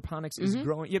hydroponics. Hydroponics is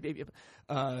growing. Yep.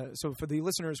 So for the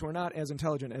listeners who are not as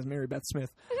intelligent as Mary Beth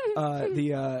Smith,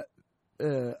 the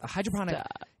hydroponic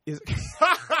is.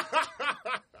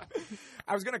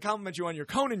 I was going to compliment you on your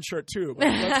Conan shirt too, but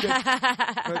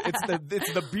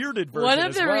it's the bearded version. One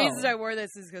of the as well. reasons I wore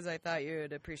this is because I thought you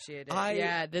would appreciate it.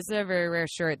 Yeah, this is a very rare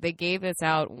shirt. They gave this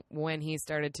out when he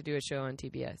started to do a show on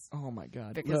TBS. Oh my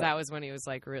God! Because that was when he was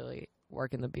like really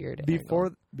working the beard.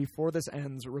 Before this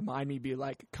ends, remind me, be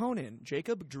like, Conan,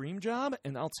 Jacob, dream job,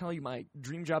 and I'll tell you my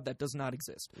dream job that does not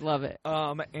exist. Love it.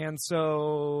 And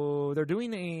so they're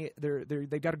doing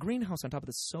they've got a greenhouse on top of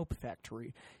the soap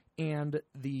factory, and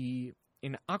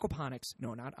in aquaponics,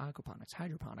 no, not aquaponics,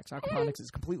 hydroponics. Aquaponics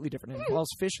is completely different. It involves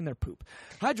fish and their poop.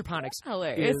 Hydroponics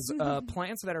is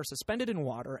plants that are suspended in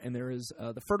water, and there is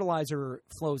the fertilizer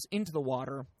flows into the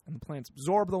water, and the plants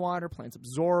absorb the water. Plants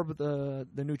absorb the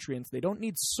nutrients. They don't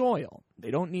need soil. They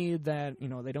don't need that.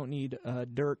 They don't need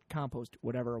dirt, compost,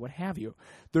 whatever, what have you.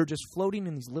 They're just floating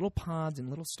in these little pods and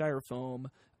little styrofoam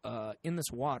in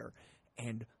this water.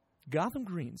 And Gotham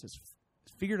Greens is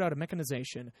figured out a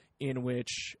mechanization in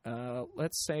which,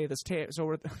 let's say this. So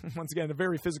we're once again a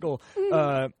very physical.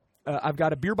 I've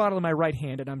got a beer bottle in my right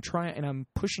hand, and I'm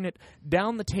pushing it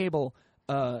down the table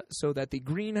so that the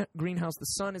greenhouse, the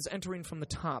sun is entering from the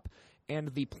top,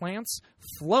 and the plants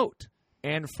float.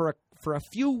 And for a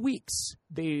few weeks,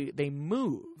 they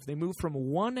move. They move from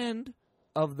one end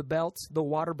of the belt, the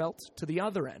water belt, to the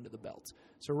other end of the belt.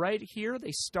 So right here,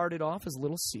 they started off as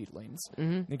little seedlings.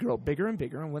 Mm-hmm. They grow bigger and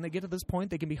bigger, and when they get to this point,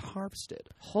 they can be harvested.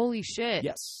 Holy shit.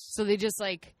 Yes. So they just,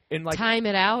 time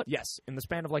it out? Yes, in the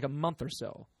span of, a month or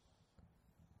so.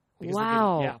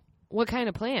 Wow. What kind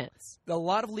of plants? A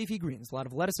lot of leafy greens, a lot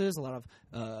of lettuces, a lot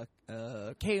of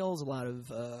kales, a lot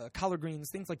of collard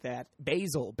greens, things like that.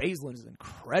 Basil. Basil is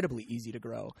incredibly easy to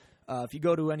grow. If you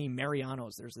go to any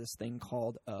Mariano's, there's this thing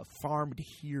called farmed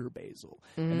here basil,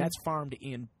 and that's farmed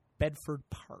in Bedford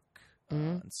Park,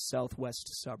 southwest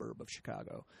suburb of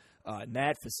Chicago. And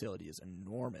that facility is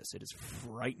enormous. It is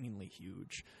frighteningly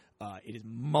huge. It is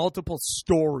multiple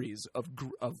stories of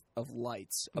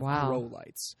lights, of grow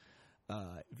lights,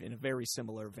 in a very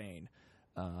similar vein.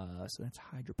 So that's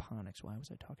hydroponics. Why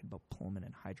was I talking about Pullman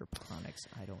and hydroponics?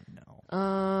 I don't know.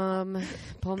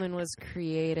 Pullman was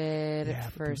created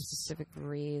for a specific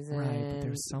reason. Right, but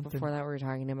there's something before that we were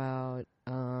talking about.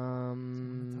 Talk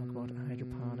about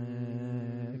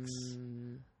hydroponics.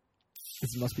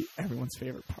 This must be everyone's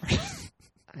favorite part.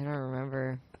 I don't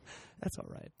remember. That's all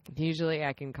right. Usually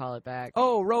I can call it back.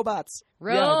 Oh, robots.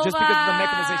 Robots! Yeah, just because of the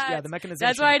mechanization. Yeah, the mechanization.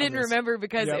 That's why I didn't remember,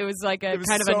 because it was like a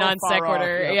kind of a non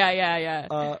sequitur.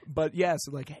 Yeah. But yeah,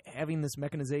 so having this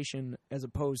mechanization as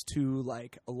opposed to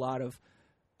a lot of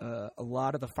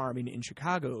the farming in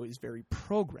Chicago is very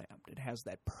programmed. It has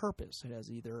that purpose. It has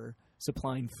either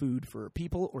supplying food for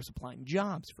people or supplying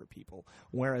jobs for people.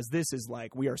 Whereas this is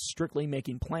we are strictly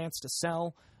making plants to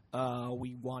sell.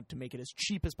 We want to make it as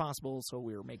cheap as possible, so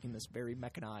we're making this very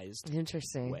mechanized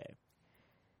way.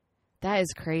 That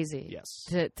is crazy. Yes.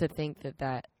 To think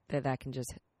that can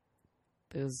just,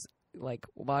 those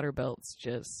water belts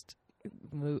just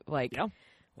move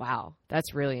wow,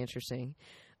 that's really interesting.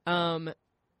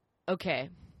 Okay.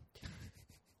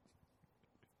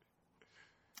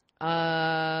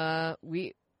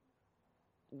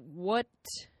 What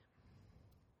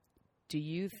do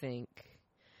you think?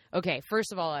 Okay,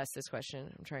 first of all, I'll ask this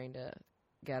question. I'm trying to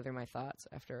gather my thoughts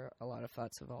after a lot of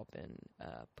thoughts have all been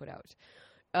put out.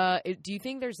 Do you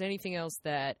think there's anything else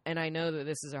that, and I know that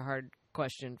this is a hard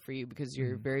question for you because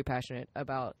you're very passionate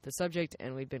about the subject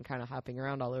and we've been kind of hopping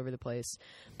around all over the place,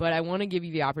 but I want to give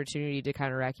you the opportunity to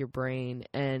kind of rack your brain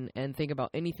and think about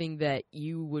anything that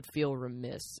you would feel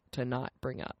remiss to not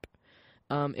bring up.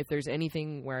 If there's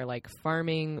anything where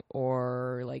farming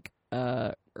or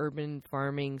urban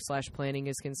farming /planning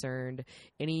is concerned,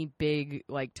 any big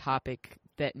topic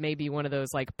that may be one of those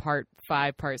like part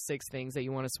 5, part 6 things that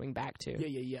you want to swing back to.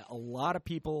 Yeah. A lot of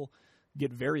people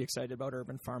get very excited about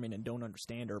urban farming and don't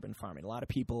understand urban farming. A lot of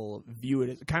people view it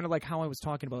as kind of like how I was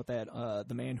talking about that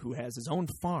the man who has his own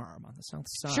farm on the south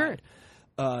side.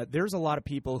 Sure. There's a lot of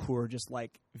people who are just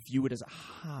like view it as a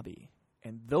hobby.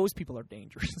 And those people are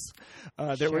dangerous.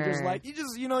 They were just like, you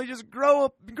just grow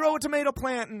a tomato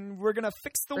plant and we're gonna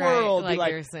fix the world. Like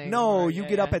you're you're saying no, before, you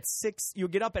get up at 6. You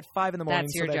get up at 5 in the morning.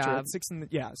 That's your so that job. You're at 6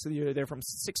 so you're there from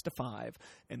 6 to 5,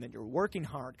 and then you're working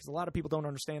hard because a lot of people don't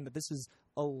understand that this is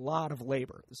a lot of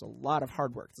labor. There's a lot of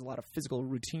hard work. There's a lot of physical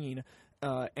routine,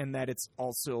 and that it's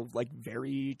also like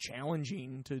very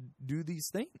challenging to do these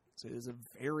things. It is a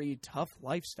very tough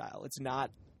lifestyle. It's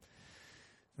not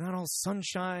all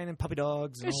sunshine and puppy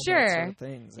dogs and all that sort of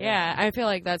things. Yeah, I feel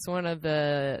like that's one of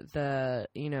the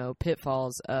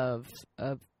pitfalls of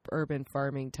urban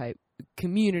farming type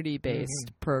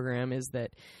community-based program is that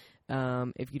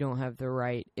if you don't have the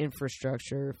right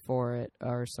infrastructure for it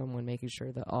or someone making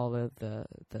sure that all of the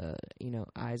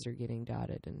I's are getting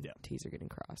dotted and T's are getting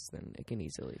crossed, then it can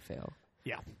easily fail.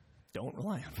 Yeah. Don't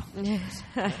rely on volunteers.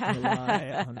 Don't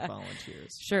rely on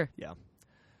volunteers. Sure. Yeah.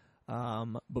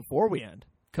 Before we end,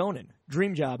 Conan,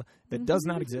 dream job that does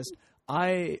not exist.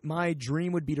 My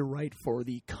dream would be to write for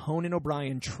the Conan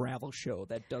O'Brien travel show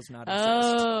that does not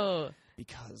exist. Oh.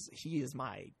 Because he is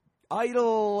my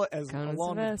idol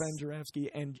along with Ben Jarefsky,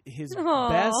 and his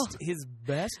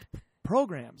best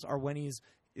programs are when he's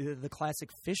the classic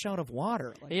fish out of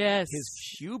water. Like yes.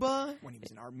 His Cuba, when he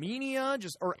was in Armenia,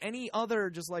 or any other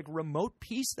like remote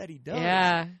piece that he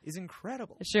does is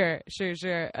incredible. Sure.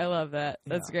 I love that.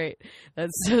 That's great.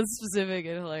 That's so specific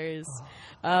and hilarious.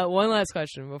 One last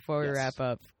question before we wrap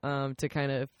up, to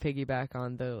kind of piggyback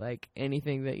on the like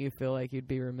anything that you feel like you'd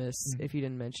be remiss if you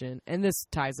didn't mention, and this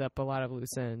ties up a lot of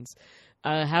loose ends.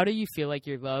 How do you feel like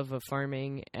your love of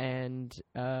farming and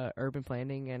urban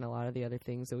planning and a lot of the other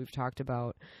things that we've talked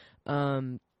about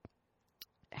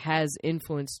has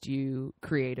influenced you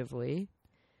creatively?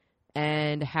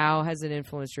 And how has it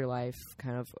influenced your life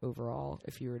kind of overall,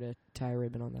 if you were to tie a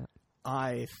ribbon on that?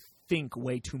 I think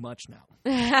way too much now.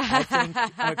 I think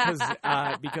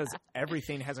because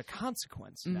everything has a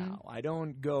consequence now. I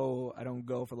don't go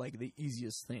for like the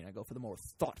easiest thing. I go for the more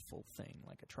thoughtful thing.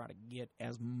 Like I try to get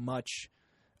as much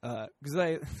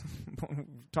because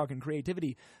talking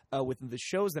creativity with the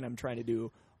shows that I'm trying to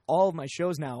do. All of my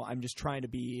shows now, I'm just trying to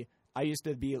be.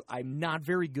 I'm not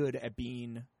very good at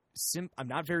being. I'm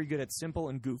not very good at simple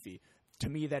and goofy. To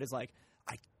me, that is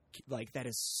that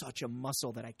is such a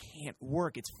muscle that I can't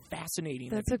work. It's fascinating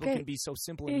that people can be so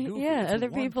simple and goofy. Yeah, other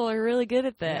people are really good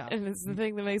at that, and it's the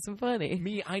thing that makes them funny.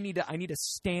 Me, I need to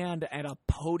stand at a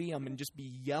podium and just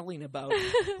be yelling about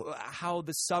how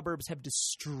the suburbs have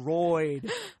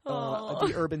destroyed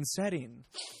the urban setting.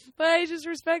 But I just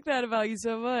respect that about you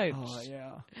so much. Oh,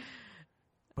 yeah.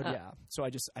 But so I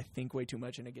think way too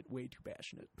much and I get way too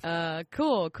passionate.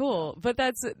 Cool. But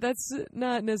that's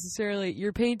not necessarily,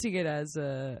 you're painting it as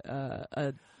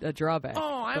a drawback.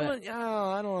 Oh, I don't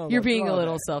know. You're being drawback. A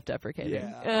little self-deprecating.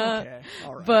 Yeah. Okay.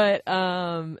 All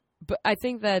right. But I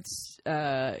think that's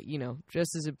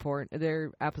just as important.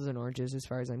 They're apples and oranges as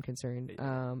far as I'm concerned.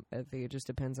 I think it just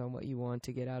depends on what you want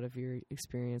to get out of your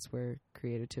experience where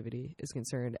creativity is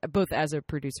concerned, both as a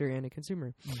producer and a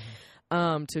consumer.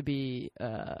 To be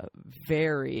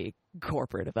very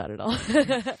corporate about it all.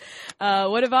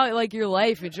 What about like your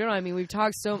life in general? I mean, we've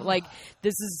talked so like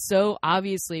this is so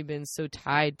obviously been so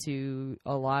tied to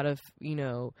a lot of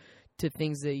to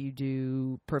things that you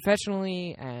do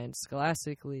professionally and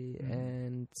scholastically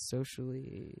and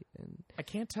socially. And I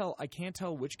can't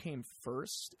tell which came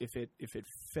first, if it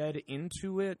fed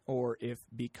into it or if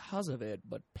because of it,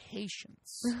 but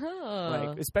patience.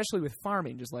 Like especially with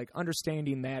farming, just like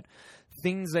understanding that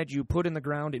things that you put in the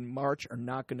ground in March are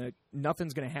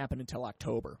nothing's gonna happen until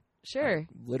October. Sure.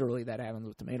 Literally that happens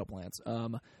with tomato plants.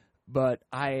 But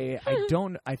I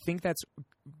think that's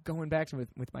going back to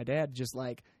with my dad, just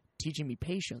like teaching me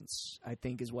patience, I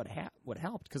think is what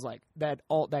helped, because like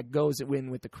that goes in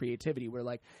with the creativity where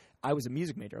like I was a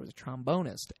music major, I was a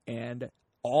trombonist, and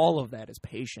all of that is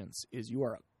patience. Is you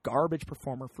are a garbage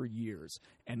performer for years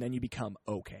and then you become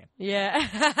okay. Yeah.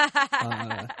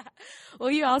 Well,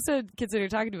 you also consider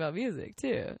talking about music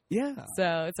too. Yeah.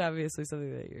 So it's obviously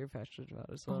something that you're passionate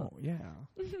about as well. Oh yeah.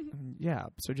 Yeah.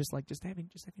 So just having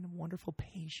a wonderful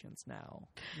patience now.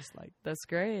 Just like that's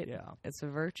great. Yeah. It's a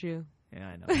virtue. Yeah,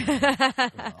 I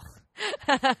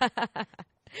know.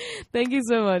 Thank you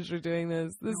so much for doing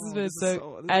this. This has been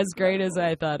as great as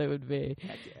I thought it would be.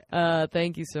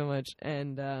 Thank you so much,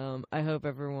 and I hope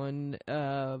everyone,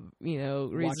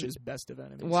 watches Best of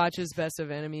Enemies. Watches Best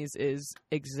of Enemies is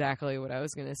exactly what I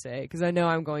was going to say, because I know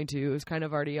I'm going to. It was kind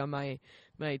of already on my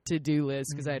to-do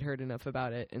list because I'd heard enough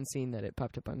about it and seen that it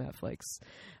popped up on Netflix.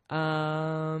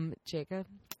 Jacob,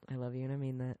 I love you, and I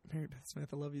mean that. Mary Beth Smith,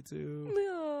 I love you too.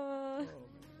 Aww.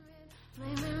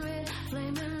 Flaming red,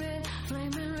 flaming red,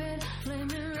 flaming red,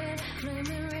 flaming red,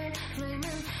 flaming red,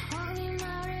 flaming. Walking in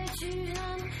my red shoes,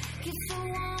 get so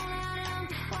worn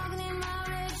out. Walking in my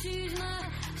red shoes,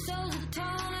 my soles are torn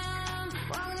out.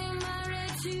 Walking in my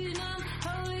red shoes,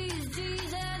 holy is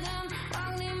Jesus.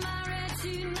 Walking in my red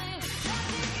shoes,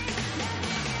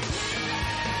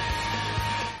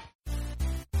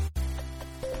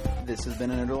 This has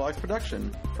been a Nerdologues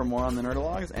production. For more on the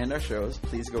Nerdologues and our shows,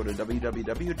 please go to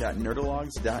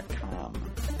www.nerdologues.com.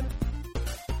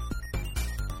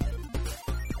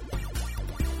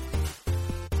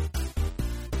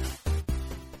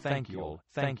 Thank you.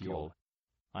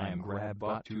 I am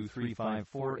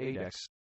GrabBot23548X.